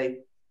except say,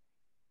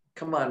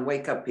 come on,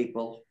 wake up,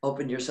 people.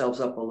 Open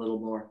yourselves up a little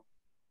more.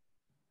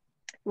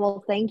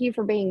 Well, thank you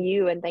for being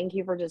you, and thank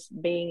you for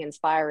just being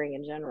inspiring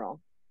in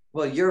general.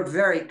 Well, you're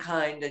very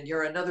kind, and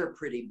you're another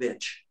pretty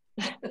bitch.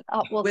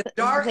 Oh, well, with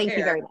dark thank hair.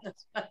 you very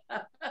much.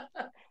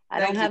 I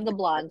don't have the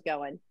blonde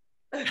going.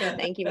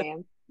 Thank you,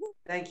 ma'am.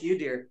 Thank you,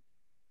 dear.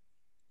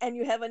 And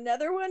you have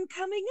another one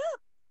coming up,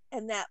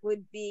 and that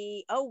would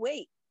be, oh,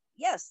 wait.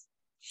 Yes,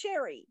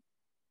 Sherry.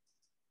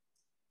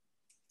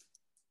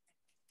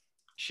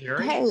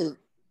 Sherry?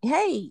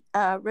 Hey,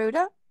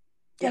 Ruta.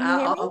 Can you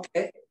hear me?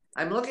 Okay.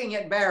 I'm looking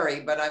at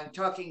Barry, but I'm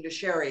talking to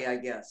Sherry, I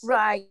guess.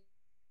 Right.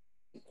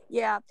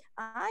 Yeah,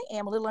 I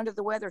am a little under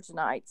the weather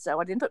tonight, so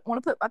I didn't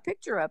want to put my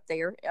picture up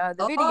there,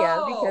 the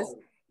video, because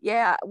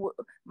yeah,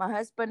 my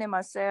husband and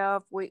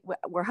myself,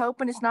 we're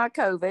hoping it's not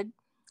COVID.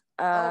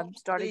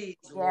 Please,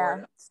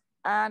 yeah,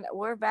 and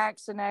we're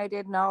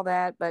vaccinated and all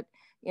that, but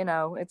you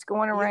know, it's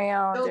going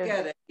around. You'll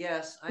get it.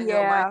 Yes, I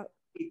know my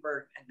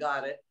keeper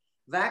got it.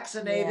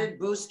 vaccinated,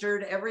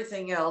 boosted,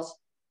 everything else,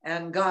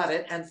 and got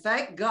it. And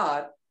thank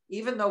God,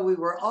 even though we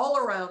were all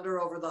around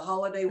her over the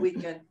holiday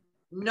weekend,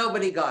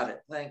 nobody got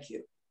it. Thank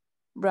you.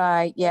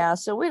 Right. Yeah.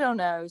 So we don't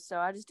know. So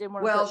I just didn't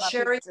want to Well, put my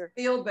Sherry, picture.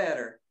 feel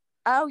better.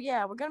 Oh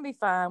yeah, we're gonna be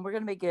fine. We're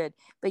gonna be good.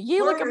 But you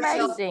Pour look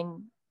yourself-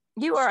 amazing.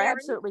 You are Sherry?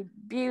 absolutely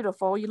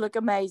beautiful. You look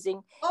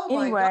amazing. Oh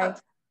Anyway, my God,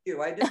 thank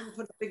you. I didn't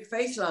put a big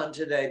face on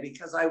today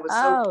because I was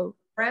so oh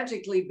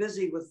frantically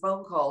busy with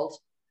phone calls.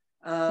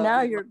 no,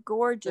 with you're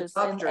gorgeous.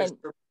 the doctors. And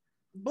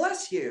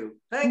Bless you.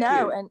 Thank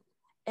no, you.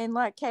 and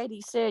like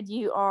Katie said,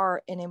 you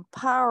are an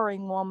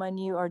empowering woman.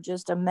 You are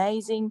just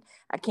amazing.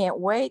 I can't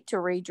wait to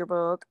read your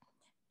book.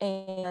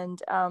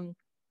 And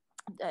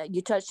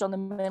you touched on the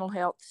mental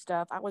health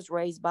stuff. I was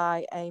raised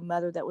by a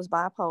mother that was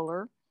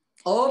bipolar.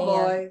 Oh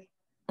boy.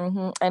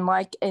 And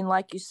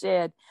like you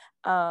said,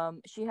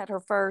 she had her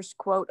first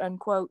quote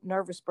unquote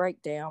nervous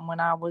breakdown when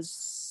I was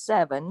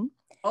 7.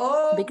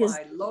 Oh because,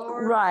 my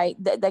Lord. Right.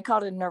 They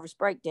called it a nervous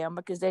breakdown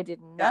because they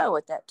didn't know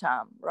at that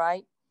time.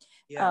 Right.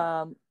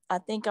 Yeah. I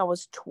think I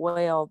was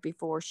 12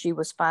 before she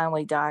was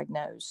finally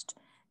diagnosed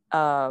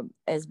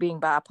as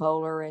being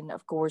bipolar, and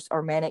of course,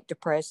 or manic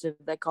depressive,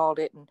 they called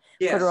it, and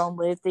put her on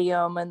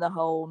lithium and the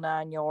whole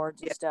 9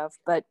 yards and stuff.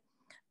 But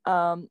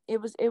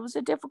it was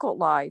a difficult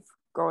life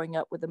growing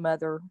up with a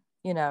mother,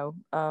 you know.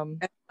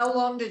 And how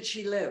long did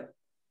she live?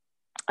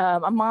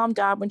 My mom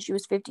died when she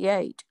was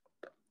 58.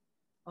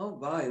 Oh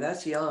boy,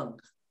 that's young.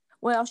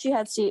 Well, she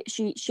had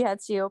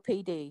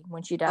COPD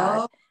when she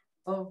died.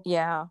 Oh.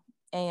 Yeah,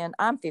 and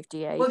I'm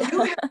 58. Well,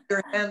 you had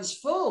your hands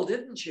full,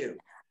 didn't you?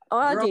 Oh,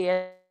 I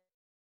did.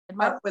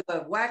 Up with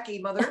a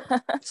wacky mother,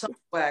 so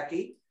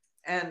wacky,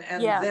 and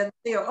Yeah. then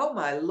oh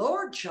my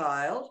Lord,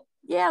 child.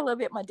 Yeah, a little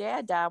bit. My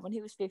dad died when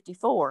he was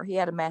 54. He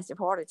had a massive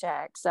heart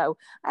attack. So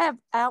I have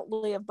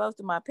outlived both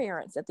of my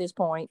parents at this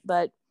point.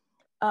 But,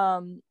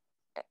 and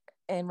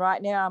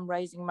right now I'm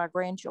raising my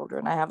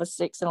grandchildren. I have a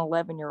 6 and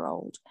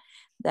 11-year-old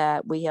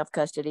that we have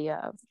custody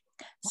of.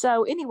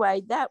 So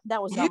anyway, that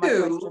was not my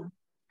question. You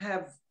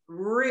have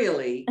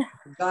really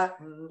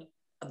gotten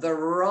the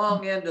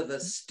wrong end of the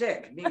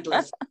stick,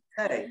 needless to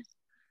say.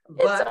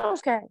 But,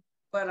 it's okay.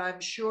 But I'm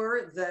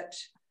sure that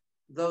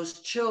those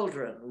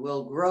children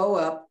will grow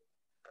up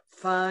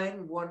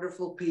fine,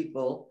 wonderful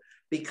people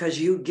because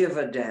you give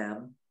a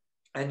damn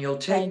and you'll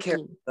take care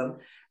of them.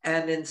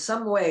 And in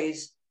some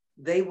ways,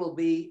 they will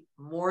be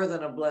more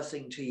than a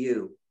blessing to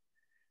you.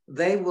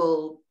 They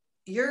will,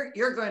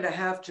 you're going to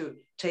have to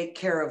take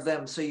care of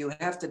them. So you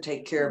have to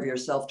take care of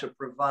yourself to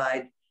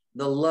provide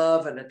the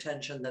love and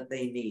attention that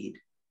they need.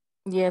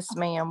 Yes,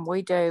 ma'am,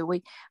 we do.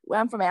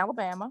 I'm from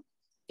Alabama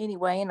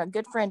anyway, and a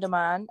good friend of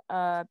mine,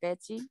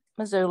 Betsy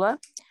Missoula,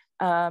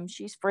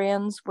 she's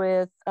friends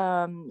with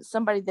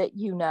somebody that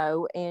you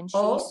know, and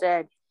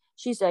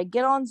she said,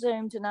 get on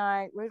Zoom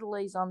tonight.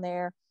 RutaLee's on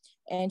there,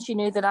 and she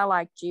knew that I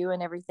liked you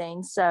and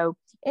everything. So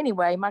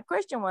anyway, my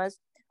question was,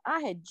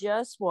 I had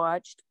just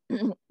watched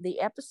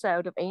the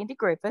episode of Andy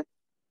Griffith,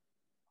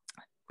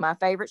 my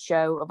favorite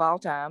show of all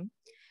time,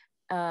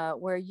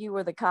 where you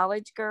were the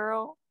college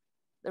girl.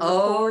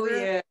 Oh,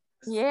 yeah.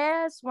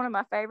 Yes, one of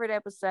my favorite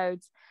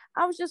episodes.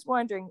 I was just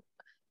wondering,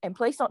 and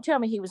please don't tell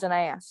me he was an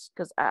ass,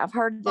 because I've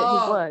heard that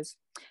he was.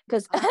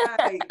 Because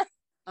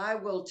I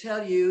will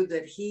tell you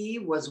that he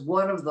was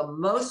one of the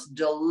most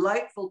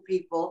delightful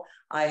people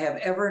I have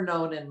ever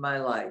known in my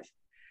life.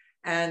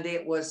 And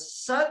it was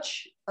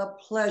such a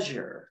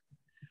pleasure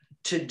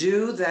to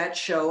do that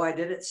show. I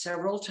did it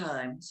several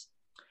times.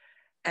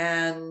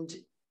 And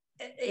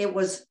it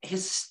was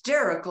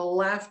hysterical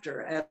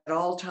laughter at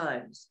all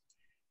times.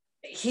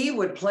 He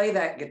would play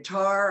that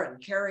guitar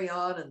and carry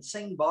on and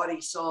sing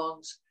bawdy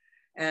songs.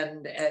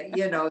 And,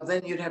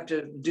 then you'd have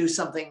to do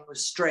something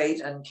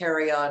straight and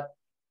carry on.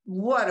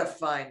 What a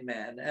fine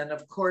man. And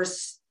of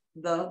course,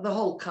 the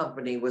whole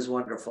company was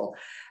wonderful.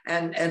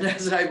 And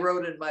as I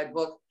wrote in my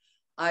book,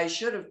 I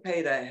should have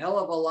paid a hell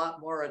of a lot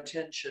more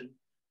attention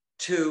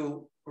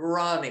to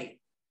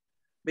Ronnie,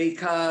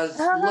 because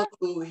look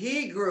who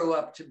he grew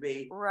up to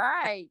be.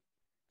 Right.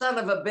 Son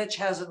of a bitch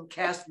hasn't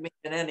cast me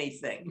in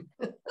anything.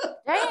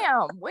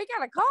 Damn, we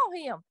gotta call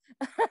him.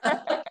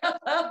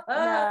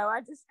 No,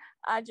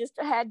 I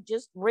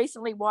just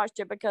recently watched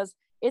it because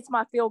it's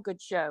my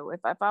feel-good show. If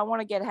I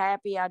want to get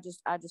happy, I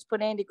just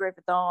put Andy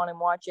Griffith on and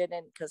watch it,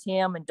 and because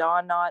him and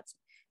Don Knotts.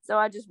 So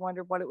I just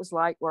wondered what it was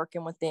like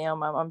working with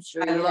them. I'm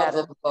sure I you love had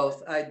them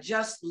both. I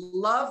just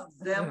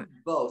loved them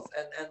both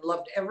and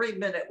loved every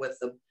minute with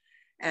them.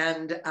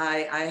 And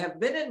I have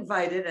been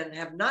invited and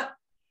have not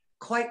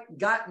quite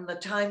gotten the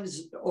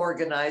times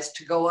organized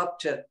to go up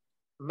to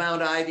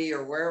Mount Ida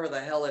or wherever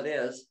the hell it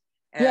is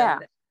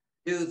and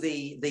do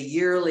the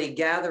yearly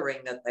gathering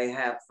that they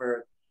have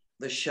for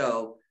the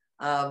show.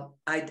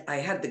 I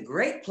had the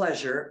great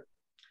pleasure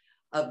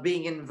of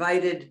being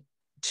invited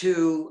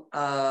to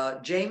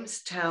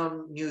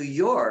Jamestown, New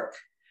York,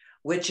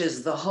 which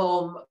is the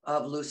home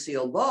of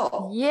Lucille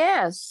Ball.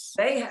 Yes.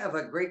 They have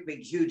a great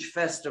big huge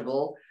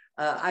festival.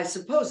 I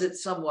suppose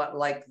it's somewhat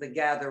like the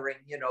gathering,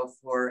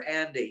 for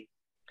Andy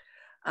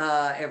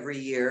every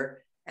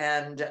year.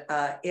 And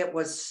it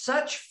was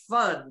such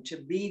fun to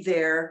be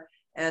there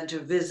and to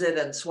visit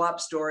and swap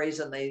stories.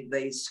 And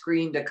they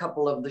screened a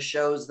couple of the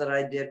shows that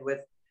I did with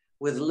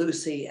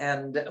Lucy.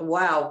 And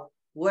wow,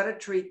 what a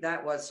treat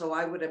that was. So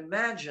I would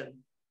imagine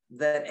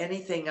that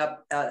anything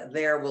up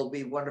there will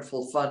be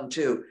wonderful fun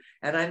too.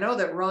 And I know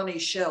that Ronnie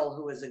Shell,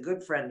 who is a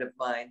good friend of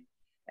mine,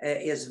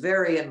 is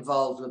very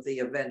involved with the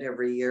event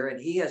every year. And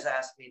he has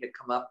asked me to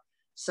come up.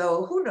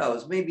 So who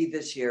knows, maybe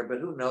this year, but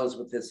who knows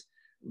with this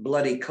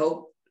bloody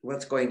coat,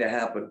 what's going to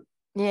happen.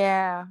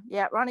 Yeah.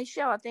 Ronnie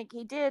Shell, I think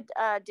he did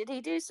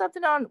he do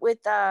something on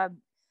with Gomer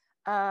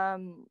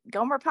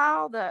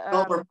Pyle?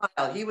 Gomer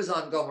Pyle. He was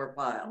on Gomer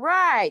Pyle.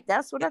 Right.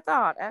 That's what I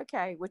thought.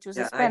 Okay. Which was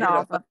a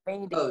spinoff of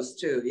Andy. Those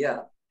too, yeah.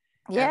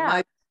 Yeah. And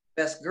my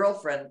best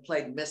girlfriend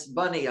played Miss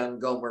Bunny on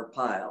Gomer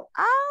Pyle.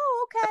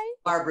 Oh, okay.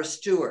 Barbara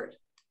Stewart.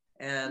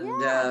 And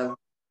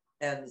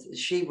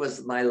she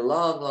was my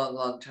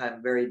long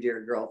time very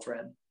dear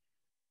girlfriend.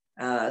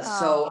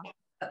 So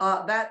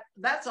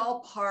that's all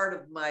part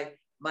of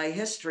my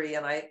history,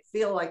 and I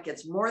feel like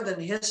it's more than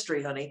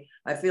history, honey.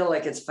 I feel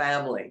like it's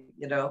family,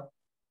 you know.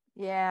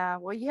 Yeah,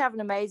 well, you have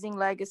an amazing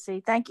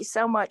legacy. Thank you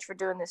so much for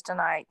doing this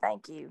tonight.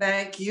 Thank you.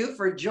 Thank you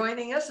for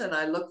joining us, and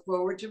I look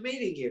forward to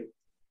meeting you.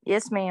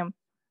 Yes, ma'am.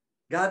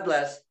 God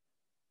bless.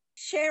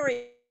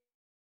 Sherry,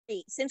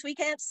 since we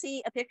can't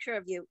see a picture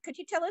of you, could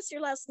you tell us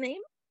your last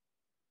name?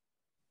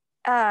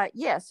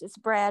 Yes, it's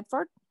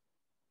Bradford.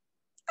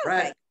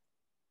 Okay.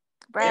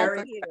 Bradford.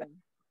 Thank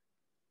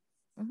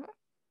you.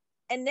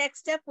 And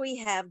next up we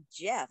have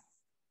Jeff.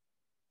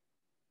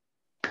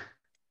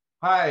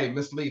 Hi,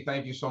 Miss Lee.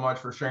 Thank you so much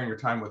for sharing your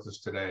time with us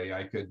today.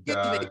 I could.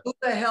 Who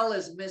the hell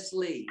is Miss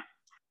Lee?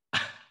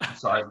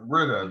 Sorry,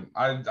 Ruta.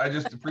 I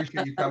just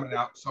appreciate you coming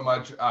out so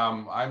much.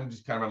 I'm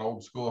just kind of an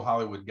old school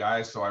Hollywood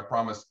guy, so I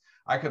promise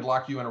I could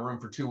lock you in a room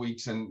for 2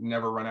 weeks and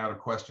never run out of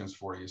questions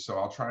for you. So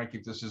I'll try and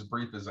keep this as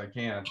brief as I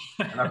can.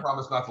 And I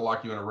promise not to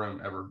lock you in a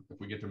room ever if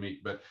we get to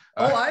meet. But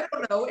I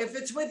don't know. If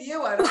it's with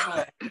you, I don't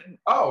mind.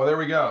 Oh, there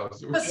we go.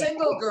 I'm a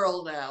single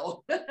girl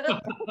now.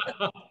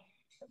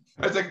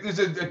 There's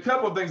a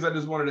couple of things I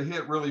just wanted to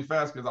hit really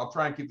fast because I'll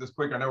try and keep this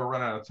quick. I know we're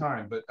running out of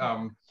time, but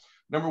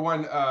number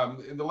one,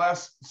 in the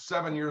last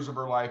 7 years of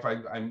her life,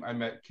 I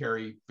met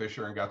Carrie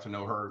Fisher and got to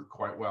know her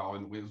quite well.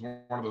 And it was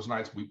one of those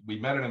nights we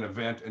met at an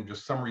event, and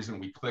just some reason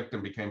we clicked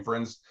and became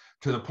friends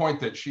to the point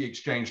that she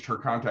exchanged her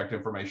contact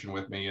information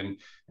with me,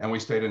 and we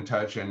stayed in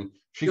touch. And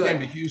she came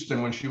to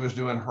Houston when she was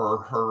doing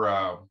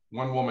her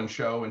one-woman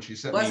show, and she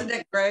sent Wasn't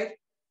it great?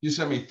 You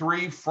sent me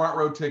 3 front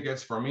row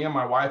tickets for me and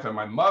my wife and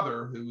my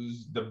mother,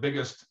 who's the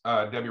biggest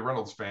Debbie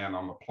Reynolds fan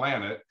on the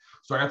planet.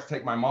 So I got to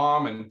take my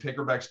mom and take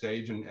her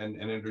backstage and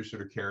introduce her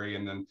to Carrie.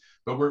 And then,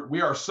 but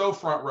we are so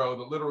front row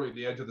that literally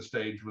the edge of the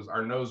stage was,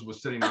 our nose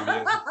was sitting on the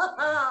edge.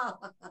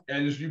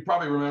 And as you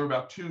probably remember,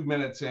 about 2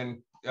 minutes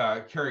in,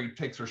 Carrie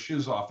takes her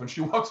shoes off and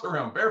she walks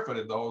around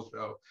barefooted the whole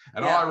show.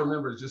 And all I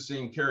remember is just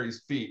seeing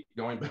Carrie's feet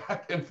going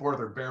back and forth,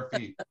 her bare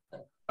feet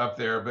up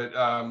there.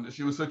 But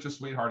she was such a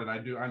sweetheart, and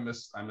I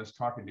miss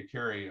talking to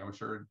Carrie. I'm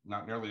sure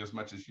not nearly as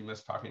much as you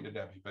miss talking to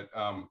Debbie, but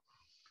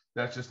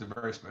that's just a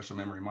very special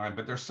memory of mine.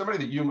 But there's somebody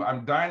that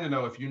I'm dying to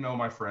know if you know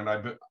my friend.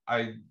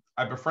 I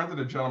befriended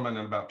a gentleman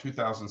in about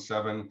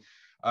 2007.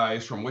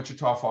 He's from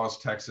Wichita Falls,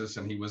 Texas,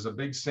 and he was a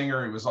big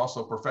singer. He was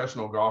also a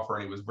professional golfer,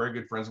 and he was very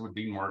good friends with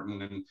Dean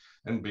Martin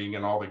and Bing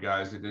and all the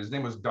guys. His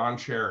name was Don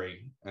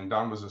Cherry, and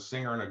Don was a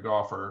singer and a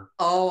golfer.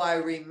 Oh, I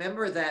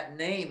remember that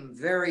name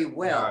very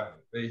well.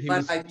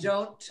 But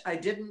I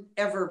didn't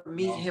ever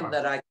meet him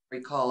that I can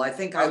recall. I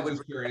think I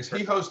was curious.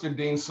 He hosted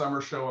Dean's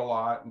summer show a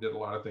lot and did a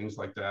lot of things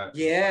like that.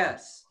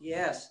 Yes.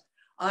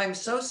 I'm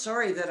so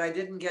sorry that I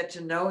didn't get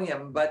to know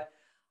him, but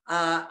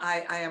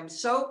I am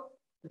so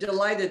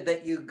delighted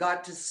that you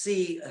got to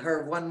see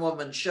her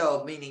one-woman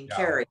show, meaning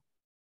Carrie.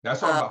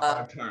 That's all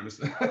about 5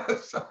 times.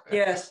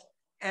 Yes,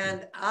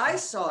 and I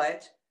saw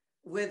it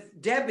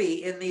with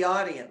Debbie in the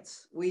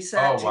audience. We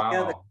sat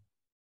together. Wow.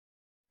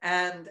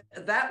 And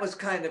that was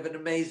kind of an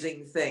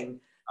amazing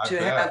thing to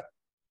bet.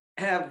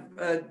 have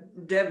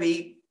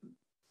Debbie,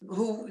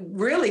 who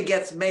really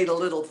gets made a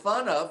little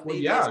fun of. Well,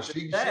 yeah,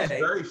 she's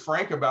very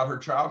frank about her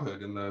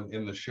childhood in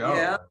the show.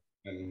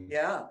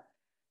 Yeah,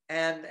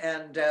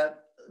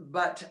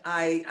 but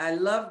I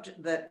loved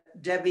that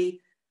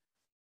Debbie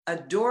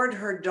adored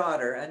her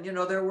daughter, and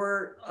there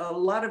were a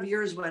lot of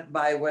years went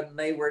by when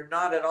they were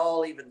not at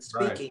all even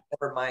speaking,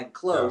 never mind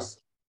close.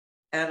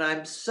 And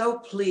I'm so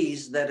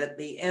pleased that at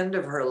the end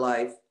of her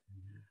life,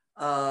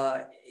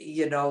 that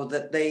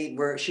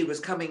she was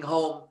coming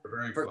home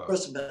for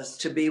Christmas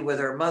to be with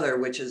her mother,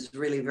 which is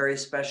really very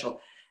special.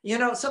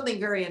 Something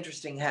very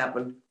interesting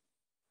happened.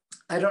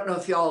 I don't know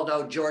if you all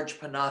know George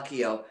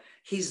Pinocchio.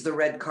 He's the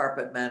red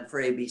carpet man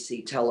for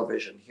ABC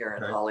television here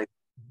in Hollywood.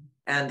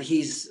 And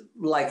he's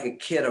like a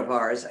kid of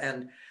ours.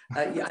 And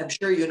I'm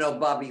sure you know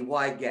Bobby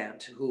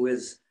Wygant, who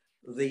is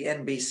the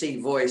NBC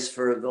voice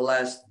for the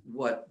last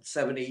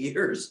 70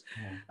 years,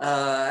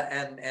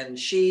 and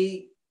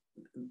she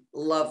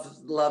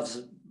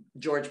loves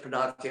George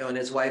Pinocchio and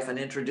his wife, and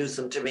introduced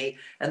them to me,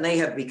 and they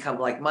have become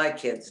like my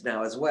kids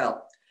now as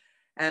well.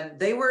 And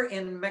they were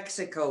in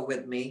Mexico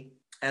with me,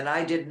 and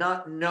I did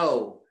not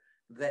know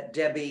that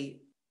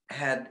Debbie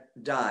had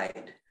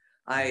died.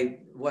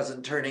 I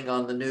wasn't turning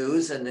on the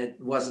news and it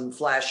wasn't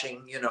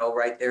flashing, you know,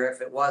 right there.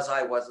 If it was,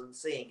 I wasn't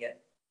seeing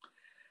it.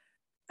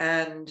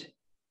 And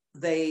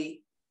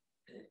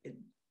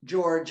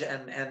George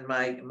and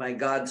my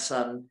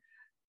godson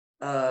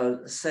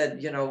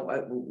said, you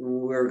know,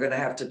 we're going to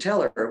have to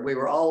tell her. We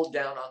were all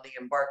down on the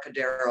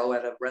Embarcadero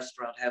at a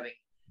restaurant having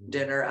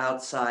dinner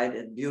outside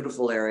in a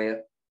beautiful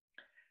area.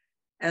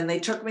 And they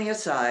took me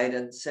aside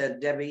and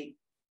said,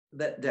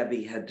 that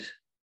Debbie had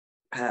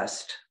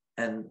passed,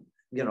 and,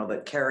 you know,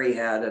 that Carrie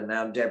had, and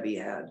now Debbie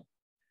had.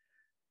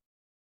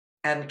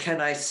 And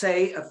can I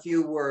say a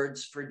few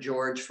words for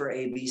George for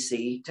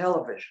ABC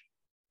television?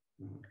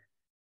 Mm-hmm.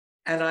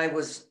 And I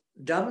was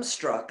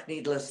dumbstruck,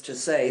 needless to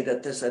say,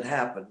 that this had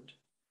happened.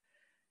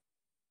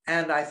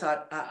 And I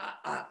thought,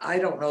 I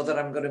don't know that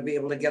I'm going to be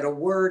able to get a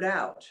word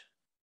out.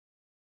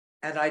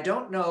 And I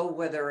don't know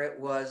whether it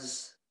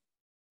was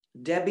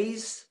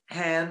Debbie's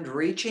hand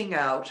reaching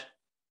out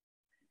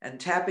and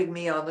tapping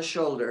me on the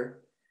shoulder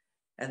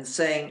and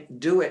saying,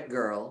 do it,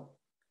 girl.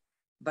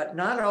 But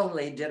not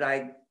only did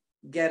I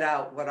get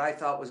out what I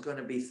thought was going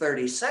to be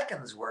 30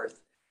 seconds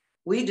worth,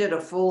 we did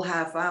a full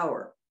half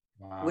hour,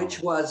 wow,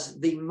 which was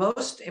the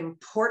most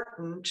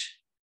important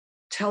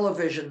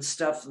television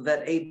stuff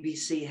that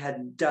ABC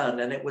had done.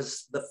 And it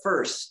was the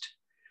first.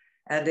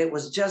 And it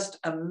was just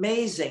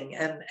amazing.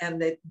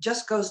 And it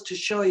just goes to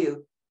show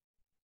you,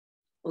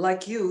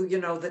 like you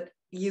know, that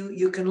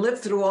you can live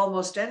through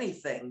almost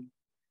anything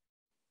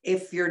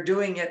if you're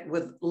doing it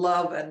with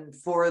love and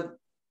for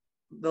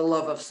the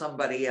love of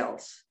somebody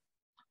else.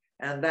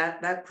 And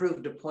that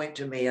proved a point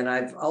to me. And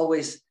I've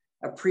always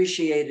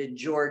appreciated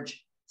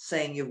George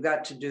saying, you've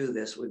got to do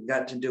this. We've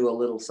got to do a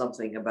little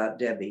something about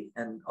Debbie,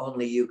 and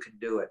only you can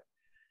do it.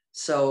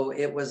 So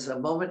it was a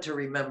moment to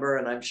remember,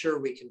 and I'm sure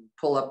we can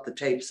pull up the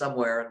tape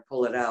somewhere and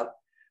pull it out,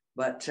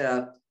 but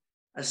a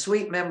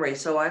sweet memory.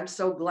 So I'm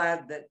so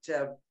glad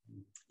that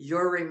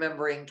you're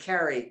remembering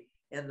Carrie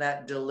in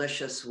that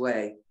delicious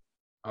way.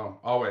 Oh,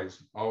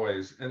 always,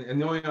 always. And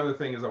the only other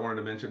thing is I wanted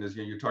to mention is,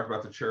 you talked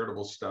about the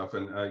charitable stuff.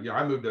 And,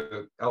 I moved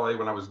to LA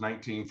when I was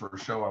 19 for a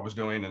show I was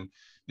doing and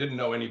didn't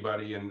know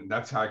anybody. And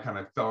that's how I kind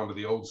of fell into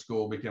the old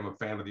school, became a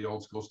fan of the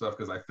old school stuff,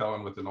 because I fell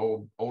in with an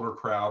older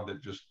crowd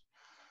that just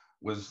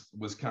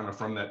was kind of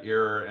from that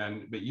era.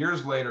 But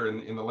years later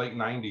in the late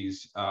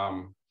 90s,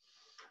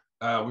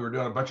 we were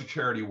doing a bunch of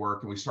charity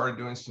work, and we started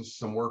doing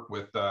some work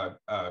with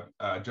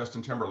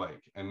Justin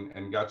Timberlake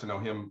and got to know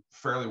him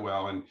fairly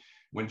well. And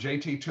when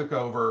JT took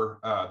over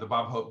the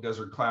Bob Hope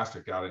Desert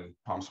Classic out in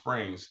Palm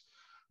Springs,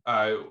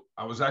 I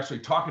was actually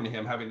talking to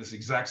him, having this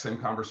exact same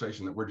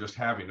conversation that we're just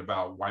having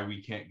about why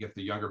we can't get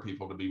the younger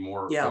people to be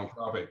more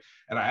philanthropic.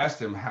 And I asked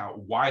him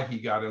why he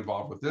got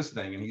involved with this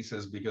thing. And he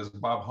says, because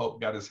Bob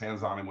Hope got his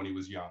hands on him when he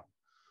was young.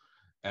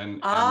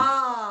 And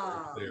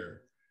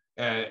there.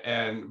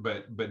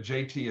 But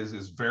JT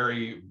is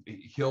very,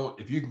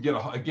 if you can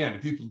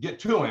get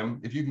to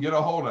him, if you can get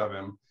a hold of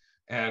him,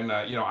 and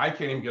I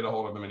can't even get a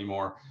hold of him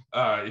anymore.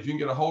 If you can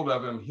get a hold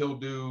of him, he'll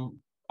do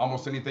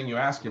almost anything you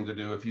ask him to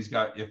do if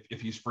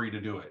he's free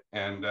to do it.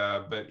 And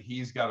but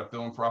he's got a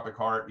philanthropic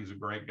heart. He's a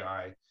great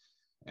guy.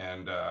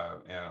 And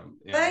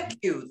thank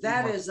you.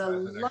 That is a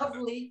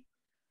lovely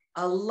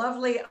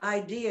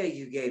idea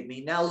you gave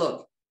me. Now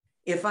look,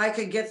 if I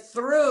could get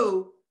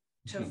through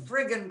to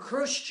friggin'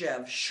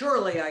 Khrushchev,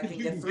 surely I can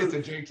get through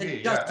to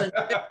JT. Justin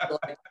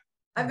Timberlake.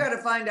 I've got to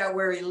find out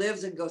where he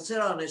lives and go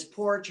sit on his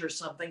porch or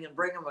something and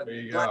bring him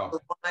a glass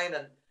of wine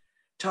and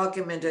talk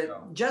him into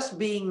just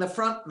being the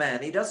front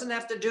man. He doesn't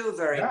have to do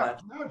very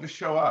much. No, just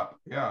show up.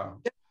 Yeah.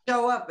 Just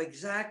show up,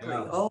 exactly.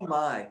 Yeah. Oh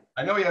my.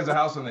 I know he has a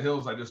house in the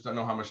hills. I just don't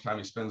know how much time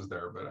he spends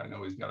there, but I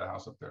know he's got a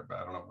house up there, but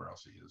I don't know where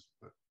else he is.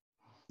 But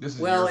this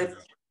is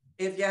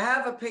if you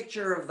have a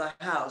picture of the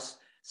house,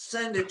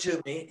 send it to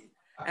me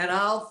and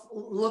I'll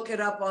look it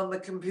up on the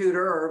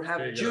computer or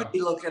have Judy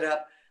look it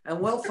up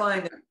and we'll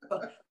find it.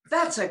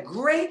 That's a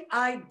great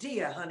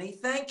idea, honey.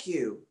 Thank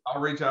you.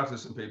 I'll reach out to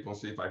some people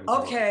and see if I can.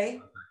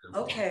 Okay.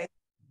 Okay.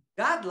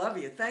 God love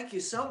you. Thank you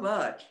so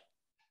much.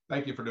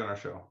 Thank you for doing our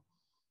show.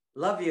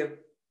 Love you.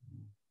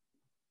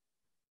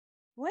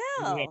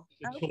 Well,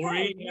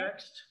 Satori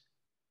next.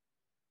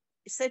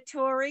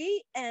 Satori,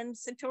 and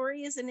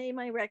Satori is a name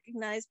I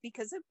recognize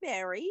because of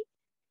Barry.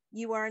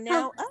 You are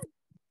now up.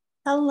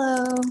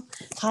 Hello.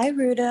 Hi,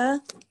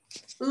 Ruta.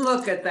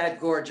 Look at that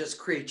gorgeous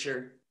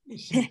creature.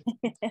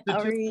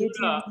 Let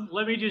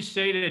me just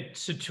say that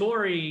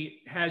Satori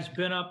has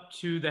been up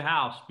to the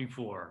house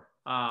before.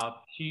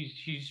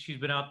 She's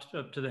been up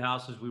to the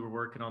house as we were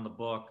working on the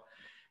book,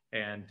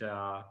 and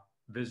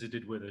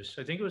visited with us.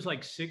 I think it was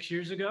like 6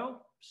 years ago,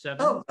 7.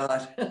 Oh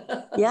God.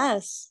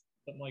 Yes.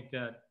 Something like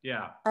that.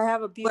 Yeah. I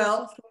have a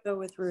beautiful photo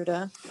with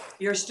Ruta.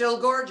 You're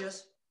still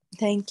gorgeous.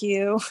 Thank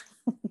you.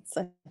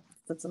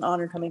 That's an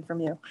honor coming from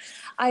you.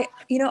 I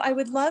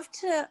would love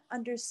to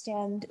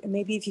understand,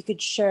 maybe if you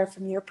could share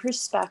from your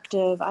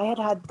perspective. I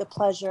had the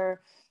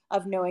pleasure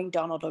of knowing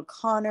Donald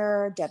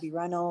O'Connor, Debbie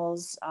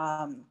Reynolds,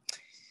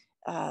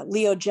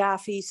 Leo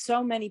Jaffe,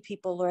 so many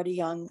people, Loretta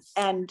Young,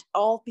 and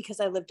all because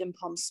I lived in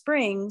Palm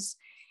Springs,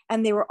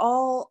 and they were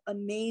all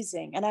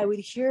amazing. And I would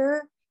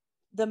hear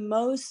the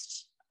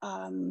most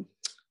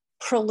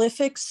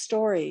prolific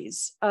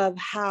stories of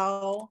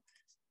how,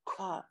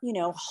 you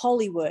know,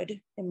 Hollywood,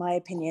 in my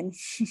opinion,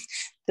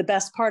 the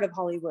best part of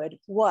Hollywood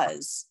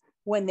was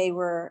when they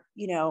were,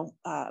 you know,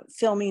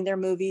 filming their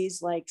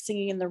movies like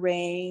Singing in the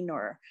Rain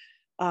or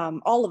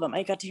all of them.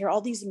 I got to hear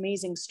all these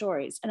amazing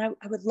stories. And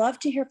I would love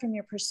to hear from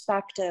your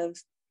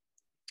perspective,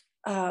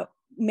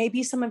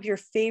 maybe some of your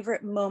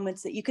favorite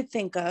moments that you could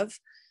think of,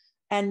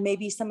 and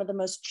maybe some of the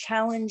most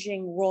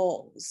challenging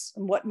roles,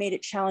 and what made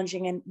it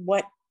challenging and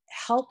what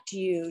helped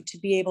you to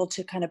be able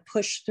to kind of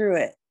push through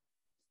it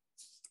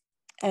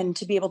and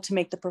to be able to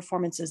make the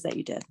performances that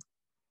you did.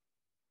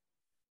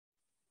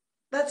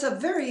 That's a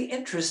very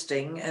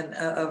interesting and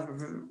a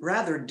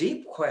rather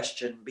deep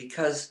question,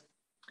 because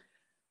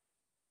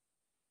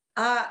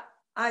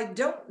I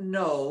don't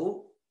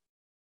know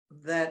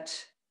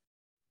that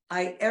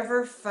I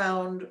ever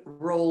found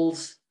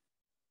roles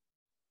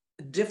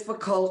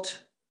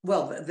difficult.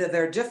 Well,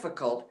 they're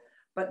difficult,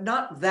 but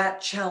not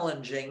that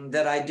challenging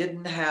that I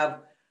didn't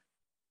have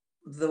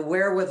the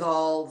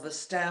wherewithal, the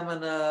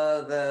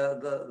stamina,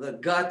 the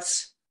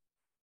guts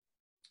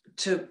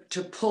to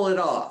pull it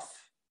off.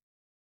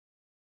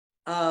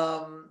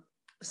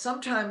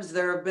 Sometimes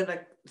there have been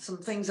some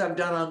things I've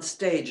done on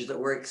stage that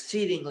were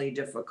exceedingly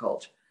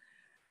difficult,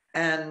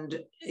 and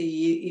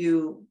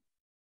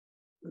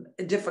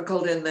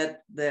difficult in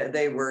that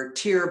they were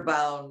tear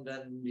bound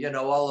and, you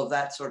know, all of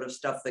that sort of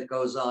stuff that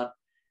goes on,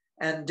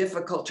 and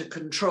difficult to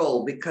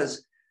control,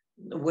 because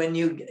when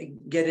you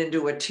get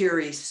into a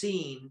teary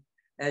scene,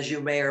 as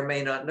you may or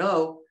may not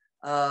know,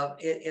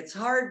 it's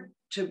hard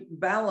to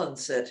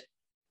balance it.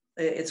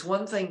 It's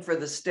one thing for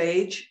the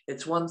stage.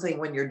 It's one thing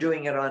when you're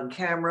doing it on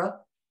camera.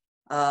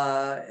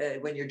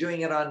 When you're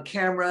doing it on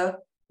camera,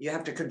 you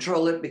have to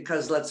control it,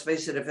 because let's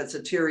face it, if it's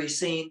a teary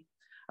scene,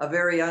 a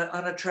very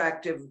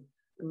unattractive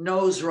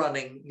nose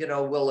running, you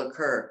know, will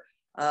occur.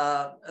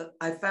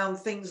 I found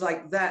things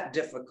like that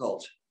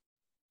difficult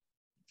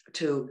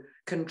to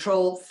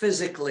control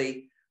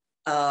physically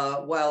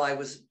while I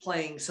was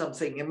playing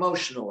something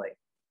emotionally.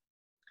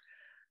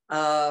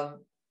 I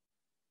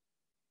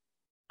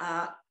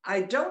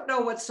don't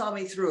know what saw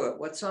me through it.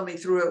 What saw me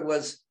through it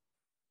was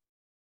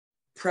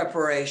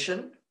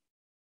preparation,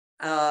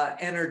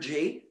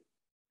 energy,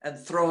 and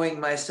throwing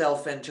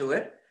myself into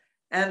it.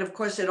 And of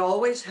course, it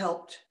always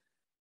helped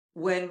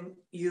when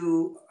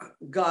you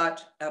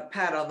got a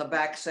pat on the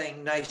back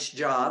saying, nice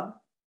job,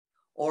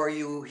 or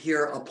you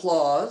hear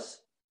applause,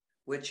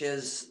 which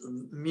is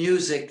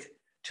music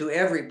to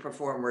every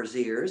performer's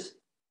ears.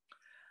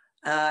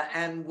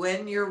 And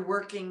when you're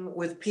working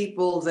with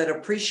people that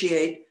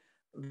appreciate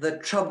the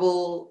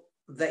trouble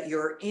that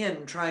you're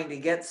in trying to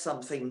get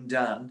something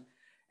done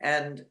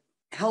and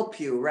help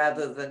you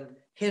rather than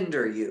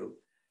hinder you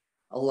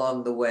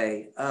along the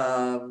way.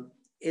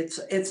 It's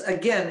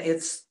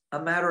a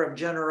matter of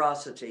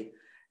generosity,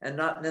 and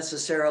not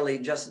necessarily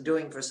just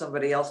doing for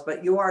somebody else,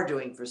 but you are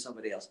doing for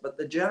somebody else. But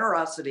the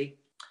generosity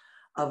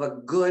of a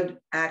good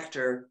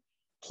actor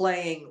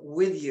playing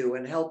with you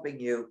and helping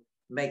you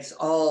makes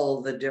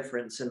all the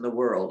difference in the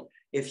world.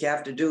 If you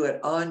have to do it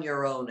on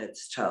your own,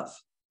 it's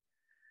tough.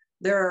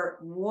 There are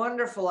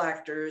wonderful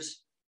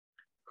actors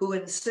who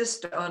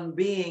insist on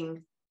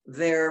being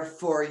there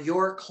for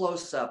your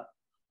close-up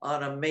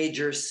on a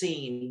major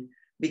scene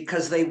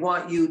because they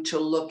want you to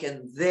look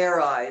in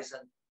their eyes,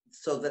 and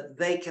so that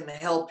they can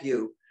help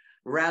you,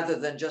 rather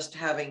than just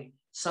having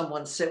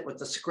someone sit with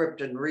the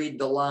script and read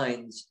the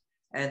lines,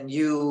 and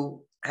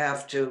you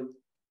have to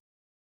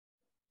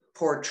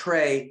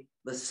portray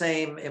the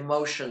same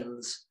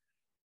emotions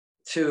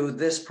to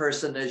this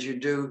person as you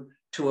do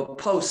to a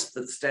post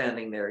that's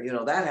standing there. You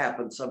know, that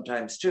happens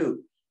sometimes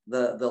too.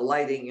 The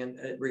lighting, and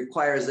it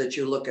requires that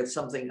you look at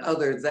something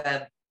other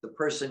than the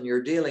person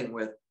you're dealing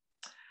with.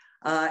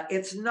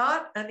 It's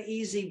not an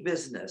easy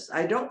business.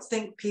 I don't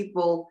think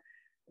people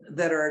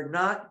that are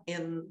not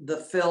in the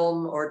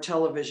film or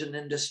television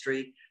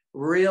industry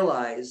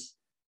realize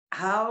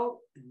how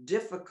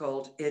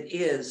difficult it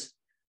is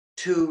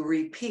to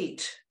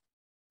repeat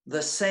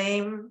the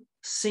same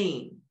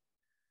scene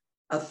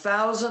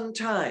 1,000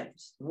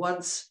 times,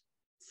 once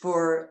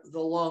for the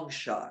long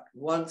shot,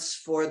 once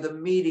for the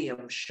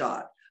medium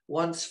shot,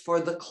 once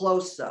for the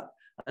close-up,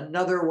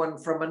 another one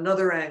from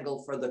another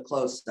angle for the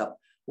close-up,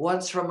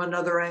 once from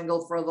another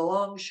angle for the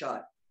long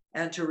shot,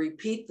 and to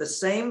repeat the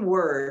same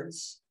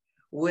words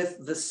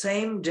with the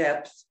same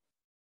depth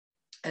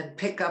and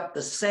pick up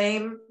the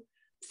same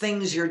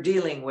things you're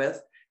dealing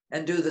with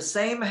and do the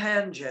same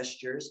hand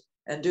gestures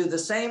and do the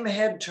same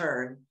head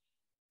turn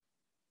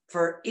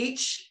for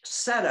each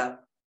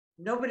setup.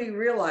 Nobody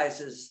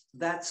realizes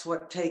that's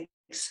what takes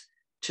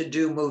to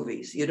do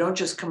movies. You don't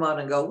just come on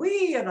and go,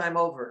 wee, and I'm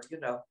over, you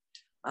know.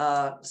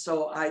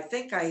 So I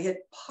think I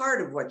hit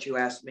part of what you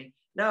asked me.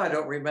 Now I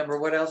don't remember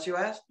what else you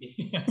asked.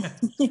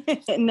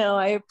 No,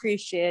 I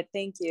appreciate it.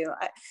 Thank you.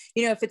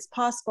 If it's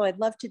possible, I'd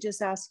love to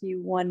just ask you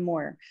one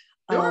more.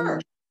 Sure.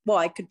 Well,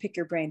 I could pick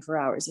your brain for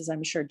hours, as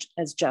I'm sure,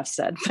 as Jeff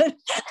said.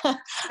 But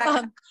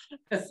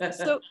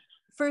so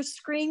for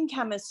screen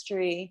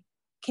chemistry,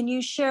 can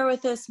you share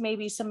with us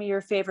maybe some of your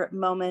favorite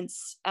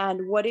moments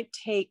and what it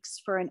takes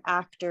for an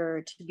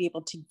actor to be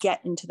able to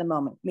get into the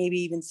moment? Maybe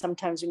even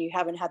sometimes when you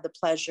haven't had the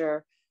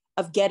pleasure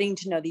of getting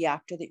to know the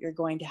actor that you're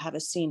going to have a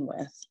scene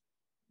with.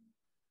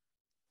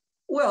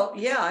 Well,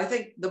 yeah, I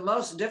think the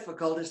most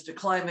difficult is to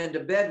climb into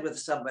bed with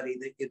somebody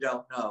that you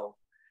don't know.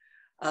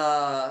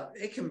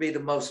 It can be the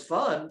most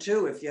fun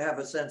too, if you have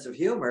a sense of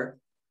humor.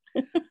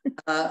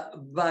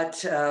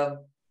 But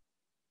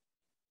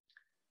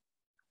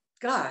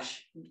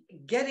gosh,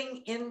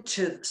 getting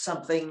into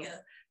something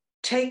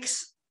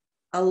takes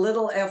a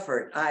little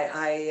effort.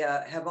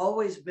 I have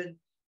always been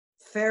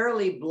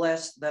fairly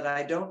blessed that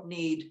I don't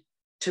need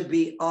to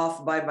be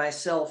off by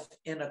myself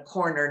in a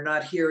corner,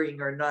 not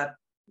hearing or not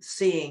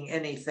seeing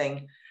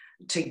anything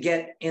to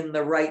get in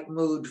the right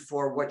mood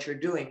for what you're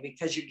doing,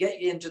 because you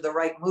get into the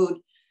right mood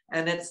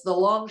and it's the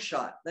long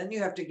shot. Then you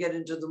have to get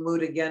into the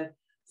mood again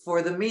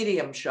for the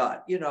medium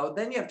shot,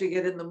 then you have to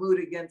get in the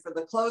mood again for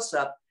the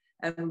close-up.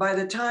 And by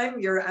the time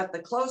you're at the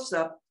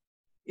close-up,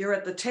 you're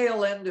at the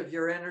tail end of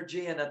your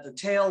energy and at the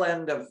tail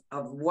end of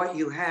what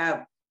you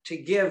have to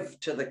give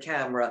to the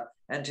camera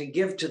and to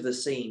give to the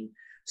scene.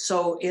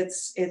 So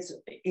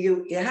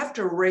you have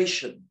to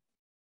ration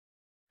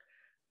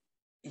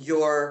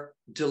your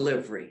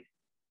delivery.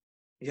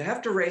 You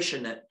have to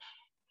ration it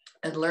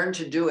and learn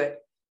to do it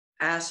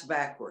ass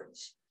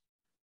backwards.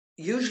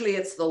 Usually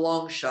it's the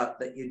long shot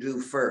that you do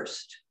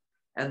first.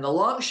 And the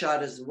long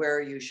shot is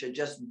where you should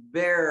just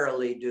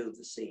barely do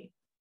the scene.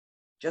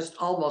 Just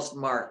almost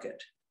mark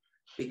it,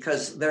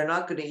 because they're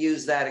not going to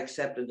use that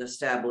except an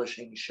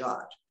establishing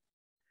shot.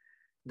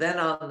 Then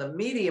on the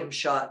medium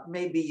shot,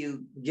 maybe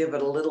you give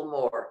it a little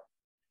more.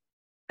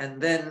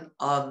 And then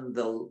on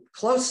the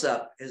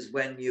close-up is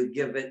when you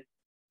give it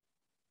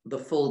the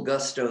full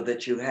gusto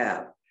that you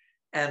have.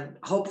 And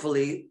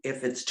hopefully,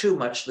 if it's too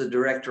much, the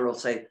director will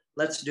say,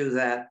 let's do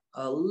that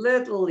a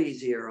little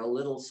easier, a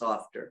little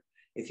softer,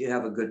 if you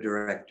have a good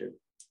director.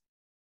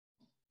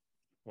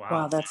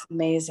 Wow, that's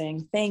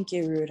amazing. Thank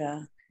you,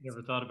 Ruta.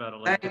 Never thought about it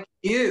like that. Thank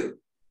you.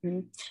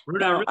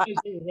 Ruta, I realize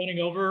we're running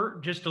over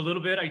just a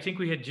little bit. I think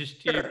we had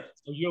just, are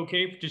you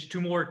okay? Just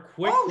two more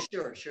quick. Oh,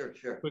 sure.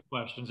 Quick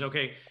questions.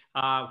 Okay.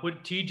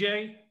 What,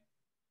 TJ,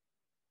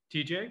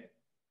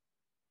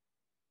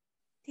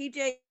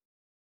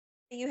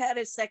 you had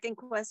a second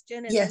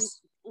question. And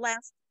yes.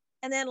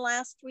 Then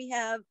last we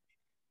have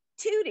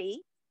Tootie,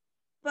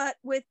 but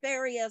with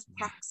Barry as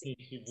proxy.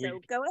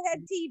 So go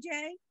ahead,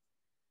 TJ.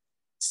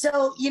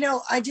 So,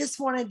 I just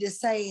wanted to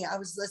say, I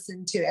was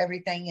listening to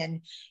everything,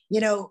 and,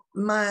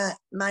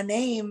 my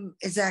name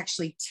is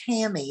actually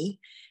Tammy,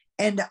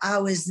 and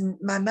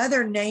my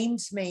mother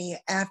named me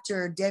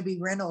after Debbie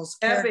Reynolds'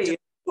 character. Debbie, of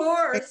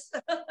course.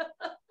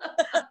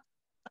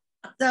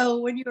 So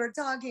when you were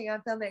talking, I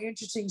found that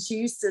interesting. She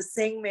used to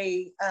sing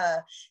me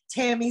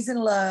Tammy's in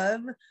Love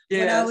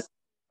when I was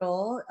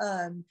little.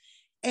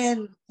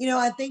 And,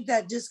 I think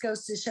that just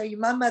goes to show you,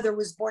 my mother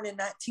was born in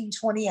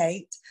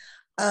 1928.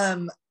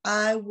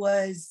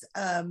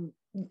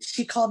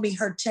 She called me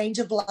her change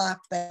of life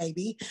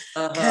baby.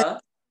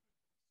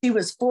 She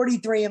was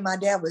 43 and my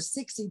dad was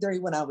 63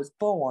 when I was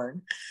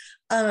born.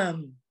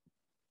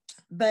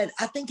 But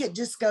I think it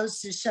just goes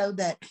to show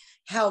that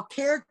how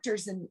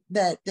characters and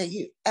that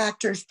you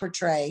actors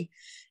portray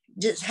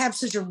just have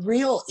such a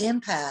real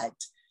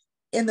impact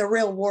in the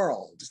real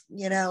world,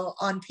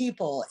 on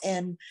people.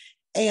 And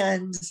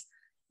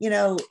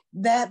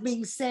that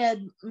being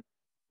said, my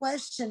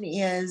question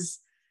is,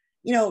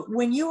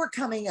 when you were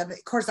coming up,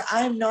 of course,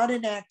 I am not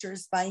an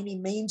actress by any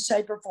means,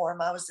 shape, or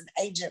form. I was an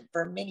agent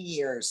for many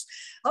years.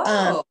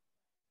 My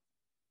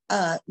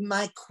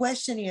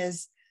question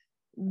is,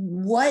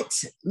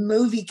 what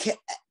movie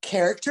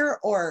character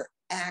or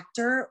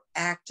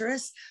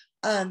actress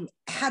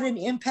had an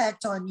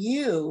impact on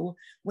you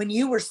when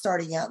you were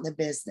starting out in the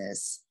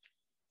business?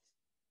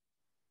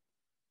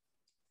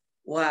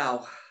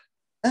 Wow.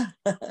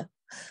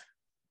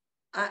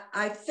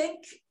 I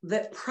think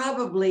that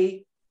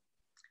probably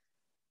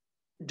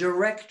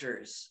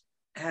directors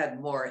had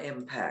more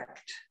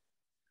impact.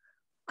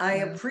 I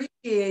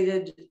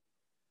appreciated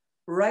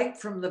right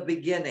from the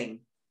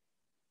beginning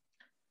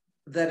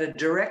that a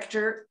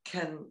director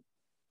can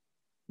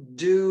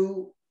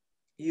do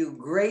you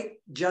great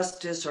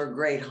justice or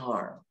great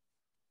harm.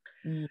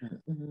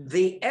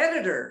 The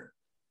editor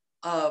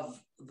of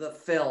the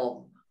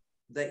film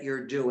that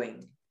you're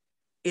doing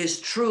is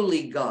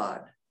truly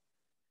God,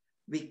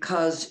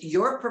 because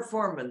your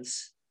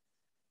performance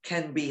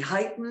can be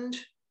heightened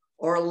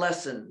or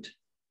lessened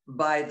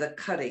by the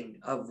cutting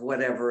of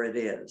whatever it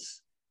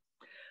is.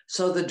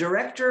 So the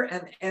director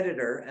and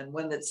editor, and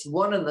when it's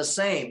one and the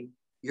same,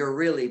 you're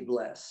really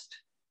blessed.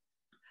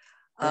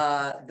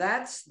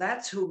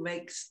 That's who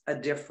makes a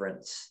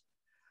difference.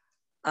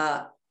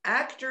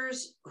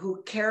 actors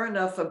who care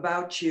enough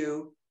about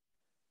you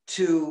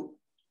to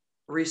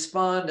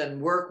respond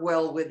and work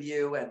well with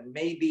you and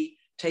maybe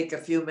take a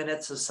few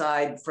minutes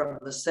aside from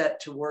the set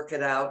to work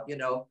it out, you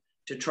know,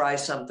 to try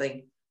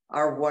something,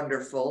 are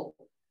wonderful.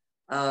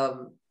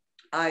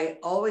 I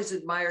always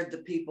admired the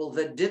people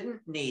that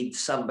didn't need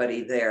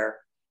somebody there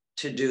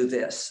to do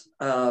this.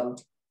 Oh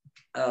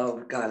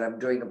God, I'm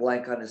doing a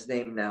blank on his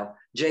name now.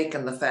 Jake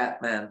and the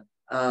Fat Man.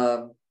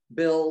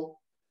 Bill.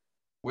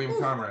 William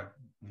Conrad.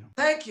 Yeah.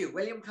 Thank you,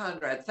 William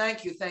Conrad.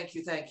 Thank you, thank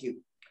you, thank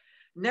you.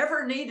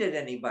 Never needed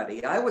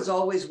anybody. I was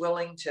always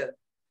willing to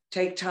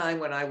take time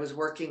when I was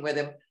working with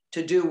him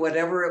to do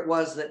whatever it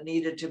was that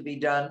needed to be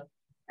done.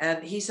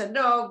 And he said,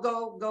 no,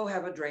 go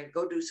have a drink,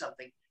 go do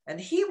something. And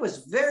he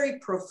was very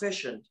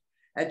proficient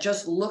at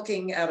just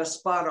looking at a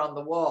spot on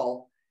the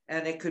wall.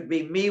 And it could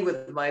be me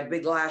with my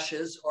big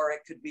lashes, or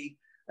it could be,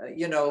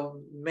 you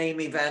know,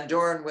 Mamie Van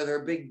Doren with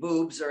her big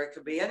boobs, or it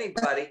could be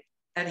anybody.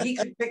 And he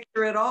could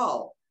picture it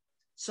all.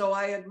 So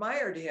I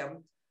admired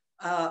him,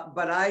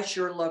 but I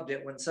sure loved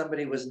it when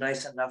somebody was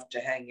nice enough to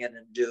hang in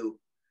and do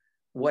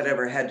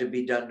whatever had to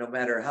be done, no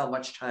matter how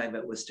much time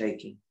it was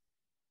taking.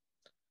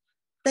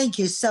 Thank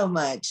you so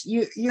much.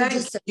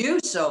 Thank you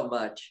so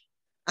much.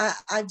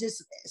 I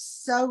just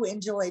so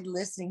enjoyed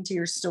listening to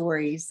your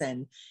stories,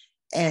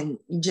 and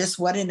just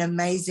what an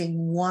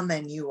amazing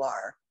woman you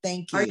are.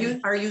 Thank you.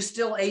 Are you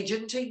still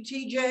agenting,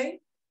 TJ?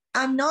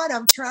 I'm not.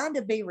 I'm trying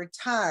to be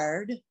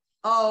retired.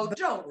 Oh,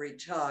 don't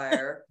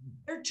retire.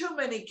 There are too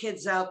many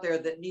kids out there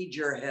that need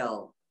your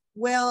help.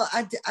 Well,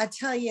 I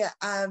tell you,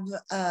 I've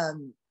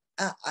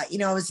you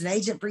know, I was an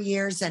agent for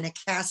years and a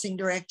casting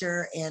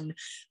director, and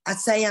I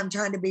say I'm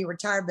trying to be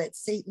retired, but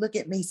see, look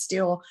at me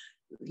still,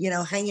 you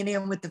know, hanging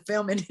in with the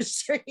film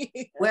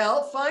industry.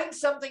 Well, find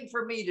something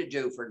for me to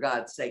do, for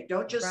God's sake.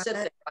 Don't just sit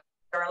there,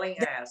 darling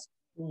ass.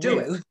 Do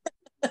it.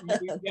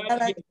 We got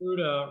to get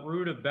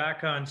Ruta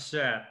back on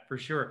set for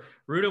sure.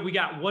 Ruta, we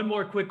got one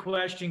more quick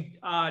question.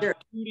 Sure.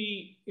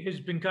 Judy has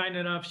been kind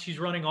enough. She's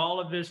running all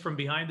of this from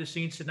behind the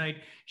scenes tonight.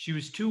 She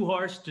was too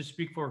harsh to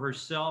speak for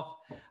herself,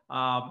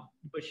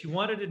 but she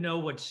wanted to know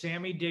what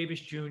Sammy Davis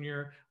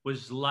Jr.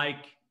 was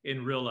like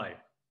in real life.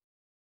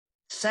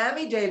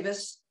 Sammy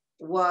Davis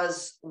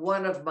was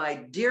one of my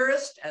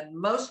dearest and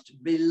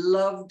most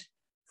beloved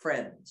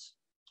friends.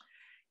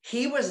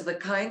 He was the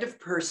kind of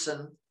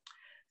person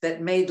that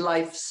made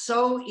life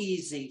so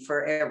easy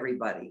for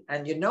everybody.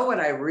 And you know what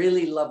I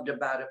really loved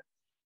about him?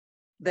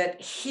 That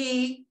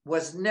he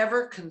was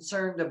never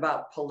concerned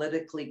about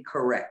politically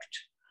correct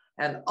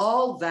and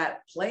all that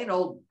plain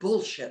old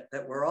bullshit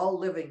that we're all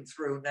living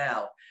through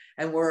now.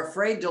 And we're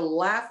afraid to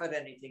laugh at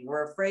anything.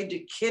 We're afraid to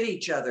kid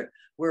each other.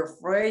 We're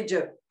afraid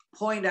to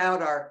point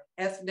out our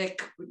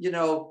ethnic, you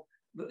know,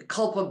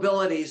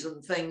 culpabilities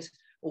and things.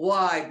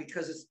 Why?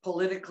 Because it's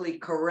politically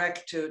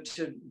correct to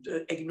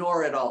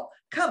ignore it all.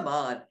 Come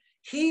on.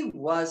 He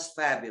was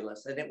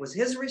fabulous. And it was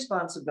his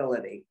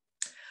responsibility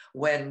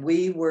when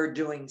we were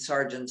doing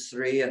Sergeants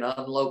 3 and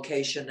on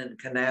location in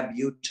Kanab,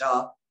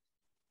 Utah,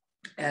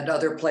 and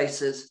other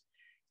places.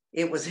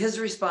 It was his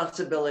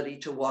responsibility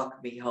to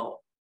walk me home,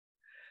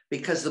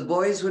 because the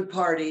boys would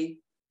party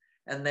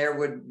and there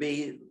would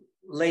be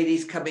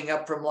ladies coming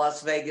up from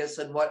Las Vegas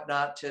and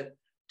whatnot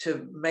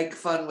to make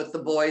fun with the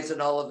boys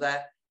and all of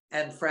that.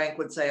 And Frank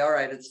would say, all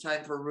right, it's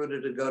time for Ruta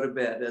to go to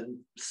bed. And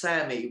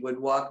Sammy would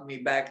walk me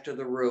back to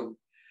the room.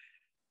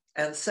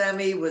 And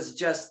Sammy was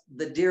just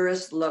the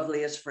dearest,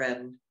 loveliest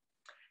friend.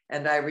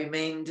 And I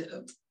remained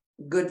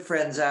good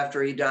friends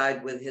after he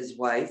died with his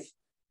wife.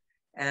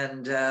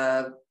 And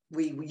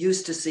we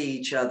used to see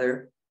each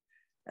other.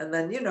 And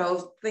then, you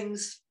know,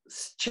 things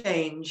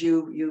change.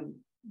 You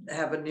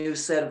have a new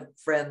set of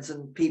friends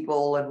and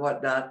people and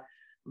whatnot.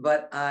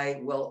 But I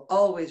will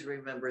always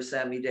remember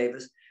Sammy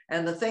Davis.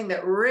 And the thing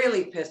that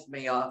really pissed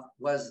me off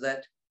was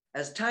that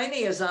as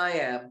tiny as I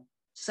am,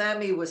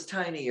 Sammy was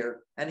tinier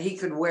and he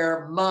could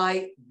wear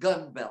my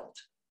gun belt.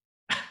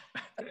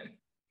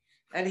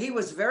 And he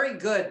was very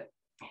good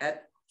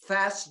at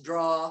fast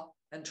draw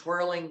and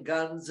twirling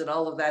guns and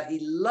all of that. He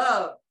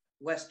loved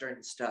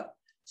Western stuff.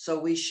 So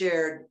we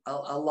shared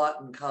a lot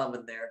in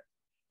common there,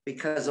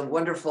 because a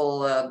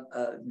wonderful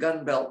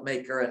gun belt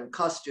maker and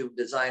costume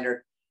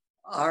designer,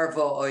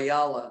 Arvo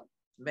Oyala,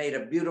 made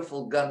a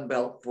beautiful gun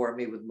belt for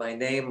me with my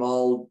name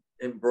all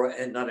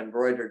not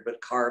embroidered,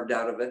 but carved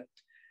out of it.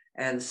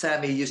 And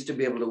Sammy used to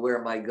be able to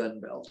wear my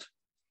gun belt.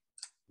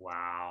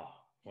 Wow.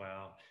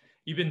 Wow.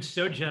 You've been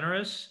so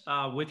generous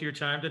with your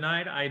time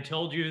tonight. I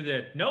told you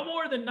that no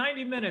more than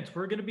 90 minutes.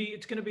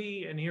 It's going to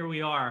be, and here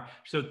we are.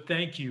 So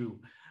thank you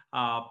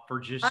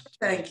for just.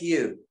 Thank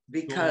you,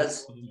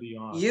 because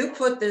you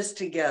put this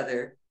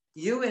together.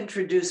 You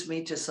introduced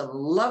me to some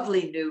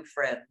lovely new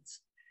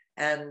friends.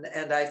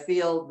 And I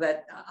feel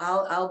that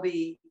I'll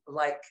be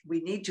like,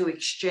 we need to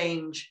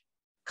exchange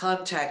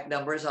contact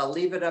numbers. I'll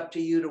leave it up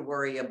to you to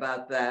worry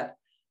about that,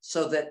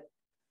 so that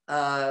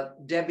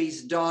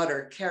Debbie's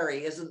daughter,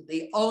 Carrie, isn't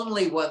the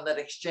only one that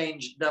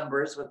exchanged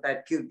numbers with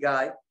that cute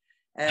guy.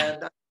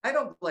 And I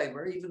don't blame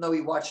her, even though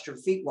he watched her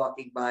feet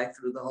walking by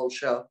through the whole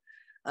show.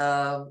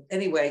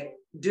 Anyway,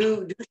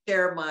 do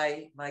share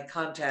my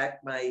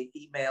contact, my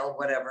email,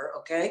 whatever,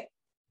 okay?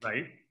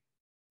 Right.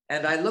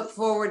 And I look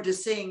forward to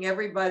seeing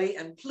everybody.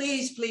 And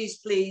please, please,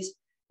 please,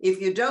 if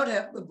you don't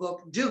have the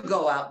book, do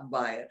go out and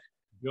buy it.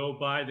 Go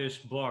buy this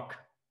book.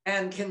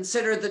 And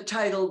consider the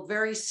title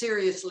very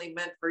seriously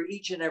meant for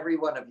each and every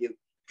one of you.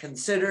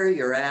 Consider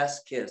your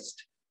ass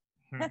kissed.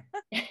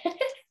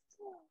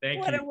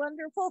 Thank What you. a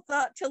wonderful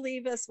thought to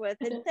leave us with.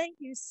 And thank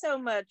you so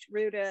much,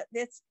 Ruta.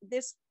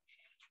 This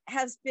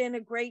has been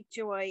a great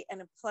joy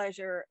and a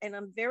pleasure. And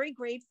I'm very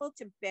grateful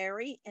to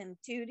Barry and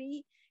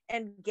Tootie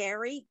and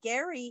Gary.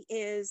 Gary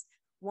is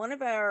one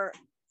of our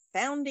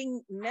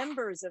founding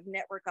members of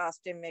Network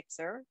Austin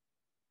Mixer.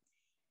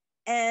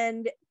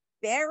 And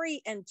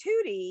Barry and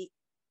Tootie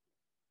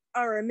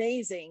are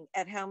amazing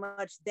at how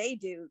much they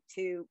do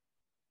to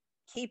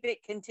keep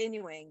it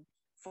continuing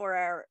for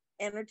our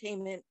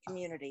entertainment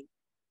community.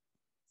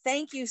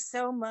 Thank you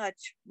so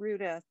much,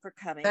 Ruta, for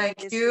coming.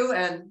 Thank you,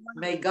 and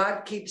may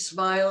God keep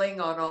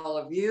smiling on all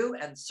of you,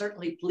 and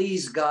certainly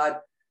please, God,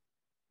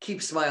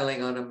 keep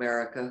smiling on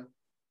America.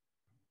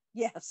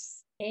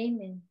 Yes.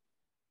 Amen.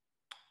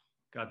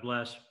 God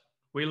bless.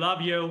 We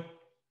love you.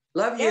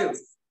 Love you.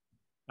 Yes.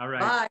 All right.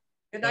 Bye.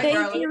 Good night, Thank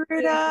darling. you,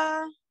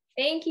 Ruta.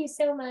 Thank you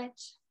so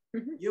much.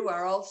 You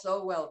are all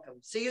so welcome.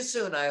 See you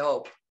soon, I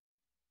hope.